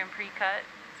pre-make and pre-cut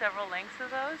several lengths of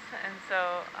those, and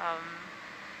so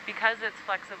because it's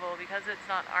flexible, because it's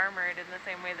not armored in the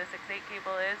same way the 6/8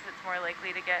 cable is, it's more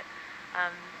likely to get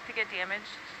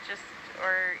damaged,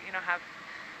 or have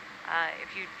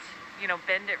if you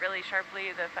bend it really sharply,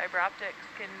 the fiber optics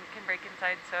can break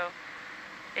inside. So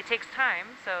it takes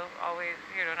time. So always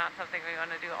not something we want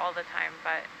to do all the time,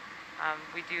 but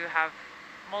we do have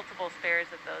multiple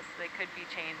spares of those. They could be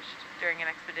changed during an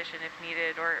expedition if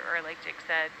needed, or like Jake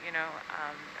said,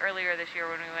 earlier this year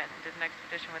when we went and did an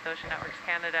expedition with Ocean Networks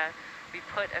Canada, we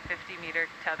put a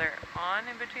 50-meter tether on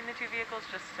in between the two vehicles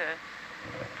just to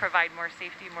provide more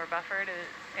safety, more buffer to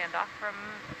stand off from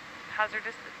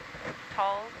hazardous,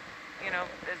 tall,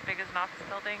 as big as an office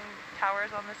building,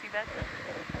 towers on the seabed.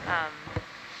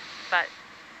 But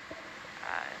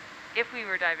if we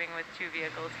were diving with two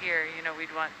vehicles here,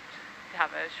 we'd want to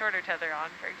have a shorter tether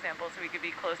on, for example, so we could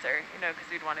be closer,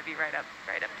 because we'd want to be right up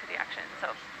to the action.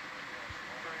 So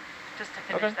just to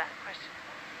finish that question.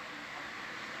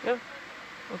 Yeah,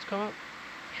 let's come up.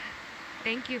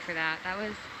 Thank you for that. That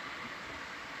was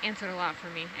answered a lot for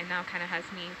me, and now kind of has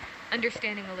me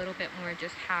understanding a little bit more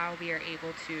just how we are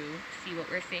able to see what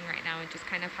we're seeing right now, and just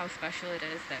kind of how special it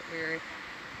is that we're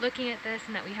looking at this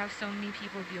and that we have so many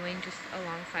people viewing just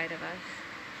alongside of us.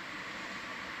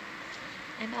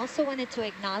 And also wanted to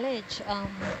acknowledge,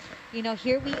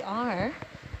 here we are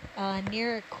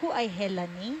near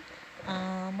Kuaihelani,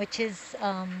 which is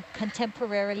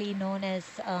contemporarily known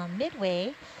as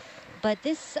Midway. But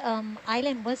this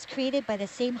island was created by the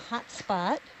same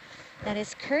hotspot that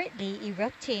is currently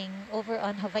erupting over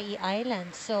on Hawaii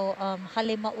Island. So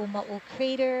Halema'uma'u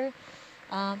crater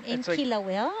in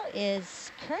Kilauea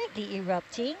is currently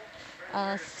erupting.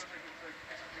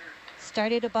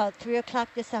 Started about 3 o'clock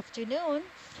this afternoon,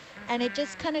 and it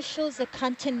just kind of shows the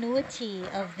continuity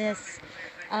of this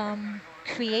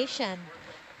creation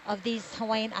of these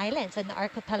Hawaiian islands and the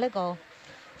archipelago.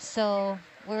 So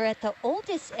we're at the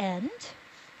oldest end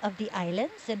of the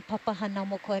islands in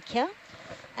Papahanaumokuakea,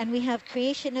 and we have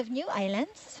creation of new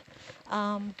islands,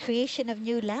 creation of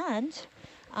new land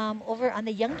over on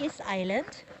the youngest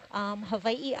island,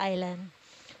 Hawaii Island.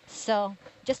 So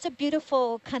just a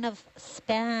beautiful kind of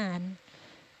span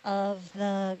of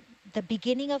the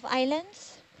beginning of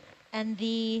islands and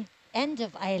the end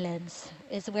of islands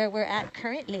is where we're at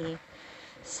currently.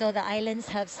 So the islands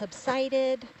have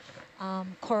subsided,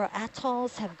 coral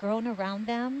atolls have grown around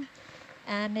them,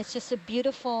 and it's just a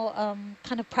beautiful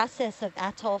kind of process of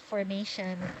atoll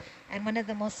formation, and one of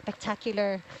the most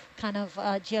spectacular kind of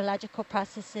geological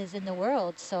processes in the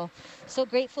world. So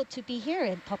grateful to be here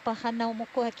in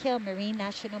Papahanaumokuakea Marine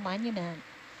National Monument.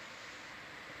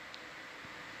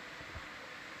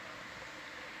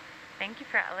 Thank you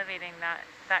for elevating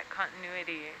that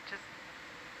continuity. Just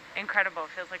incredible.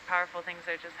 Feels like powerful things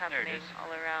are just happening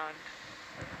all around.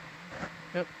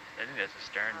 Yep. I think that's a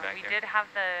stern back there. We did have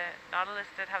Nautilus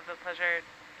did have the pleasure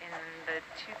in the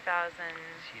 2019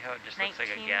 See how it just looks like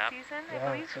a gap? season, I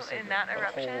believe, in that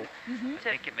eruption. I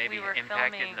think it maybe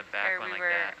impacted in the back one like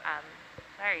that.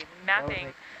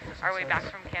 Mapping our way back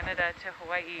from Canada to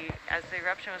Hawaii as the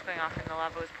eruption was going off and the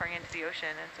lava was pouring into the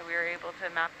ocean, and so we were able to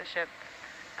map the ship,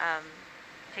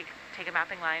 take a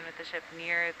mapping line with the ship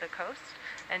near the coast,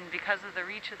 and because of the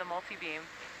reach of the multi-beam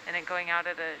and it going out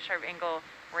at a sharp angle,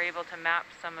 were able to map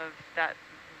some of that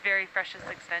very precious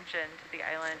extension to the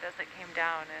island as it came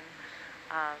down. And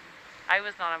I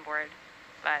was not on board,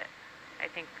 but I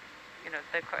think, you know,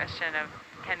 the question of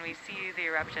can we see the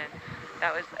eruption,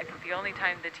 that was, I think, the only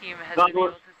time the team has been able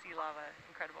to see lava.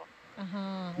 Incredible.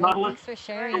 Well, thanks for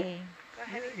sharing. Go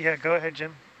ahead. Yeah, go ahead,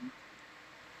 Jim.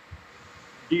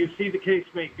 Do you see the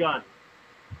casemate gun?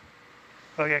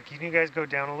 Oh yeah, can you guys go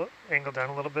down a little, angle down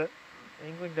a little bit?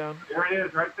 Angling down. There it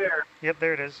is, right there. Yep,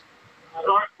 there it is.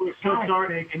 Sorry, we're so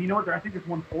sorry. And you know what? I think there's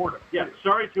one forward. Yeah,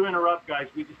 sorry to interrupt, guys.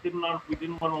 We just didn't want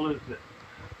to lose this.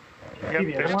 Yep,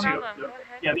 No there's two. problem. Go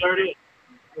ahead. Yeah, there it is.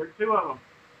 There's two of them,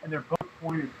 and they're both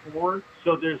pointed forward.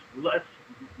 So there's less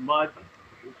mud.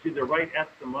 You see, they're right at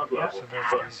the mud level. So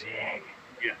that's easy.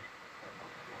 Yeah.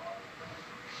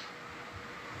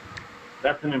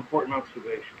 That's an important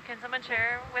observation. Can someone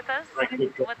share with us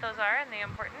Right. what those are and the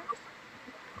importance?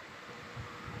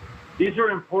 These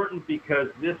are important because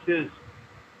this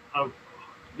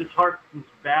harkens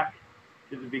back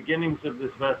to the beginnings of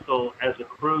this vessel as a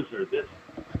cruiser.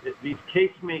 These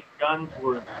casemate guns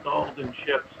were installed in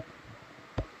ships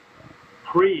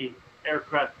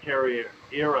pre-aircraft carrier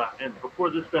era, and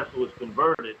before this vessel was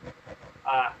converted.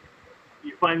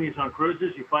 You find these on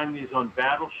cruisers, you find these on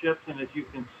battleships, and as you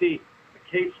can see, the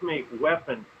casemate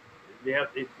weapon,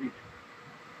 it's these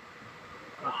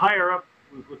higher up,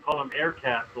 we would call them air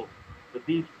castles, but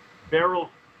these barrels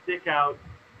stick out,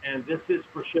 and this is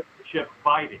for ship-to-ship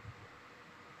fighting.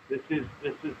 This is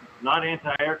not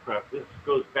anti-aircraft. This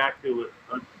goes back to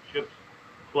ships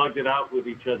slugged it out with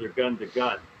each other gun to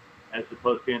gun, as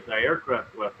opposed to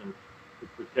anti-aircraft weapons to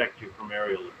protect you from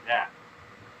aerial attack.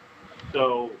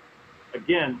 So,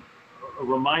 again, a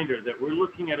reminder that we're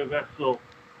looking at a vessel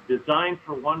designed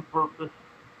for one purpose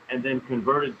and then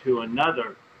converted to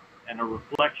another, and a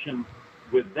reflection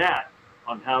with that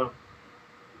on how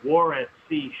war at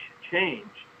sea changed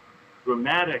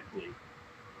dramatically,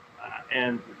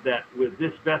 and that with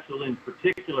this vessel in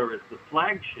particular as the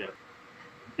flagship,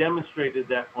 demonstrated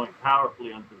that point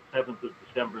powerfully on the 7th of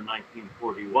December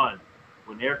 1941,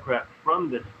 when aircraft from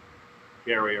this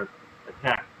carrier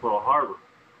attacked Pearl Harbor.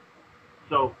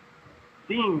 So,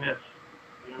 seeing this,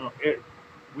 you know,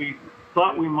 we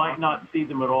thought we might not see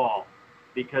them at all,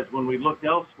 because when we looked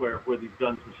elsewhere where these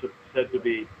guns were said to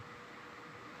be,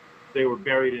 they were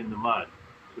buried in the mud.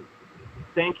 So,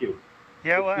 thank you.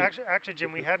 Yeah, well, actually,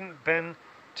 Jim, we hadn't been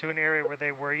to an area where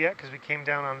they were yet because we came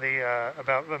down on the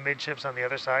about the midships on the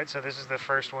other side. So this is the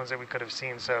first ones that we could have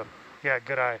seen. So, yeah,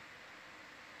 good eye.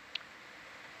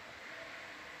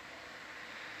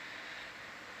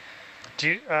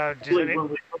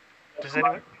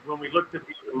 When we looked at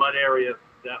the mud area,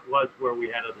 that was where we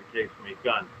had other casemate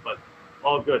guns. But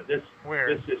all good. This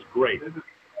is great. This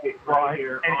is right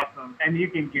here, awesome. And you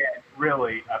can get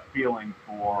really a feeling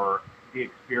for the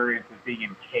experience of being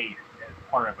encased as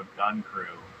part of a gun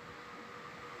crew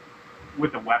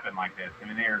with a weapon like this. I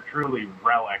mean, they are truly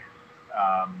relics,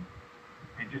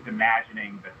 and just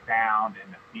imagining the sound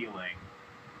and the feeling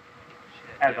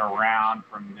as a round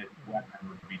from this weapon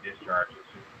would be discharged. It's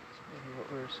just Maybe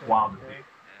what we were saying. wild to Okay. see.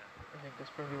 I think that's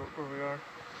probably where we are.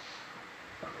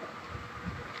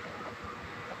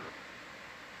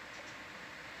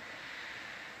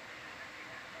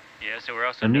 Yeah, so we're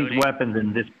also And these noting... weapons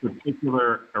in this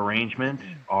particular arrangement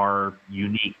are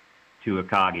unique to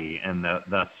Akagi and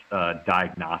thus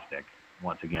diagnostic,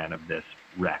 once again, of this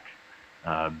wreck,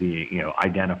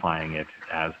 identifying it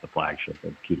as the flagship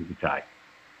of Kitakutai.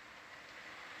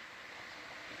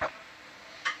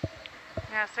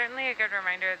 Yeah, certainly a good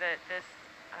reminder that this,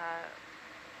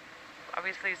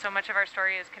 obviously so much of our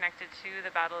story is connected to the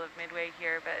Battle of Midway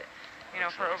here, but, you know,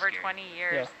 for over 20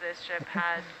 years, this ship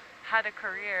had a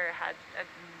career, had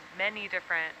many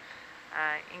different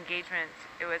engagements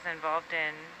it was involved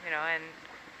in, you know, and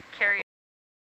carried